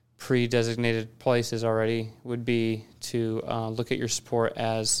pre-designated places already would be to look at your support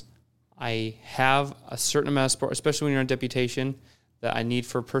as I have a certain amount of support, especially when you're on deputation, that I need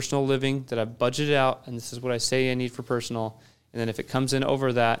for personal living, that I've budgeted out, and this is what I say I need for personal. And then if it comes in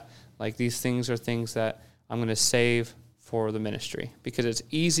over that, these things are things that I'm going to save for the ministry, because it's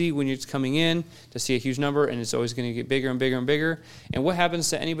easy when you're coming in to see a huge number, and it's always going to get bigger and bigger and bigger. And what happens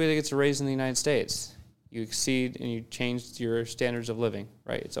to anybody that gets raised in the United States? You exceed and you change your standards of living,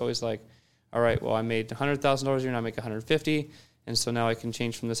 right? It's always all right, well, I made $100,000 a year, and I make $150,000, and so now I can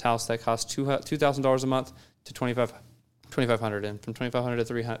change from this house that costs $2,000 a month to $2,500, and from $2,500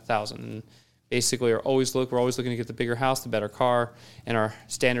 to $3,000. And basically, we're always looking to get the bigger house, the better car, and our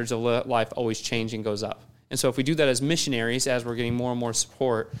standards of life always change and goes up. And so if we do that as missionaries, as we're getting more and more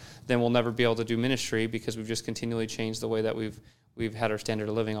support, then we'll never be able to do ministry because we've just continually changed the way that we've had our standard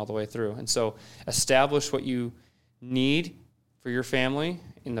of living all the way through. And so establish what you need for your family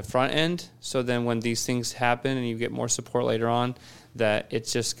in the front end, so then when these things happen and you get more support later on, that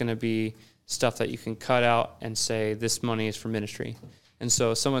it's just going to be stuff that you can cut out and say, this money is for ministry. And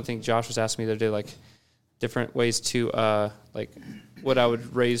so I think Josh was asking me the other day, different ways to, what I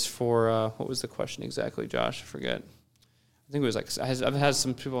would raise for, what was the question exactly, Josh? I forget. I think it was I've had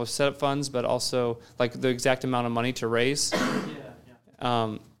some people have set up funds, but also the exact amount of money to raise.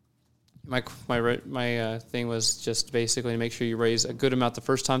 Yeah. My thing was just basically to make sure you raise a good amount the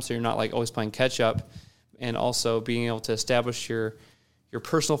first time, so you're not always playing catch up, and also being able to establish your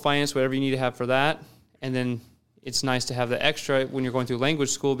personal finance, whatever you need to have for that, and then it's nice to have the extra when you're going through language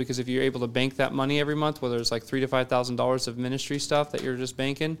school, because if you're able to bank that money every month, whether it's $3,000 to $5,000 of ministry stuff that you're just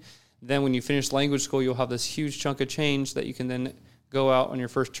banking, then when you finish language school, you'll have this huge chunk of change that you can then go out on your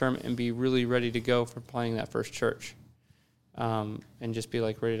first term and be really ready to go for planning that first church, and just be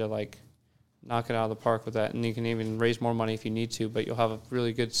ready to knock it out of the park with that. And you can even raise more money if you need to, but you'll have a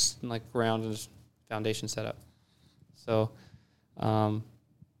really good ground and foundation set up. So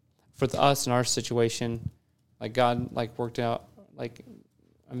for us in our situation, God worked out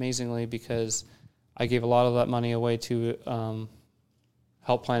amazingly, because I gave a lot of that money away to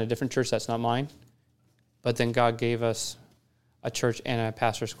help plant a different church that's not mine. But then God gave us a church and a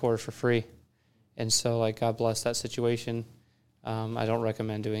pastor's quarters for free. And so God blessed that situation. I don't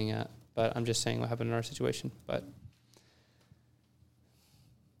recommend doing that, but I'm just saying what happened in our situation. But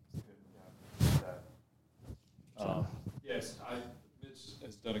yes, Mitch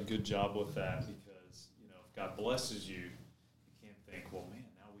has done a good job with that, because if God blesses you, you can't think, well, man,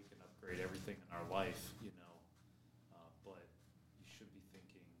 now we can upgrade everything in our life, but you should be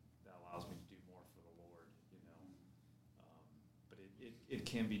thinking, that allows me to do more for the Lord, it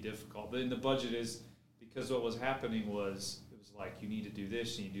can be difficult. Then the budget is, because what was happening was, it was like, you need to do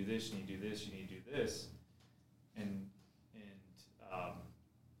this, you need to do this, you need to do this, you need to do this. And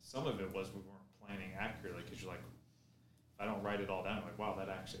some of it was we weren't planning accurately, because you're like, if I don't write it all down, I'm like, wow, that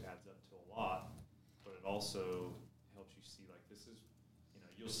actually adds up to a lot. But it also helps you see, like, this is,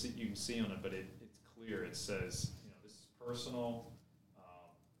 you can see on it, but it's clear. It says, this is personal,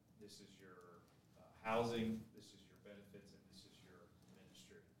 this is your housing, this is your benefits, and this is your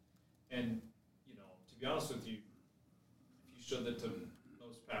ministry. And, to be honest with you, if you showed that to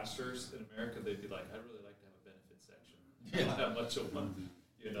most pastors in America, they'd be like, I'd really like to have a benefits section. Not that much of one,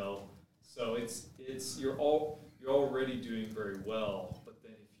 So you're already doing very well, but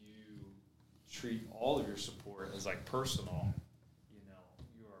then if you treat all of your support as like personal,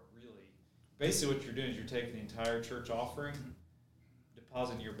 you are really, basically what you're doing is you're taking the entire church offering,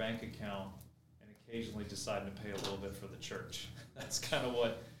 depositing your bank account, and occasionally deciding to pay a little bit for the church. That's kind of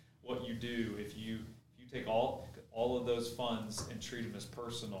what you do. If you take all of those funds and treat them as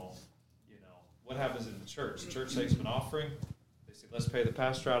personal, what happens in the church? The church takes an offering, they say, let's pay the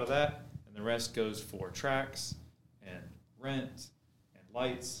pastor out of that, and the rest goes for tracts and rent and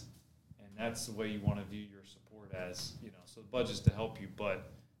lights, and that's the way you want to view your support as, so the budget's to help you,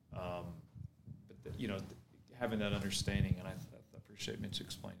 but having that understanding, and I appreciate Mitch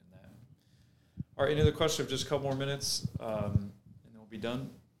explaining that. All right, any other questions? Just a couple more minutes, and then we'll be done.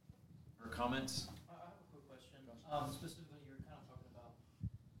 Or comments? I have a quick question. Specifically, you were kind of talking about,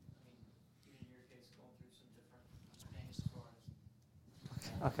 even in your case, going through some different things as far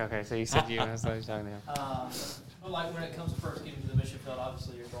as. Okay. So you said you. I was talking to him. But like when it comes to first getting to the mission field,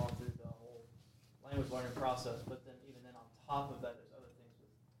 obviously you're going through the whole language learning process. But then even then on top of that, there's other things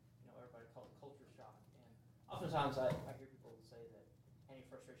with, everybody call it culture shock. And oftentimes I hear people say that any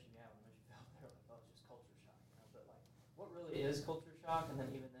frustration you have on the mission field, they're like, oh, it's just culture shock. But like, what really is culture shock? And then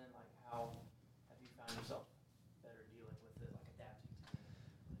even then, like, how have you found yourself better dealing with it, like adapting to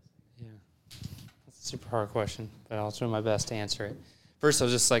it? Yeah, that's a super hard question, but I'll try my best to answer it. First, I'll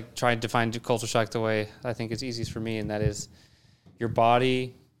just try to define culture shock the way I think is easiest for me, and that is your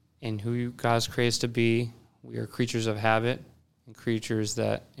body and who God's created us to be. We are creatures of habit and creatures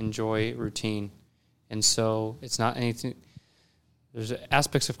that enjoy routine. And so it's not anything. There's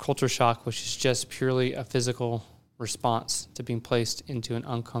aspects of culture shock which is just purely a physical response to being placed into an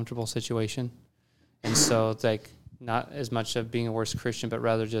uncomfortable situation. And so it's not as much of being a worse Christian, but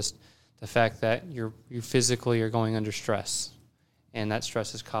rather just the fact that you physically are going under stress. And that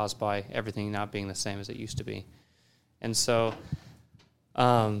stress is caused by everything not being the same as it used to be. And so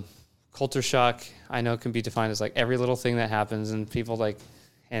culture shock, I know, can be defined as every little thing that happens, and people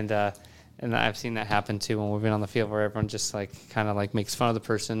and I've seen that happen too when we've been on the field, where everyone just kind of makes fun of the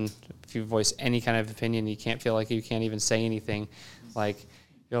person. If you voice any kind of opinion, you can't feel like you can't even say anything.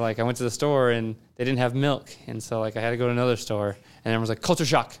 You're like, I went to the store and they didn't have milk, and so I had to go to another store, and everyone's like, culture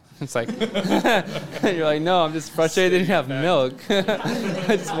shock. It's and you're like, no, I'm just frustrated they didn't have milk.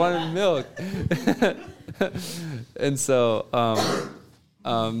 I just wanted milk. And so,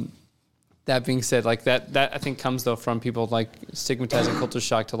 that being said, that I think comes though from people stigmatizing culture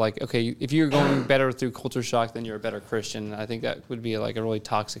shock to okay, if you're going better through culture shock, then you're a better Christian. I think that would be a really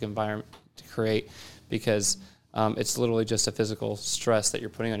toxic environment to create, because it's literally just a physical stress that you're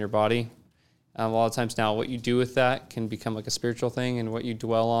putting on your body. A lot of times now, what you do with that can become a spiritual thing, and what you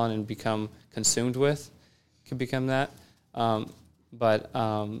dwell on and become consumed with can become that. But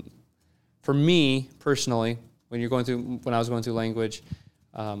for me personally, when I was going through language,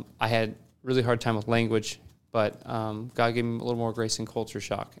 I had really hard time with language, but God gave me a little more grace in culture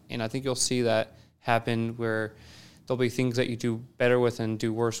shock. And I think you'll see that happen where there'll be things that you do better with and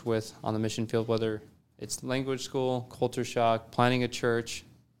do worse with on the mission field, whether it's language school, culture shock, planning a church,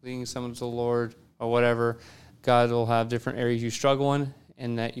 leading someone to the Lord, or whatever. God will have different areas you struggle in,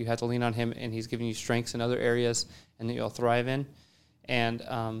 and that you have to lean on Him, and He's giving you strengths in other areas, and that you'll thrive in. And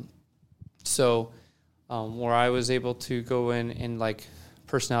where I was able to go in and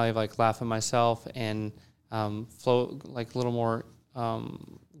personality of laugh at myself and flow a little more,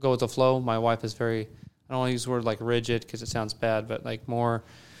 go with the flow. My wife is very, I don't want to use the word rigid because it sounds bad, but more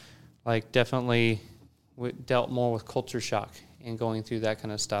definitely dealt more with culture shock and going through that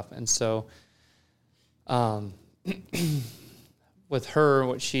kind of stuff. And so with her,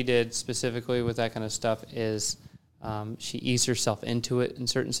 what she did specifically with that kind of stuff is she eased herself into it in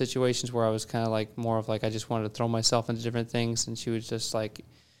certain situations where I was kind of more of I just wanted to throw myself into different things, and she would just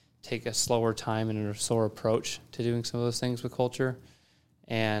take a slower time and a slower approach to doing some of those things with culture.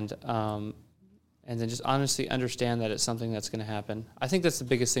 And and then just honestly understand that it's something that's going to happen. I think that's the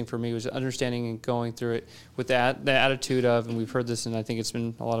biggest thing for me, was understanding and going through it with the attitude of, and we've heard this, and I think it's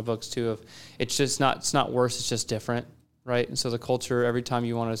been a lot of books too, of it's not worse, it's just different, right? And so the culture, every time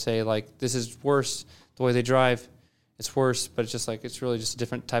you want to say like, this is worse, the way they drive, it's worse, but it's just like, it's really just a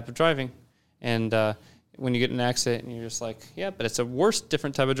different type of driving. And when you get in an accident and you're just like, yeah, but it's a worse,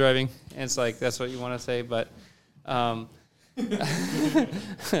 different type of driving. And it's like, that's what you want to say. But,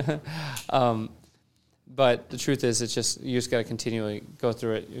 but the truth is, it's just, you just got to continually go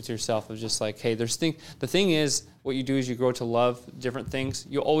through it with yourself of just like, hey, the thing is, what you do is you grow to love different things.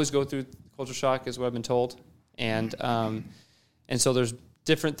 You'll always go through culture shock, is what I've been told. And so there's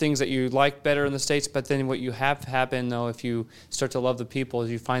different things that you like better in the States, but then what you have happen, though, if you start to love the people,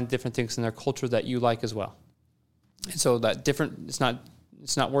 is you find different things in their culture that you like as well. And so that different, it's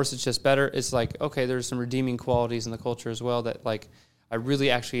not worse, it's just better. It's like, okay, there's some redeeming qualities in the culture as well that, like, I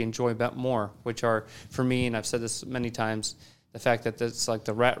really actually enjoy about more, which are, for me, and I've said this many times, the fact that it's like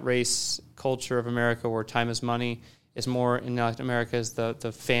the rat race culture of America, where time is money, is more in Latin America, is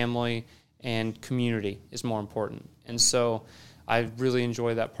the family and community is more important. And so I really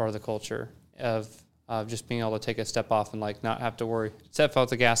enjoy that part of the culture of just being able to take a step off and like not have to worry, step out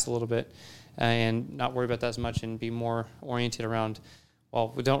the gas a little bit and not worry about that as much, and be more oriented around,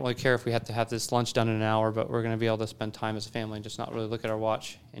 well, we don't really care if we have to have this lunch done in an hour, but we're going to be able to spend time as a family and just not really look at our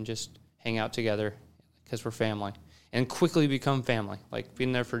watch and just hang out together because we're family, and quickly become family, like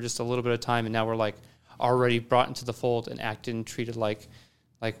being there for just a little bit of time. And now we're like already brought into the fold and acted and treated like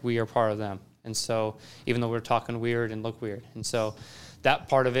we are part of them. And so even though we're talking weird and look weird. And so that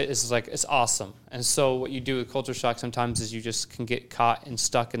part of it is like, it's awesome. And so what you do with culture shock sometimes is you just can get caught and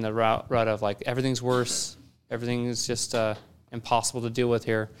stuck in the rut of like, everything's worse. Everything is just impossible to deal with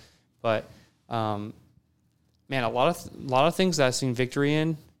here. But man, a lot of things that I've seen victory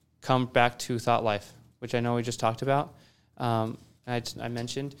in come back to thought life, which I know we just talked about. I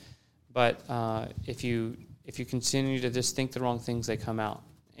mentioned, but if you continue to just think the wrong things, they come out,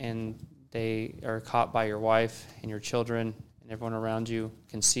 and they are caught by your wife and your children, and everyone around you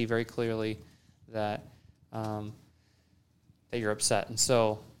can see very clearly that that you're upset. And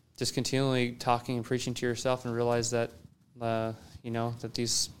so just continually talking and preaching to yourself, and realize that that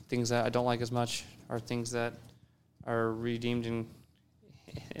these things that I don't like as much are things that are redeemed in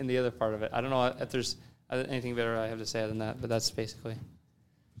the other part of it. I don't know if there's anything better I have to say other than that, but that's basically. Do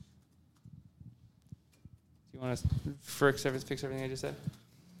you want to fix everything I just said?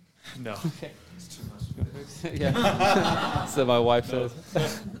 No. Okay. It's too much. Yeah. So my wife says.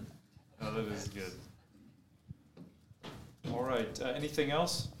 No, that is good. All right. Anything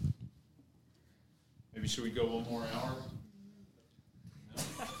else? Maybe should we go one more hour?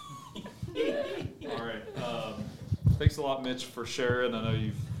 No? All right. Thanks a lot, Mitch, for sharing. I know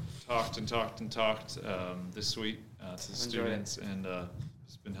you've talked this week to the students, and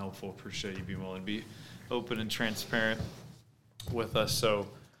it's been helpful. Appreciate you being willing to be open and transparent with us. So.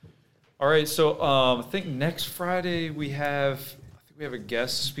 All right, so I think next Friday we have a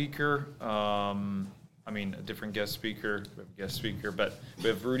guest speaker. A different guest speaker. We have a guest speaker, but we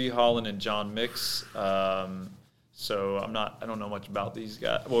have Rudy Holland and John Mix. So I don't know much about these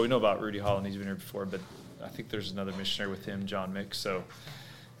guys. Well, we know about Rudy Holland. He's been here before, but I think there's another missionary with him, John Mix. So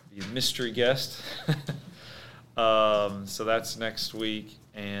be a mystery guest. So that's next week,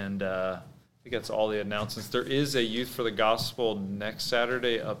 and I think that's all the announcements. There is a Youth for the Gospel next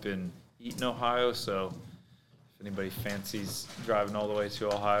Saturday up in Eaton, Ohio, so if anybody fancies driving all the way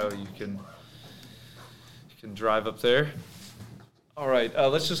to Ohio, you can drive up there. All right,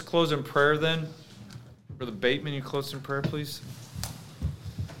 let's just close in prayer then. Brother Bateman, you close in prayer, please.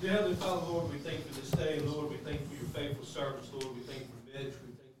 Dear Heavenly Father, Lord, we thank you for this day. Lord, we thank you for your faithful servants. Lord, we thank you for Mitch.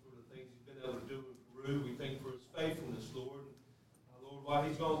 We thank you for the things he's been able to do in Peru. We thank you for his faithfulness, Lord. Lord, while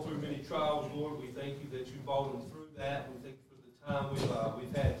he's gone through many trials, Lord, we thank you that you brought him through that. We thank you for the time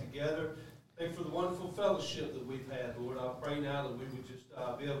we've had together. Thank you for the wonderful fellowship that we've had, Lord. I pray now that we would just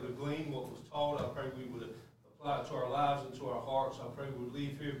be able to glean what was taught. I pray we would apply it to our lives and to our hearts. I pray we would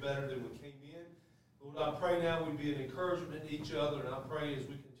leave here better than we came in. Lord, I pray now we'd be an encouragement to each other, and I pray as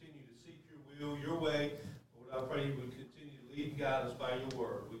we continue to seek your will, your way, Lord, I pray you would continue to lead and guide us by your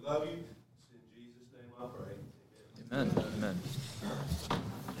word. We love you. It's in Jesus' name I pray. Amen. Amen.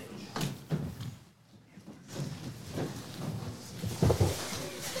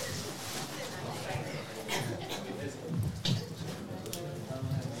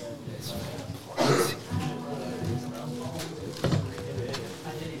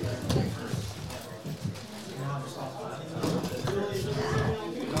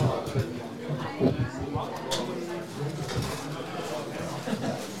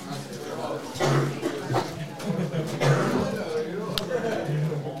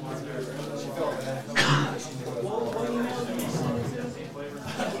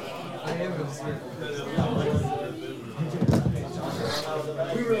 We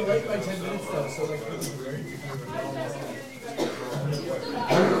were late by 10 minutes though, so like it was very.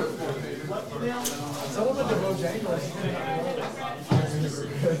 Someone went to Bojangles.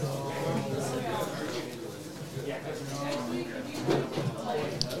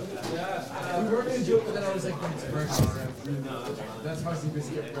 We were going to do it, but then I was like, it's breakfast. That's Husky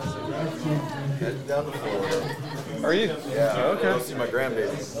Biscuit breakfast, right? Heading down to Florida. Are you? Yeah. Okay. Go see my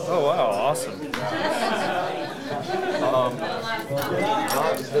grandbabies. Oh wow, awesome.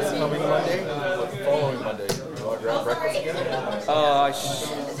 Not this coming Monday, but the following Monday. You want to grab breakfast again?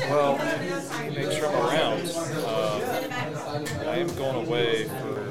 Well, make sure I'm around. I am going away for